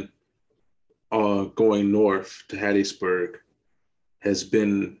 49 going north to Hattiesburg has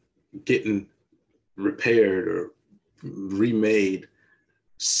been getting repaired or remade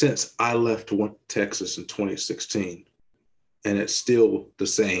since I left Texas in 2016. And it's still the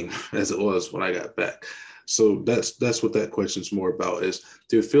same as it was when I got back. So that's what that question is more about. Is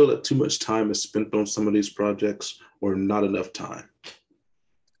do you feel that too much time is spent on some of these projects or not enough time?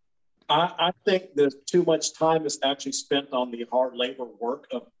 I think that too much time is actually spent on the hard labor work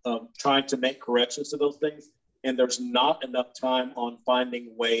of trying to make corrections to those things. And there's not enough time on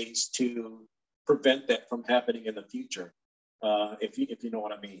finding ways to prevent that from happening in the future, if you know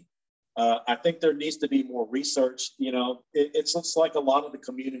what I mean. I think there needs to be more research. It's just like a lot of the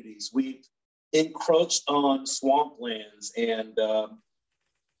communities. We've encroached on swamplands and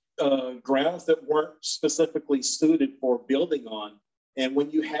grounds that weren't specifically suited for building on. And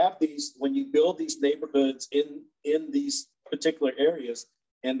when you build these neighborhoods in these particular areas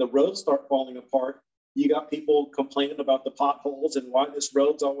and the roads start falling apart, you got people complaining about the potholes and why this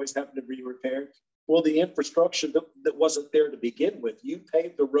road's always having to be repaired. Well, the infrastructure that wasn't there to begin with. You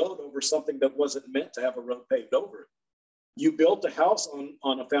paved the road over something that wasn't meant to have a road paved over it. You built a house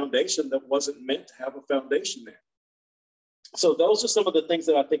on a foundation that wasn't meant to have a foundation there. So those are some of the things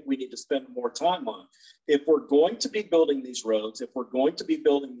that I think we need to spend more time on. If we're going to be building these roads, if we're going to be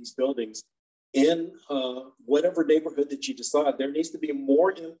building these buildings in whatever neighborhood that you decide, there needs to be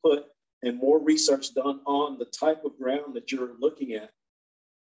more input and more research done on the type of ground that you're looking at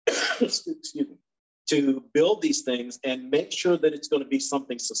excuse me, to build these things and make sure that it's going to be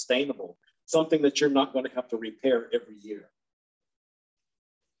something sustainable, something that you're not going to have to repair every year.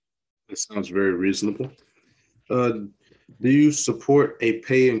 That sounds very reasonable. Do you support a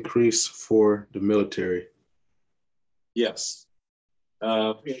pay increase for the military? Yes.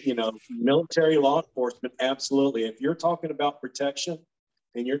 Military law enforcement, absolutely. If you're talking about protection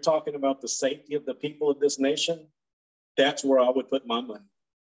and you're talking about the safety of the people of this nation, that's where I would put my money.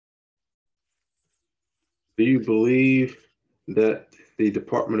 Do you believe that the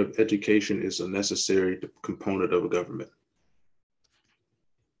Department of Education is a necessary component of a government?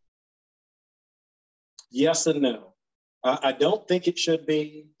 Yes and no. I don't think it should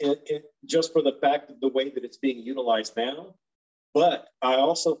be just for the fact of the way that it's being utilized now. But I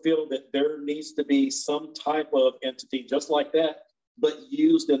also feel that there needs to be some type of entity just like that, but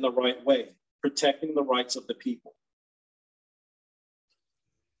used in the right way, protecting the rights of the people.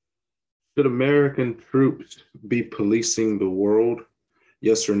 Should American troops be policing the world?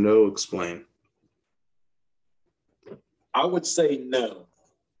 Yes or no? Explain. I would say no.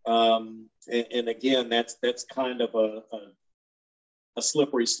 And again, that's kind of a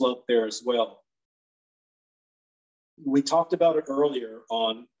slippery slope there as well. We talked about it earlier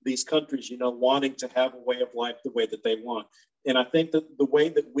on these countries, wanting to have a way of life the way that they want. And I think that the way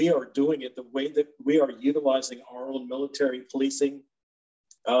that we are doing it, the way that we are utilizing our own military policing,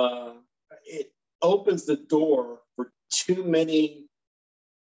 it opens the door for too many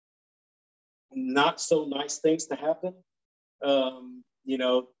not so nice things to happen.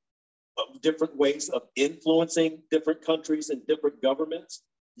 Different ways of influencing different countries and different governments.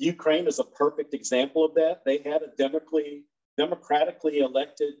 Ukraine is a perfect example of that. They had a democratically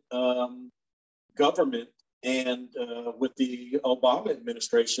elected government, and with the Obama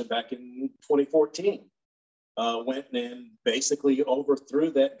administration back in 2014, went and basically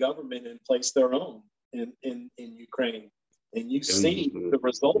overthrew that government and placed their own in Ukraine. And you see the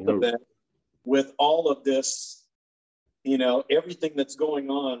result of that with all of this, everything that's going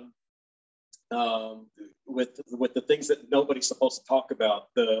on with the things that nobody's supposed to talk about,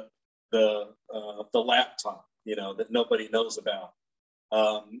 the laptop, that nobody knows about,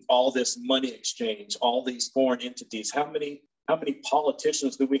 all this money exchange, all these foreign entities. How many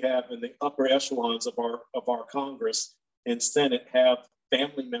politicians do we have in the upper echelons of our Congress and Senate have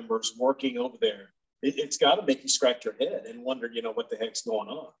family members working over there? It's got to make you scratch your head and wonder, what the heck's going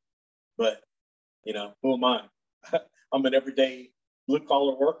on. But who am I? I'm an everyday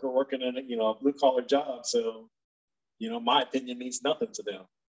blue-collar worker working in a blue-collar job. So, my opinion means nothing to them.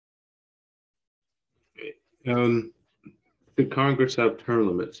 Should Congress have term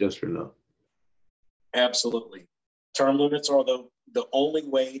limits, yes or no? Absolutely. Term limits are the only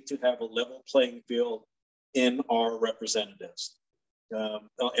way to have a level playing field in our representatives.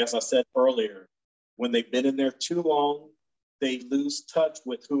 As I said earlier, when they've been in there too long, they lose touch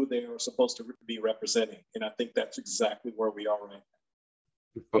with who they are supposed to be representing. And I think that's exactly where we are right now.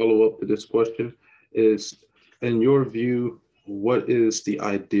 Follow up to this question is, in your view, what is the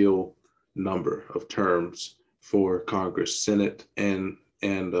ideal number of terms for Congress, Senate, and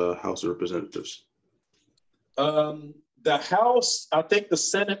House of Representatives? The House, I think the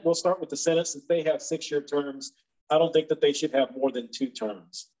Senate, we'll start with the Senate, since they have 6-year terms. I don't think that they should have more than 2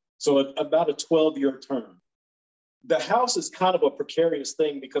 terms. So about a 12-year term. The House is kind of a precarious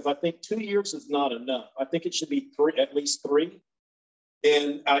thing because I think 2 years is not enough. I think it should be 3, at least 3.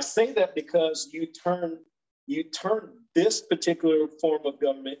 And I say that because you turn you turn this particular form of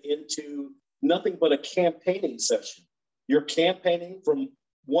government into nothing but a campaigning session. You're campaigning from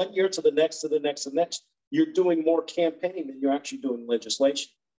one year to the next, to the next, to the next. You're doing more campaigning than you're actually doing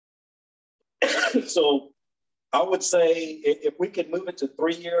legislation. So I would say if we could move it to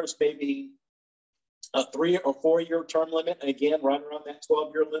 3 years, maybe a 3 or 4 year term limit, again, right around that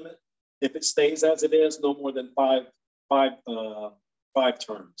 12-year limit. If it stays as it is, no more than five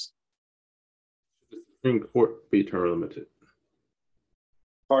terms. The Supreme Court be term limited?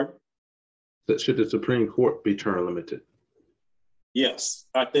 Pardon? Should the Supreme Court be term limited? Yes,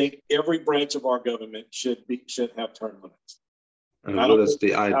 I think every branch of our government should have term limits. And what is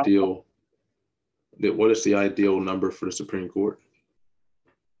the ideal? What is the ideal number for the Supreme Court?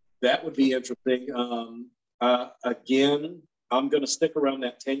 That would be interesting. Again, I'm going to stick around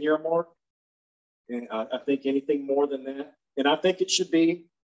that 10-year mark. And I think anything more than that, and I think it should be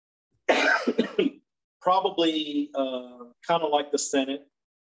probably kind of like the Senate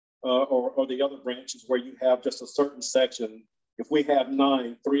or the other branches where you have just a certain section. If we have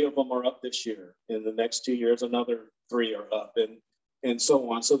 9, 3 of them are up this year. In the next 2 years, another 3 are up, and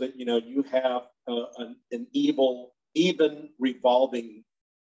so on, so that you have an even revolving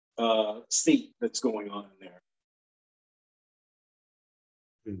seat that's going on in there.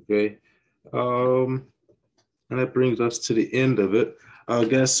 Okay. And that brings us to the end of it. I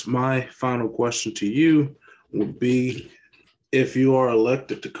guess my final question to you would be, if you are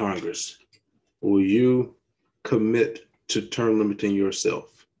elected to Congress, will you commit to term limiting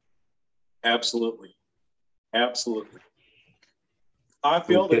yourself? Absolutely. Absolutely. I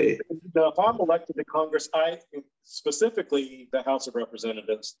feel that if I'm elected to Congress, specifically the House of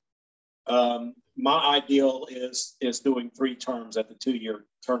Representatives, my ideal is doing 3 terms at the 2-year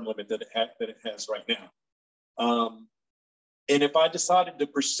term limit that it has right now. And if I decided to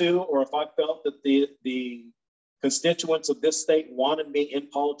pursue, or if I felt that the constituents of this state wanted me in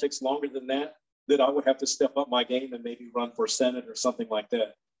politics longer than that I would have to step up my game and maybe run for Senate or something like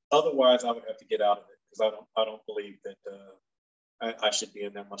that. Otherwise, I would have to get out of it, because I don't believe that I should be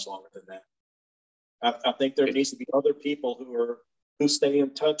in there much longer than that. I think there needs to be other people who stay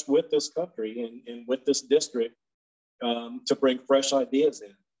in touch with this country and with this district to bring fresh ideas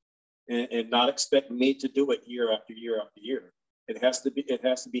in, and not expect me to do it year after year after year. It has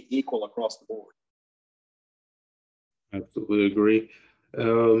to be equal across the board. Absolutely agree.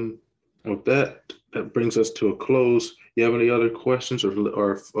 With that brings us to a close. You have any other questions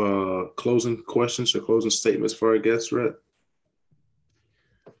or closing questions or closing statements for our guests, Rhett?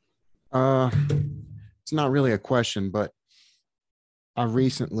 It's not really a question, but I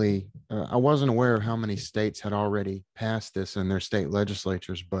recently, I wasn't aware of how many states had already passed this in their state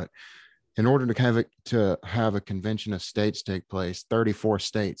legislatures, but in order to have a convention of states take place, 34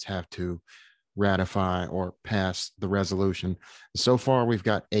 states have to ratify or pass the resolution. So far, we've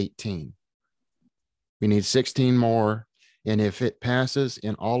got 18. We need 16 more. And if it passes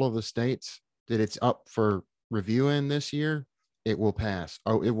in all of the states that it's up for review in this year, it will pass.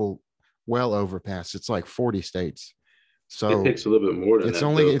 Oh, it will well overpass. It's like 40 states. So it takes a little bit more than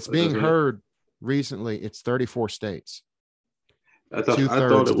it's being heard recently. It's 34 states. I thought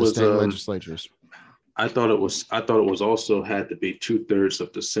it was state legislatures. I thought it was also had to be 2/3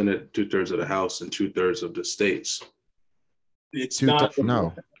 of the Senate, 2/3 of the House, and 2/3 of the states. It's not.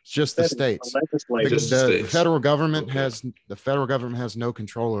 No, it's just the states. The federal government has no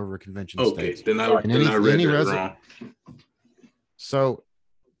control over convention states. Then I read that wrong. So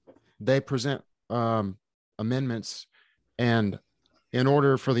they present amendments, and in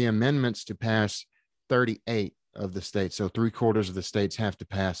order for the amendments to pass, 38 of the states, so 3/4 of the states have to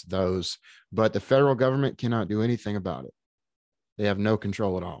pass those, but the federal government cannot do anything about it. They have no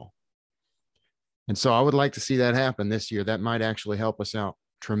control at all. And so I would like to see that happen this year. That might actually help us out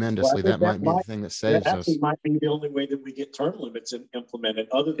tremendously. That might be the thing that saves us. That might be the only way that we get term limits implemented.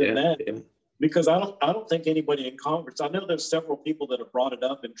 Other than that, because I don't think anybody in Congress, I know there's several people that have brought it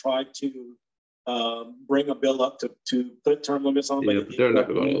up and tried to bring a bill up to put term limits on. Yeah, but they're not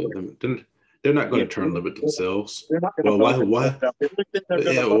going to limit. They're not going to term limit themselves. They're not going to. Why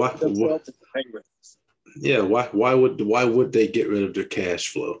would they get rid of their cash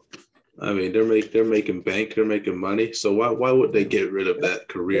flow? I mean, they're making bank, they're making money. So why would they get rid of that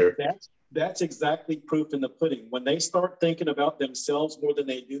career? That's exactly proof in the pudding. When they start thinking about themselves more than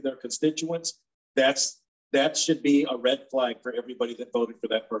they do their constituents, that should be a red flag for everybody that voted for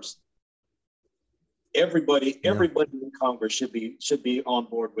that person. Everybody in Congress should be on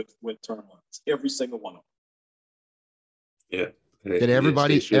board with term limits. Every single one of them. Yeah. Did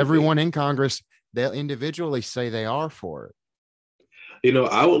everyone in Congress, they'll individually say they are for it?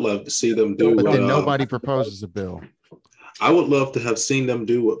 I would love to see them do. But then nobody proposes a bill. I would love to have seen them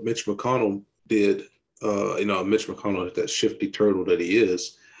do what Mitch McConnell did. Mitch McConnell is that shifty turtle that he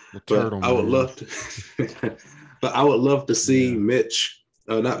is. But I would love to. But I would love to see Mitch,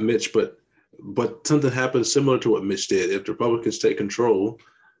 not Mitch, but something happen similar to what Mitch did. If the Republicans take control,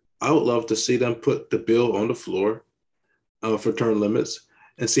 I would love to see them put the bill on the floor for term limits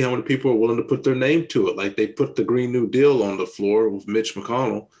and see how many people are willing to put their name to it. Like they put the Green New Deal on the floor with Mitch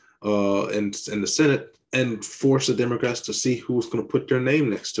McConnell in the Senate and force the Democrats to see who's going to put their name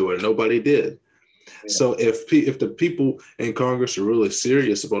next to it. And nobody did. Yeah. So if the people in Congress are really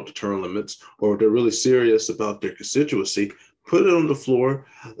serious about the term limits, or they're really serious about their constituency, put it on the floor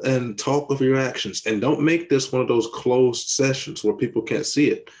and talk of your actions. And don't make this one of those closed sessions where people can't see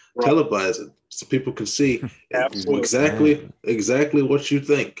it. Right. Televise it so people can see exactly what you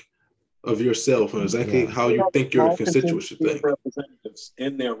think of yourself and exactly how you think your constituents should think. Representatives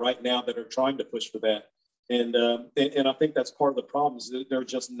in there right now that are trying to push for that. And I think that's part of the problem is that there are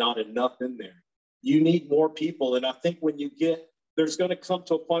just not enough in there. You need more people. And I think when there's going to come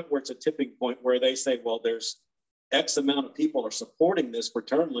to a point where it's a tipping point where they say, well, there's X amount of people are supporting this for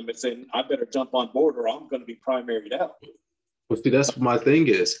term limits, and I better jump on board or I'm going to be primaried out. Well, see, that's what my thing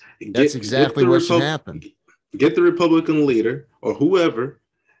is. That's exactly what should happen. Get the Republican leader or whoever,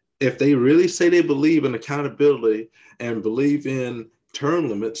 if they really say they believe in accountability and believe in term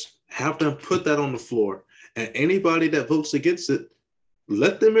limits, have them put that on the floor. And anybody that votes against it,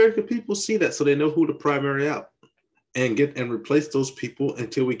 let the American people see that so they know who to primary out and replace those people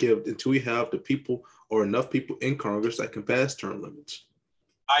until we have the people or enough people in Congress that can pass term limits.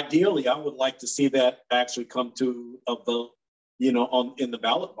 Ideally, I would like to see that actually come to a vote, in the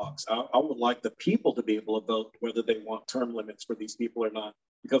ballot box. I would like the people to be able to vote whether they want term limits for these people or not.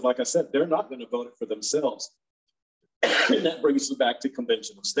 Because like I said, they're not going to vote it for themselves. And that brings us back to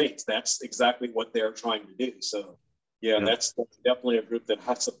Convention of States. That's exactly what they're trying to do. So, that's definitely a group that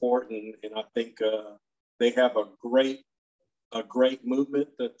I support. And I think they have a great movement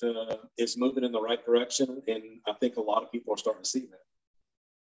that is moving in the right direction. And I think a lot of people are starting to see that.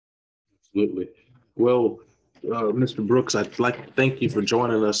 Absolutely. Well, Mr. Brooks, I'd like to thank you for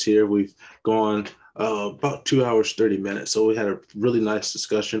joining us here. We've gone about 2 hours, 30 minutes. So we had a really nice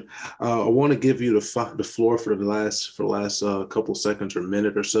discussion. I want to give you the floor for the last couple seconds or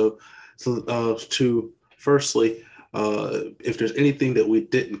minute or so. To firstly, if there's anything that we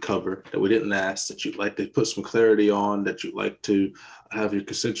didn't cover, that we didn't ask, that you'd like to put some clarity on, that you'd like to have your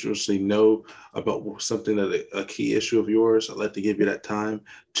constituency know about something that a key issue of yours, I'd like to give you that time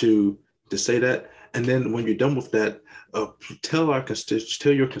to say that. And then when you're done with that, tell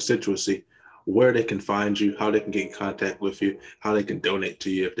your constituency where they can find you, how they can get in contact with you, how they can donate to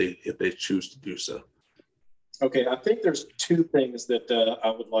you if they choose to do so. Okay, I think there's two things that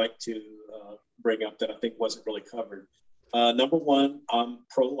I would like to bring up that I think wasn't really covered. Number one, I'm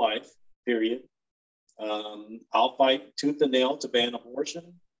pro-life, period. I'll fight tooth and nail to ban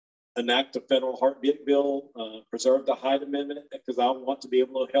abortion, enact a federal heartbeat bill, preserve the Hyde Amendment, because I want to be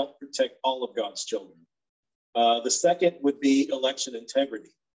able to help protect all of God's children. The second would be election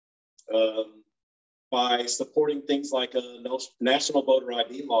integrity. By supporting things like national voter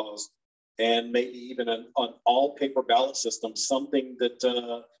ID laws and maybe even an all paper ballot system, something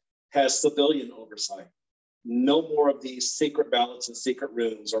that has civilian oversight. No more of these secret ballots in secret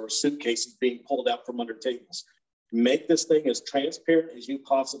rooms or suitcases being pulled out from under tables. Make this thing as transparent as you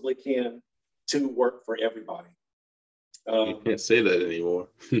possibly can to work for everybody. You can't say that anymore.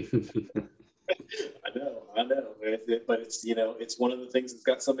 I know, but it's one of the things that's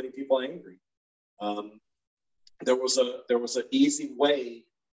got so many people angry. There was an easy way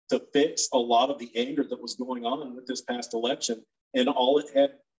to fix a lot of the anger that was going on with this past election, and all it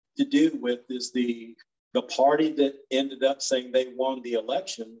had to do with is the party that ended up saying they won the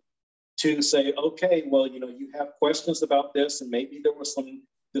election to say, okay, well, you have questions about this, and maybe there were some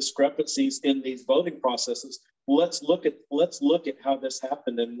discrepancies in these voting processes. Let's look at how this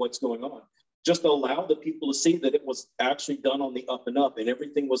happened and what's going on. Just allow the people to see that it was actually done on the up and up, and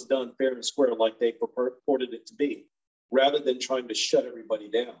everything was done fair and square like they purported it to be, rather than trying to shut everybody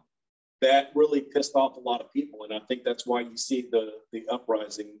down. That really pissed off a lot of people, and I think that's why you see the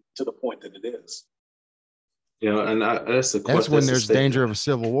uprising to the point that it is. And that's when there's danger of a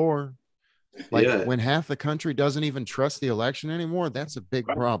civil war. When half the country doesn't even trust the election anymore, that's a big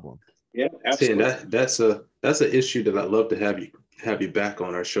problem. Yeah, absolutely. See, that's an issue that I'd love to have you back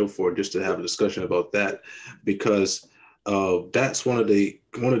on our show for, just to have a discussion about that, because that's one of the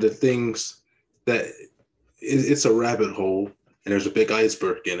things that it's a rabbit hole and there's a big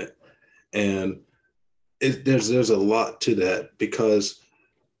iceberg in it. And there's a lot to that because,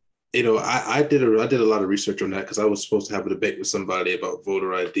 I did a lot of research on that because I was supposed to have a debate with somebody about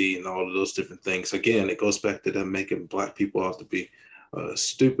voter ID and all of those different things. Again, it goes back to them making Black people out to be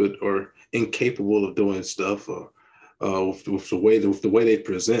stupid or incapable of doing stuff, or with the way they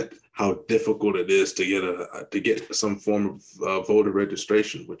present how difficult it is to get some form of voter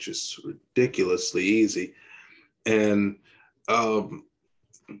registration, which is ridiculously easy. And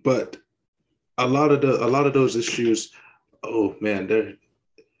but a lot of those issues, oh man,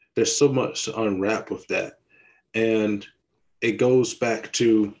 there's so much to unwrap with that. And it goes back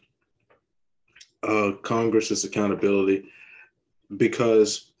to Congress's accountability,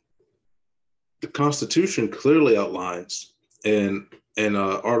 because the Constitution clearly outlines in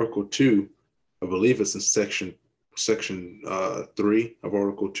Article 2, I believe it's in section 3 of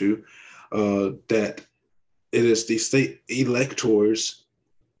Article 2, that it is the state electors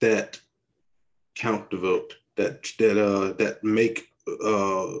that count the vote, that make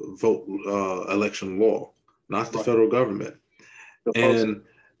vote election law, not the federal government. And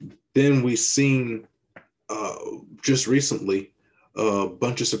then we've seen just recently a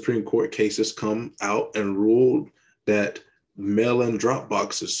bunch of Supreme Court cases come out and ruled that mail-in drop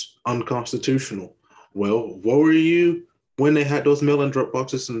boxes unconstitutional. Well, what were you when they had those mail-in drop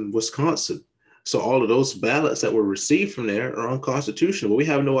boxes in Wisconsin? So all of those ballots that were received from there are unconstitutional. But we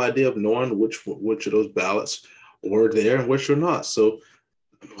have no idea of knowing which of those ballots were there and which are not. So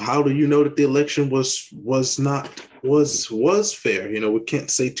how do you know that the election was fair? We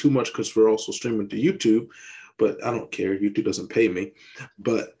can't say too much because we're also streaming to YouTube, but I don't care. YouTube doesn't pay me.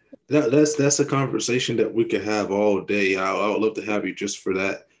 But that's a conversation that we could have all day. I would love to have you just for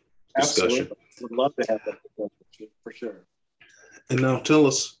that discussion. Absolutely. Would love to have that discussion for sure. And now tell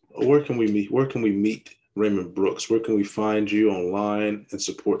us, where can we meet? Where can we meet Raymond Brooks? Where can we find you online and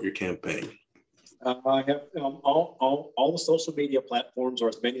support your campaign? I have all the social media platforms, or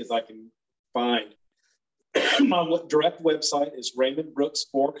as many as I can find. My direct website is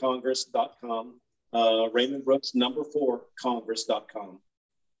raymondbrooks4congress.com, raymondbrooks4congress.com.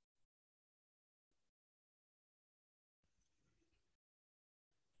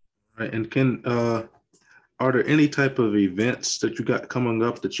 Right. And are there any type of events that you got coming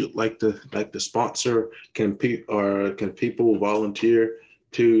up that you'd like to sponsor? Can people volunteer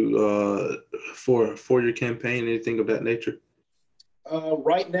to for your campaign? Anything of that nature?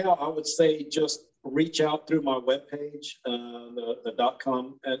 Right now, I would say just reach out through my webpage, the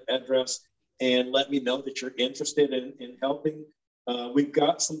 .com address, and let me know that you're interested in helping. We've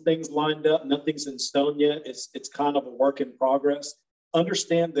got some things lined up. Nothing's in stone yet. It's kind of a work in progress.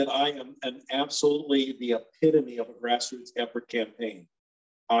 Understand that I am absolutely the epitome of a grassroots effort campaign.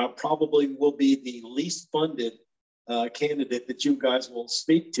 I probably will be the least funded candidate that you guys will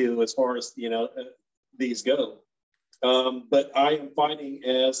speak to as far as these go. But I am fighting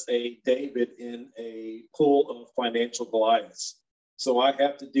as a David in a pool of financial Goliaths. So I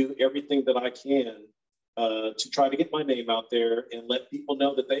have to do everything that I can to try to get my name out there and let people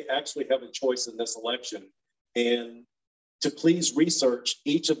know that they actually have a choice in this election. And to please research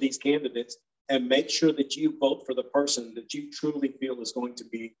each of these candidates and make sure that you vote for the person that you truly feel is going to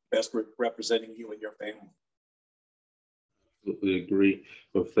be best representing you and your family. Absolutely agree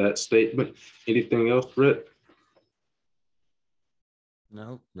with that statement. Anything else, Brett?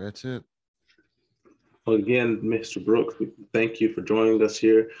 No, that's it. Well, again, Mr. Brooks, thank you for joining us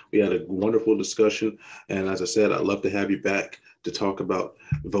here. We had a wonderful discussion. And as I said, I'd love to have you back to talk about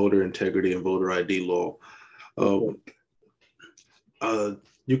voter integrity and voter ID law.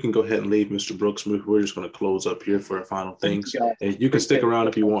 You can go ahead and leave, Mr. Brooks. We're just going to close up here for our final things. And you can stick around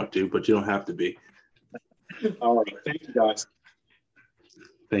if you want to, but you don't have to be. All right. Thank you, guys.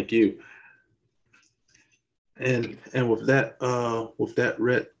 Thank you. And with that,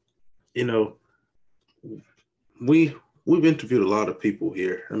 Rhett, we've interviewed a lot of people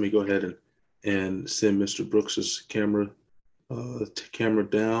here. Let me go ahead and send Mr. Brooks's camera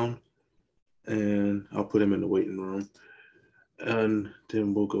down, and I'll put him in the waiting room. And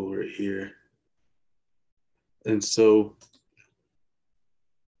then we'll go right here. And so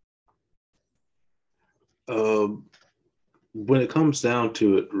when it comes down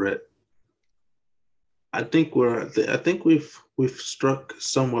to it, Rhett, I think we've struck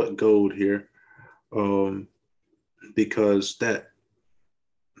somewhat gold here, because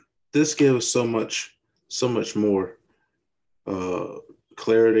this gives so much more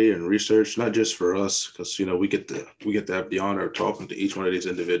clarity and research, not just for us, because we get to have the honor of talking to each one of these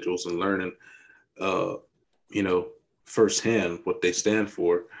individuals and learning firsthand what they stand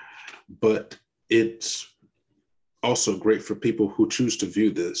for, but it's also great for people who choose to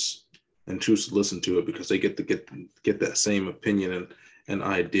view this and choose to listen to it because they get to get that same opinion and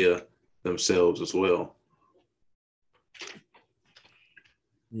idea themselves as well.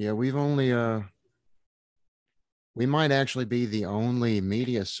 Yeah, we've only we might actually be the only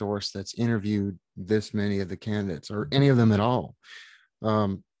media source that's interviewed this many of the candidates or any of them at all.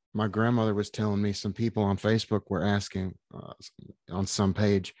 My grandmother was telling me some people on Facebook were asking on some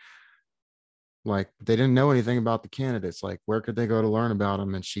page, like they didn't know anything about the candidates, like where could they go to learn about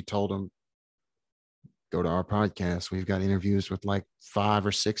them? And she told them, go to our podcast. We've got interviews with like 5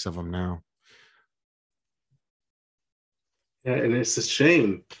 or 6 of them now. Yeah, and it's a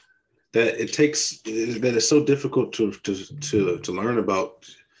shame that it's so difficult to learn about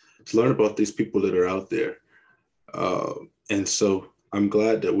these people that are out there. And so I'm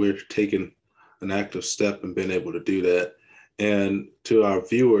glad that we're taking an active step and being able to do that. And to our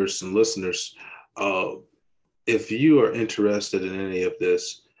viewers and listeners, if you are interested in any of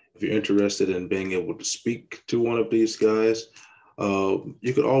this, if you're interested in being able to speak to one of these guys,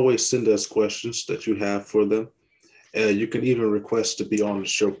 you could always send us questions that you have for them. You can even request to be on the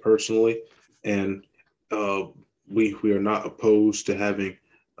show personally, and we are not opposed to having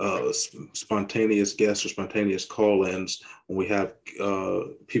spontaneous guests or spontaneous call-ins when we have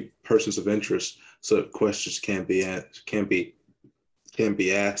persons of interest, so that questions can be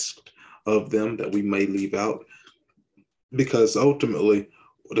asked of them that we may leave out, because ultimately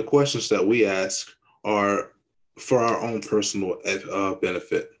the questions that we ask are for our own personal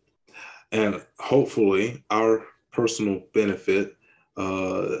benefit, and hopefully our personal benefit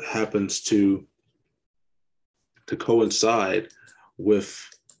happens to coincide with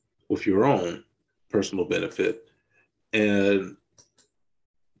your own personal benefit. And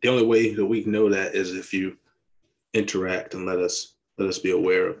the only way that we know that is if you interact and let us be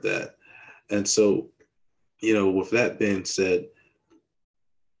aware of that. And so, with that being said,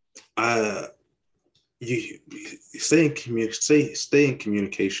 you stay in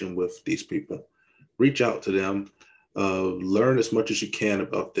communication with these people, reach out to them, learn as much as you can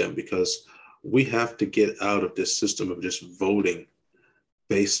about them, because we have to get out of this system of just voting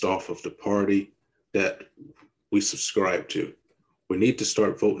based off of the party that we subscribe to. We need to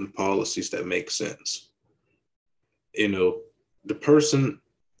start voting policies that make sense. The person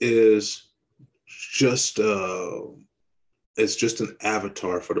is just it's just an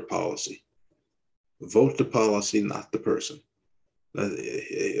avatar for the policy. Vote the policy, not the person.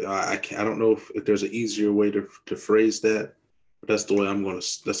 I don't know if there's an easier way to phrase that, but that's the way I'm going to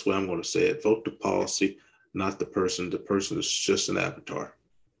say it. Vote the policy, not the person. The person is just an avatar.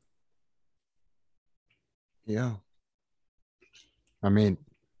 Yeah. I mean,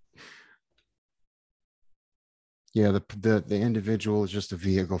 yeah, the individual is just a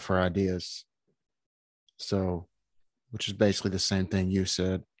vehicle for ideas. So, which is basically the same thing you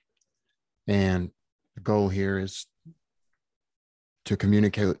said. And the goal here is to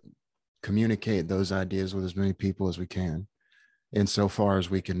communicate those ideas with as many people as we can, insofar as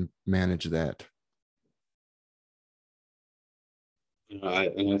we can manage that. I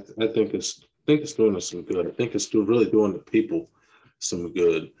think it's doing us some good. I think it's really doing the people some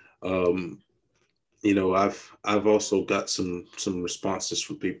good. I've also got some responses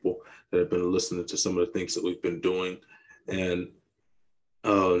from people that have been listening to some of the things that we've been doing, and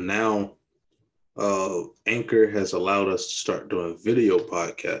now Anchor has allowed us to start doing video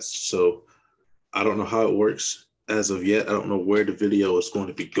podcasts. So I don't know how it works as of yet. I don't know where the video is going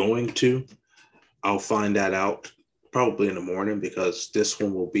to be going to. I'll find that out probably in the morning, because this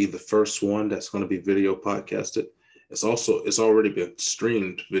one will be the first one that's going to be video podcasted. It's already been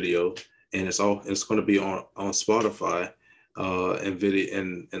streamed video, and it's going to be on Spotify and video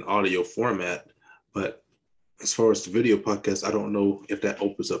and audio format. But as far as the video podcast, I don't know if that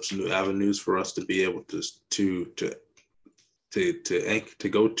opens up some new avenues for us to be able to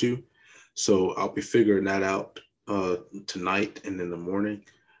go to. So I'll be figuring that out tonight and in the morning,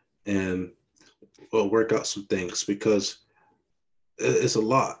 and we'll work out some things, because it's a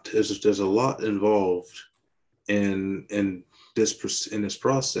lot. There's a lot involved in this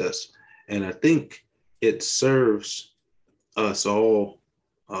process, and I think it serves us all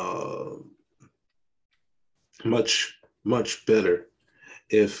much better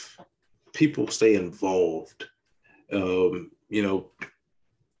if people stay involved.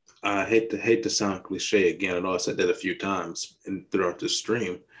 I hate to sound cliche again. I know I said that a few times throughout this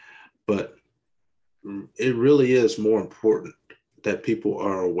stream, but it really is more important that people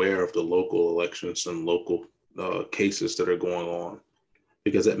are aware of the local elections and local cases that are going on,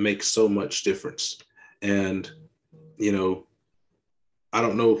 because it makes so much difference. And I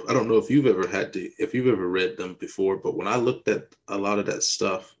don't know if you've ever read them before, but when I looked at a lot of that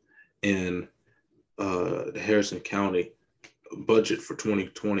stuff, in the Harrison County budget for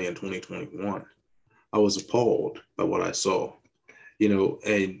 2020 and 2021. I was appalled by what I saw,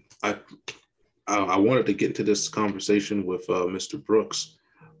 and I wanted to get into this conversation with Mr. Brooks,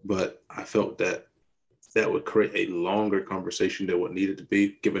 but I felt that would create a longer conversation than what needed to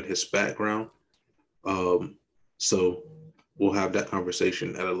be, given his background. So we'll have that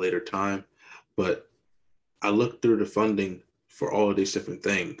conversation at a later time. But I looked through the funding for all of these different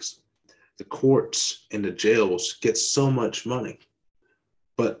things. The courts and the jails get so much money,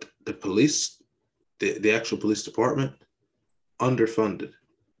 but the police, the actual police department, underfunded.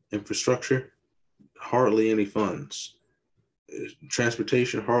 Infrastructure, hardly any funds.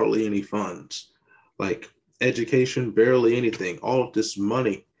 Transportation, hardly any funds. Like education, barely anything. All of this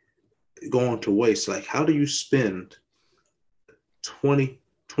money going to waste. Like, how do you spend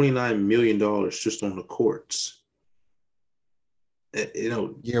 $29 million just on the courts?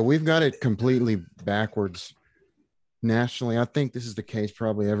 Yeah, we've got it completely backwards nationally. I think this is the case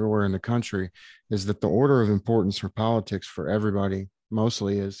probably everywhere in the country, is that the order of importance for politics for everybody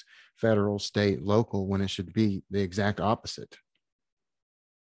mostly is federal, state, local, when it should be the exact opposite.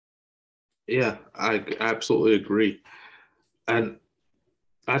 Yeah, I absolutely agree. And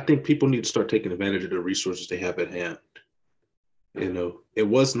I think people need to start taking advantage of the resources they have at hand. It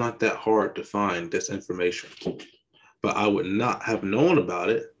was not that hard to find this information, but I would not have known about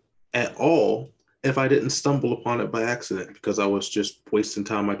it at all if I didn't stumble upon it by accident, because I was just wasting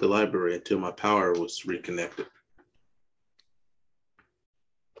time at the library until my power was reconnected.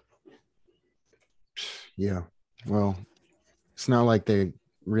 Yeah. Well, it's not like they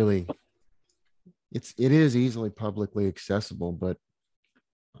really, it is easily publicly accessible, but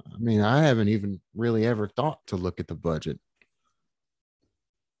I mean, I haven't even really ever thought to look at the budget.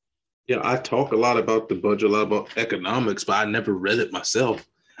 Yeah, I talk a lot about the budget, a lot about economics, but I never read it myself.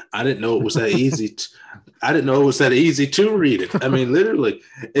 I didn't know it was that easy. I didn't know it was that easy to read it. I mean, literally,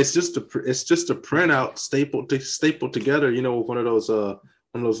 it's just a printout stapled together. With one of those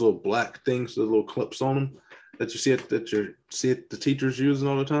little black things, the little clips on them that you see the teachers using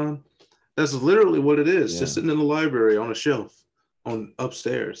all the time. That's literally what it is. Yeah. Just sitting in the library on a shelf on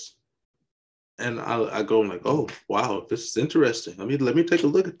upstairs. And I go like, oh wow, this is interesting. Let me take a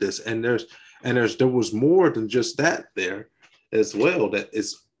look at this. And there was more than just that there as well. That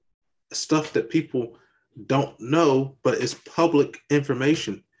is stuff that people don't know, but it's public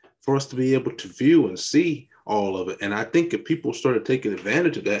information for us to be able to view and see all of it. And I think if people started taking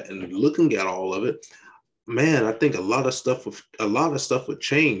advantage of that and looking at all of it, man, I think a lot of stuff would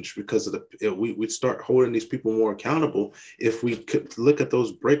change, because we'd start holding these people more accountable if we could look at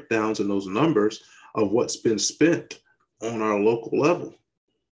those breakdowns and those numbers of what's been spent on our local level.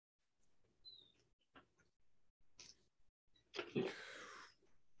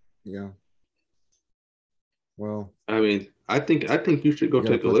 Yeah. Well, I think you should go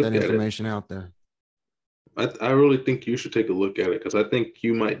take a look at it. That information out there. I really think you should take a look at it, because I think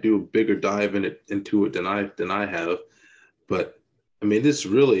you might do a bigger dive into it than I have. But it's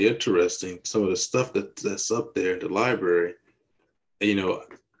really interesting, some of the stuff that's up there at the library.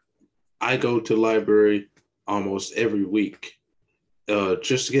 I go to the library almost every week,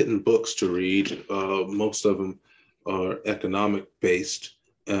 just getting books to read. Most of them are economic based,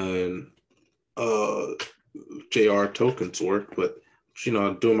 and J.R. Tolkien's work. But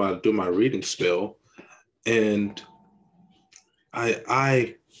I do my reading spell, and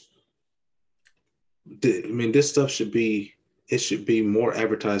this stuff should be more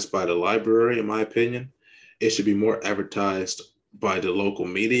advertised by the library, in my opinion. It should be more advertised by the local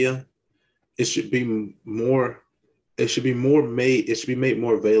media. It should be made more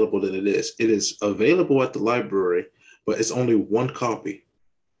available than it is. It is available at the library, but it's only one copy.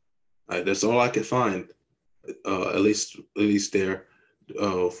 That's all I could find. At least there,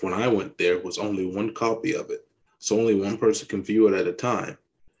 when I went there, was only one copy of it. So only one person can view it at a time.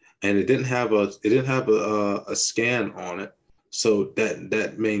 And it didn't have a scan on it. So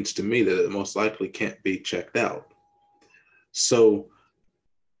that means to me that it most likely can't be checked out. So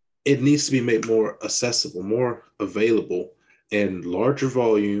it needs to be made more accessible, more available in larger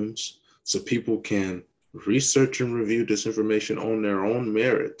volumes, so people can research and review this information on their own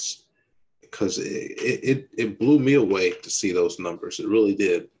merits. Because it blew me away to see those numbers. It really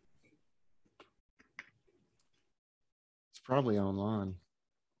did. It's probably online.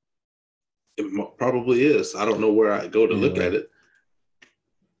 It probably is. I don't know where I go to look at it.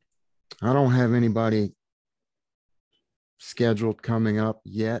 I don't have anybody scheduled coming up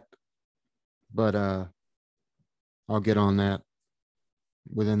yet, but I'll get on that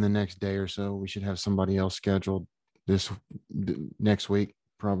within the next day or so. We should have somebody else scheduled next week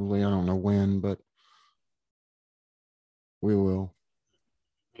probably. I don't know when, but we will.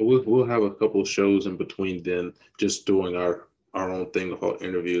 We'll have a couple of shows in between then, just doing our own thing about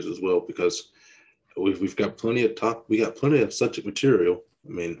interviews as well, because we've got plenty of talk. We got plenty of subject material. I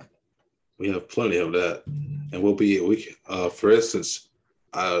mean, we have plenty of that, and for instance,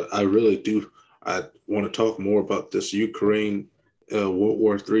 I really do. I want to talk more about this Ukraine World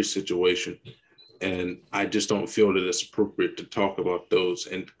War III situation, and I just don't feel that it's appropriate to talk about those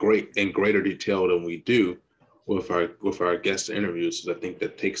in greater detail than we do with our guest interviews. I think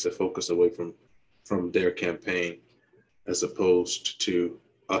that takes the focus away from their campaign, as opposed to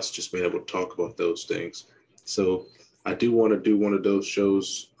us just being able to talk about those things. So I do want to do one of those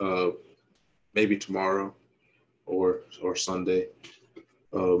shows, maybe tomorrow or Sunday.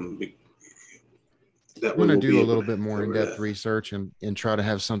 I'm going to do a little bit more in-depth research and try to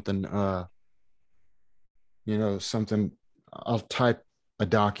have something, something. I'll type a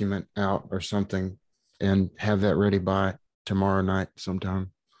document out or something and have that ready by tomorrow night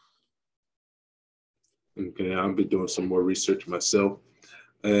sometime. Okay, I'll be doing some more research myself.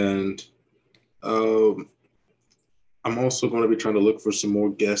 And I'm also going to be trying to look for some more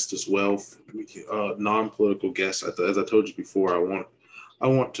guests as well, non-political guests. As I told you before, I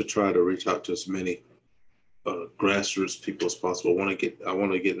want to try to reach out to as many grassroots people as possible. I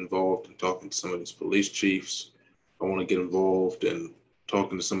want to get involved in talking to some of these police chiefs. I want to get involved in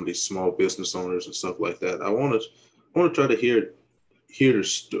talking to some of these small business owners and stuff like that. I want to try to hear their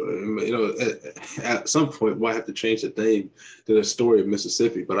story. At some point we'll have to change the name to the story of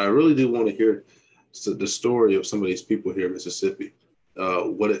Mississippi, but I really do want to hear the story of some of these people here in Mississippi.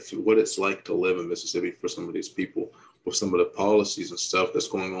 What it's like to live in Mississippi for some of these people, with some of the policies and stuff that's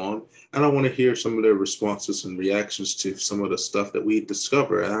going on. And I want to hear some of their responses and reactions to some of the stuff that we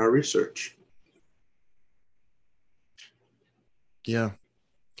discover in our research. Yeah.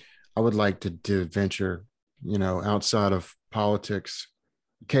 I would like to venture, outside of politics,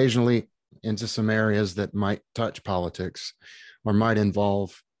 occasionally into some areas that might touch politics or might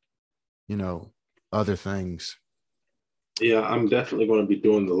involve, other things. Yeah, I'm definitely going to be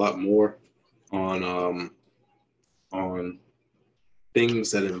doing a lot more on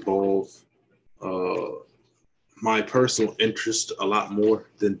things that involve my personal interest a lot more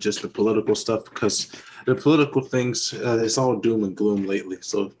than just the political stuff, because the political things, it's all doom and gloom lately,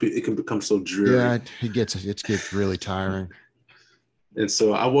 so it can become so dreary. Yeah, it gets really tiring. And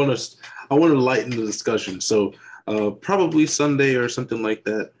so I want to lighten the discussion. So probably Sunday or something like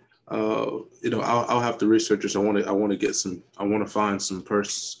that. I'll have to research this. I want to find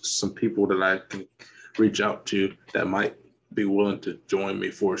some people that I can reach out to that might be willing to join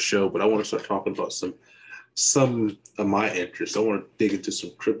me for a show. But I want to start talking about some of my interests. I want to dig into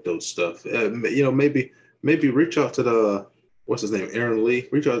some crypto stuff. Maybe reach out to what's his name, Aaron Lee.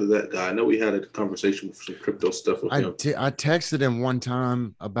 Reach out to that guy. I know we had a conversation with some crypto stuff with him. I texted him one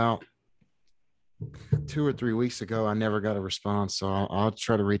time about 2 or 3 weeks ago. I never got a response, so I'll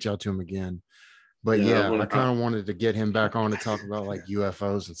try to reach out to him again. But I kind of wanted to get him back on to talk about like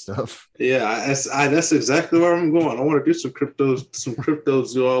UFOs and stuff. Yeah, that's exactly where I'm going. I want to do some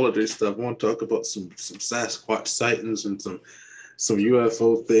cryptozoology stuff. I want to talk about some Sasquatch sightings and some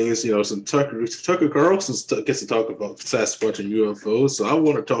UFO things. Some Tucker Carlson gets to talk about Sasquatch and UFOs, so I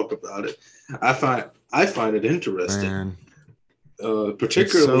want to talk about it. I find it interesting. Man.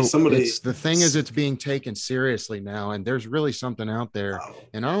 Particularly some of the thing is, it's being taken seriously now, and there's really something out there,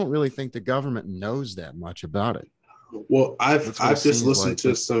 and I don't really think the government knows that much about it. Well, I've just listened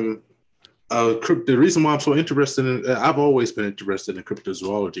to some. The reason why I'm so interested I've always been interested in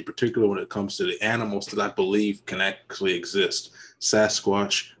cryptozoology, particularly when it comes to the animals that I believe can actually exist.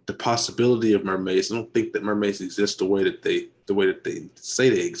 Sasquatch, the possibility of mermaids. I don't think that mermaids exist the way that they say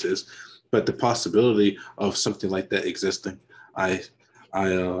they exist, but the possibility of something like that existing, I'm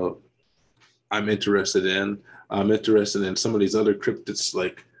interested in. I'm interested in some of these other cryptids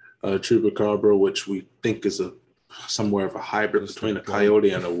like Chupacabra, which we think is somewhere of a hybrid between a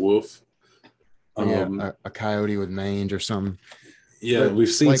coyote and a wolf. A coyote with mange or something. Yeah, but we've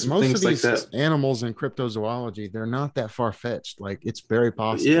seen some most things of these like that. Animals in cryptozoology, they're not that far-fetched. Like, it's very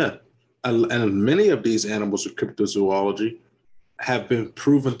possible. Yeah, and many of these animals in cryptozoology have been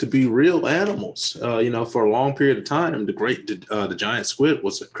proven to be real animals. For a long period of time, the giant squid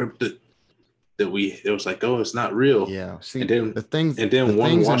was a cryptid that it was like, oh, it's not real. Yeah. See, and then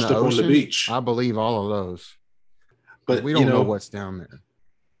one washed up on the beach. I believe all of those, but we don't know what's down there.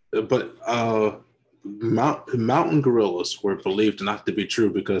 But mountain gorillas were believed not to be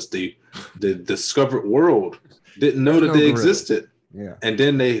true because the discovered world didn't know that they existed. Yeah. And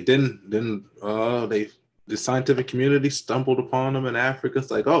then they the scientific community stumbled upon them in Africa. It's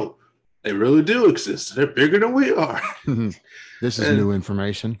like, oh, they really do exist. They're bigger than we are. This is new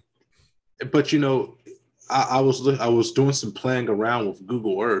information. But I was doing some playing around with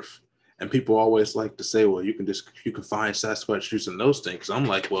Google Earth, and people always like to say, well, you can find Sasquatch using those things. I'm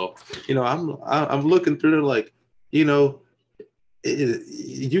like, well, I'm looking through there like, you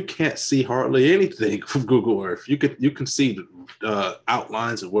can't see hardly anything from Google Earth. You can see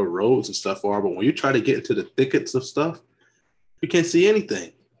outlines of where roads and stuff are, but when you try to get into the thickets of stuff, you can't see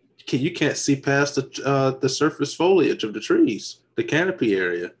anything. You can't see past the surface foliage of the trees, the canopy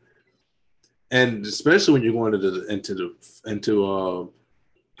area, and especially when you're going into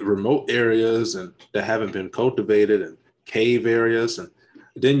remote areas and that haven't been cultivated, and cave areas, and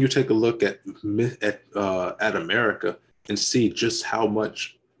then you take a look at America and see just how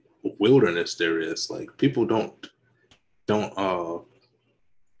much wilderness there is. Like, people don't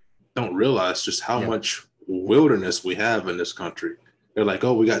realize just how much wilderness we have in this country. They're like,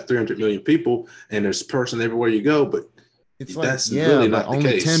 oh, we got 300 million people and there's person everywhere you go, but it's that's like, really not the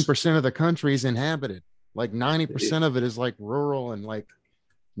only case. 10% of the country is inhabited. Like 90% of it is like rural and like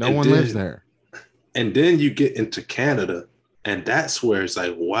no one lives there. And then you get into Canada, and that's where it's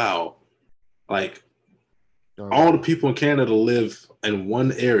like, wow, like all the people in Canada live in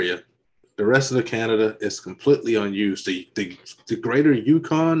one area. The rest of the Canada is completely unused. The greater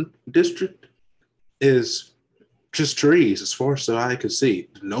Yukon district is just trees as far as the eye can see.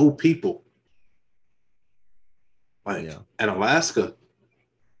 No people. And Alaska,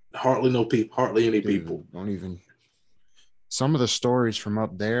 hardly any people. Don't even. Some of the stories from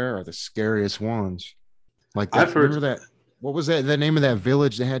up there are the scariest ones. Like that, remember that? What was that? The name of that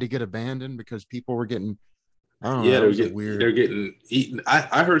village that had to get abandoned because people were getting. I don't know. They're getting eaten.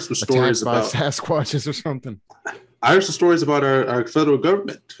 I heard some stories about Sasquatches or something. I heard some stories about our federal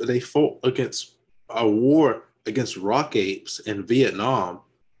government. They fought against a war against rock apes in Vietnam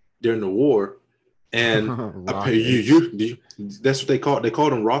during the war, and that's what they called. They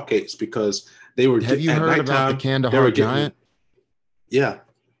called them rock apes because they were. Have you heard about the Kandahar giant? Yeah.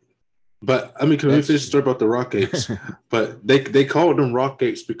 But I mean, can we finish the story about the rock apes? But they called them rock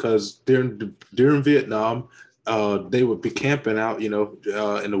apes because during Vietnam, they would be camping out, in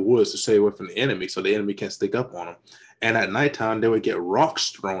the woods to stay away from the enemy, so the enemy can't stick up on them. And at nighttime, they would get rocks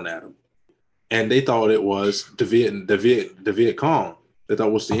thrown at them, and they thought it was the Viet Cong. They thought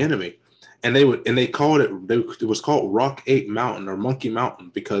it was the enemy, and they called it was called Rock Ape Mountain or Monkey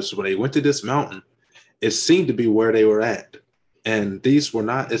Mountain because when they went to this mountain, it seemed to be where they were at. And these were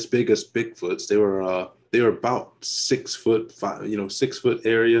not as big as Bigfoots. They were about 6 foot, 6 foot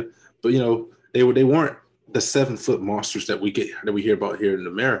area, but they weren't the 7 foot monsters that we hear about here in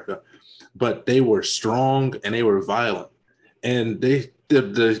America, but they were strong and they were violent. And the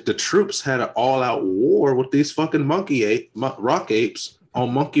troops had an all out war with these fucking rock apes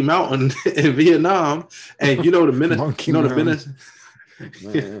on Monkey Mountain in Vietnam. And the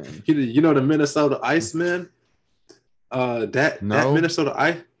Minnesota Icemen. The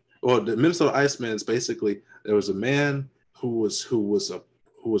Minnesota Iceman is basically, there was a man who was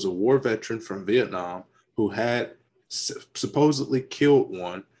a war veteran from Vietnam who had supposedly killed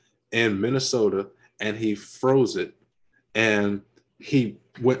one in Minnesota, and he froze it, and he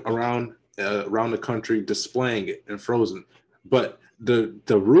went around the country displaying it and frozen. But the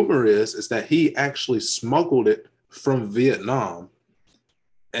rumor is that he actually smuggled it from Vietnam.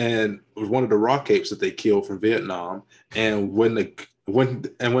 And it was one of the rock apes that they killed from Vietnam. And when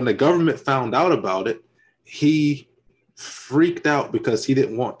the government found out about it, he freaked out because he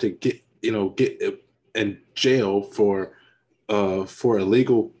didn't want to get in jail for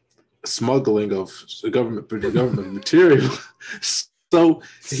illegal smuggling of government material. So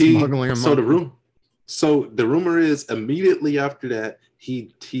the rumor is immediately after that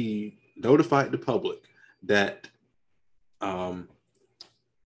he notified the public that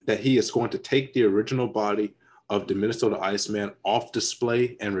he is going to take the original body of the Minnesota Iceman off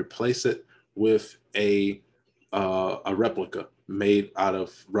display and replace it with a replica made out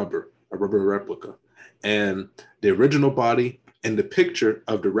of rubber, a rubber replica. And the original body and the picture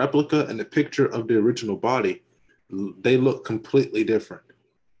of the replica and the picture of the original body, they look completely different.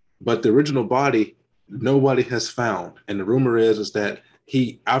 But the original body, nobody has found. And the rumor is that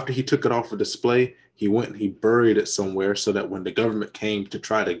after he took it off of display, he went and he buried it somewhere so that when the government came to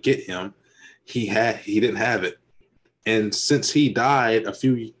try to get him, he didn't have it. And since he died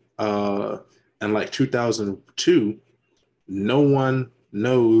in like 2002, no one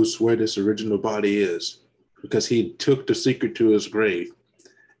knows where this original body is because he took the secret to his grave.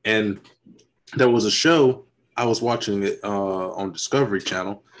 And there was a show, I was watching it on Discovery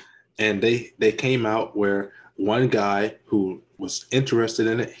Channel, and they came out where one guy who was interested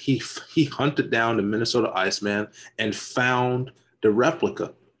in it, he hunted down the Minnesota Iceman and found the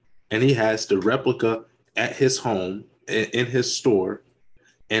replica, and he has the replica at his home in his store,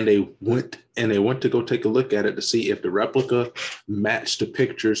 and they went to go take a look at it to see if the replica matched the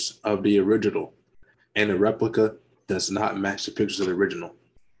pictures of the original, and the replica does not match the pictures of the original,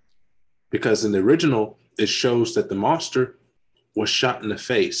 because in the original it shows that the monster was shot in the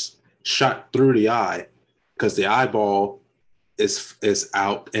face, shot through the eye, because the eyeball is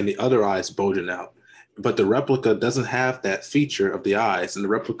out and the other eye is bulging out. But the replica doesn't have that feature of the eyes, and the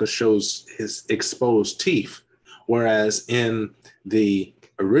replica shows his exposed teeth. Whereas in the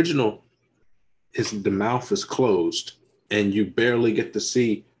original, the mouth is closed and you barely get to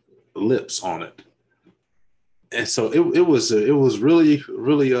see lips on it. And so it was really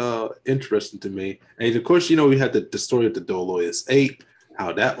interesting to me. And of course, we had the story of the Dolores 8,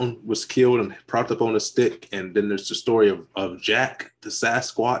 how that one was killed and propped up on a stick. And then there's the story of Jack the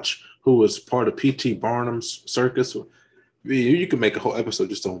Sasquatch, who was part of P.T. Barnum's circus. You could make a whole episode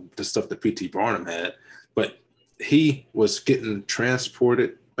just on the stuff that P.T. Barnum had, but he was getting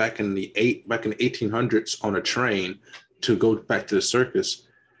transported back in the 1800s on a train to go back to the circus,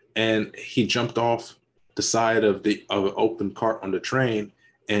 and he jumped off the side of an open cart on the train,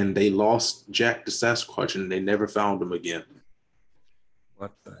 and they lost Jack the Sasquatch, and they never found him again.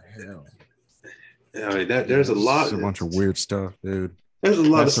 What the hell? I mean, there's a lot. It's a bunch of weird stuff, dude. There's a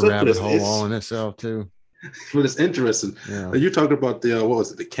lot That's of a stuff. rabbit hole all in itself too. But it's interesting. Yeah. You talked about the what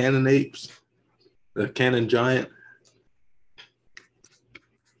was it? The cannon apes, the cannon giant.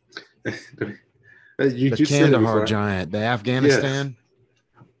 The Kandahar giant, the Afghanistan.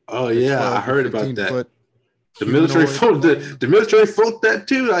 Yes. Oh yeah, I heard about that. The humanoid. military fought that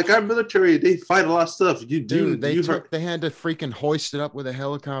too. Like our military, they fight a lot of stuff. They had to freaking hoist it up with a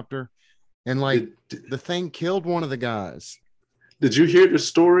helicopter, and the thing killed one of the guys. Did you hear the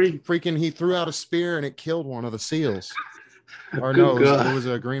story? Freaking, he threw out a spear and it killed one of the SEALs. Or no, it was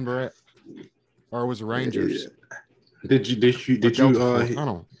a Green Beret, or it was the Rangers. Yeah.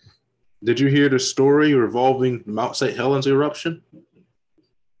 Did you hear the story revolving Mount St. Helens eruption?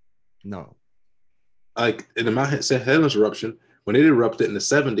 No. Like in the Mount St. Helens eruption, when it erupted in the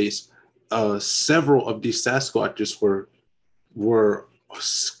 70s, several of these Sasquatches were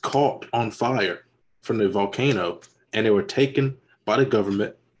caught on fire from the volcano, and they were taken by the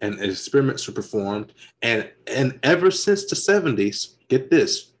government, and experiments were performed. And ever since the 70s, get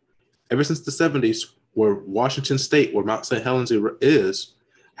this, ever since the 70s, where Washington State, where Mount St. Helens is,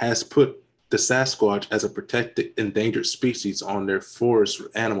 has put the Sasquatch as a protected endangered species on their forest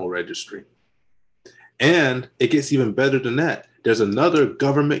animal registry. And it gets even better than that. There's another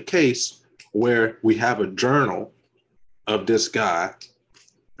government case where we have a journal of this guy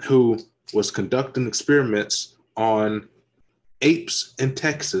who was conducting experiments on apes in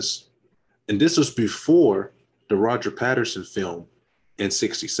Texas. And this was before the Roger Patterson film in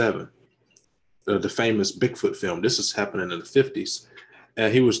 1967, the famous Bigfoot film. This is happening in the 1950s.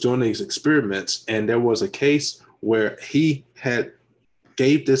 And he was doing these experiments, and there was a case where he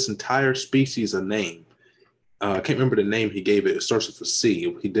gave this entire species a name. I can't remember the name he gave it. It starts with a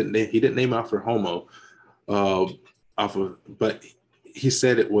C. He didn't name it after Homo, but he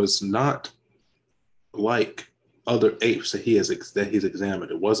said it was not like other apes that he's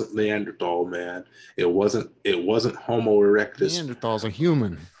examined. It wasn't Neanderthal man. It wasn't Homo erectus. Neanderthal's a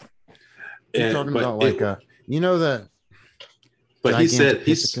human. You're talking about that. But he said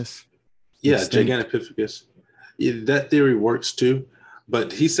Gigantopithecus. Yeah, that theory works too.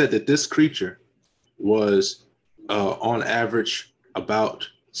 But he said that this creature was on average about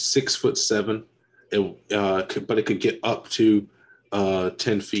 6'7". But it could get up to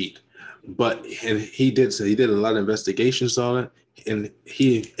 10 feet. And he did a lot of investigations on it, and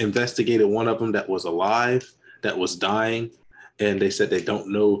he investigated one of them that was alive, that was dying, and they said they don't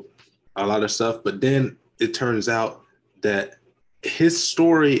know a lot of stuff. But then it turns out that his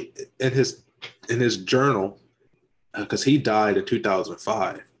story in his journal, because he died in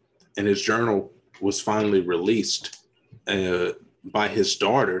 2005, and his journal was finally released by his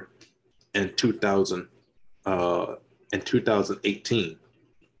daughter in 2018.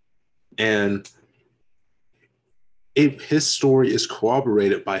 And his story is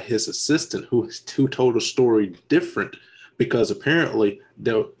corroborated by his assistant, who told a story different, because apparently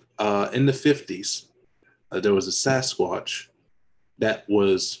there in the 50s there was a Sasquatch that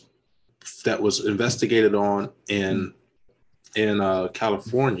was investigated on in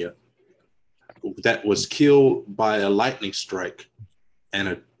California, that was killed by a lightning strike,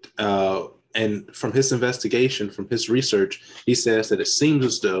 and And from his investigation, from his research, he says that it seems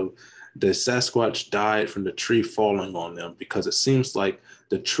as though the Sasquatch died from the tree falling on them, because it seems like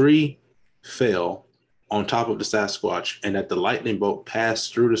the tree fell on top of the Sasquatch and that the lightning bolt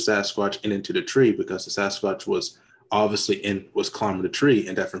passed through the Sasquatch and into the tree, because the Sasquatch was obviously was climbing the tree.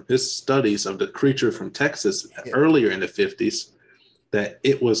 And that from his studies of the creature from Texas earlier in the 50s, that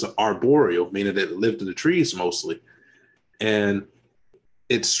it was arboreal, meaning that it lived in the trees mostly. And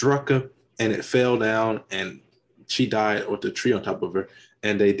it struck him and it fell down and she died with the tree on top of her.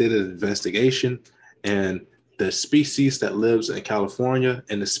 And they did an investigation, and the species that lives in California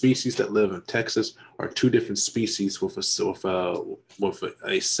and the species that live in Texas are two different species with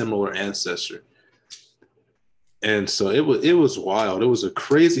a similar ancestor. And so it was wild. It was a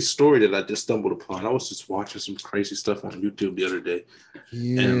crazy story that I just stumbled upon. I was just watching some crazy stuff on YouTube the other day.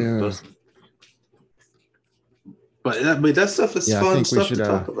 Yeah. But that stuff is fun stuff to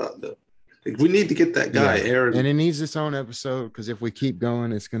talk about, though. We need to get that guy, Aaron. And it needs its own episode, because if we keep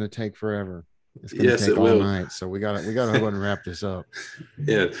going, it's going to take forever. It's going to take all night. So we got to go ahead and wrap this up.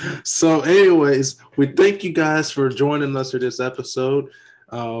 Yeah. So anyways, we thank you guys for joining us for this episode.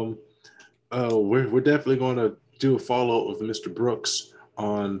 We're definitely going to do a follow-up with Mr. Brooks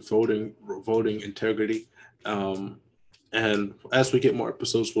on voting integrity. And as we get more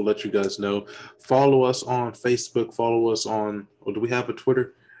episodes, we'll let you guys know. Follow us on Facebook. Follow us on, do we have a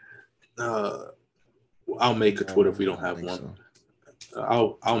Twitter? I'll make a Twitter if we don't have one.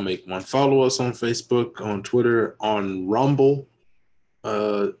 So. I'll make one. Follow us on Facebook, on Twitter, on Rumble.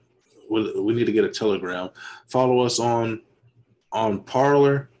 We need to get a Telegram. Follow us on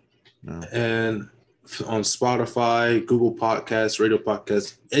Parler and on Spotify, Google Podcasts, Radio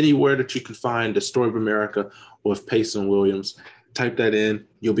Podcasts, anywhere that you can find the Story of America with Payson Williams. Type that in.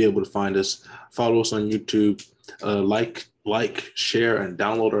 You'll be able to find us. Follow us on YouTube. Like, share, and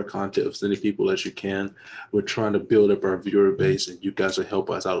download our content with as many people as you can. We're trying to build up our viewer base, and you guys will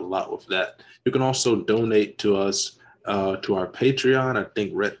help us out a lot with that. You can also donate to us, to our Patreon. I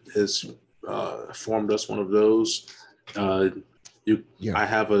think Rhett has formed us one of those. I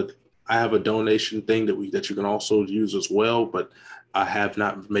have a donation thing that you can also use as well, but I have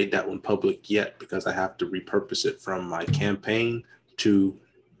not made that one public yet because I have to repurpose it from my campaign to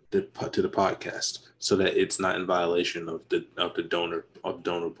the podcast, so that it's not in violation of the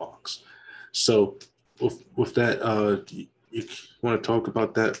donor box. So with that, you want to talk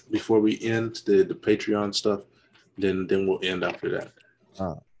about that before we end the Patreon stuff? Then we'll end after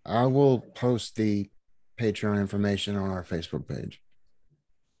that. I will post the Patreon information on our Facebook page.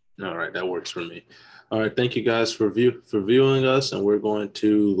 All right, that works for me. All right, thank you guys for viewing us, and we're going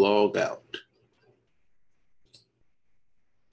to log out.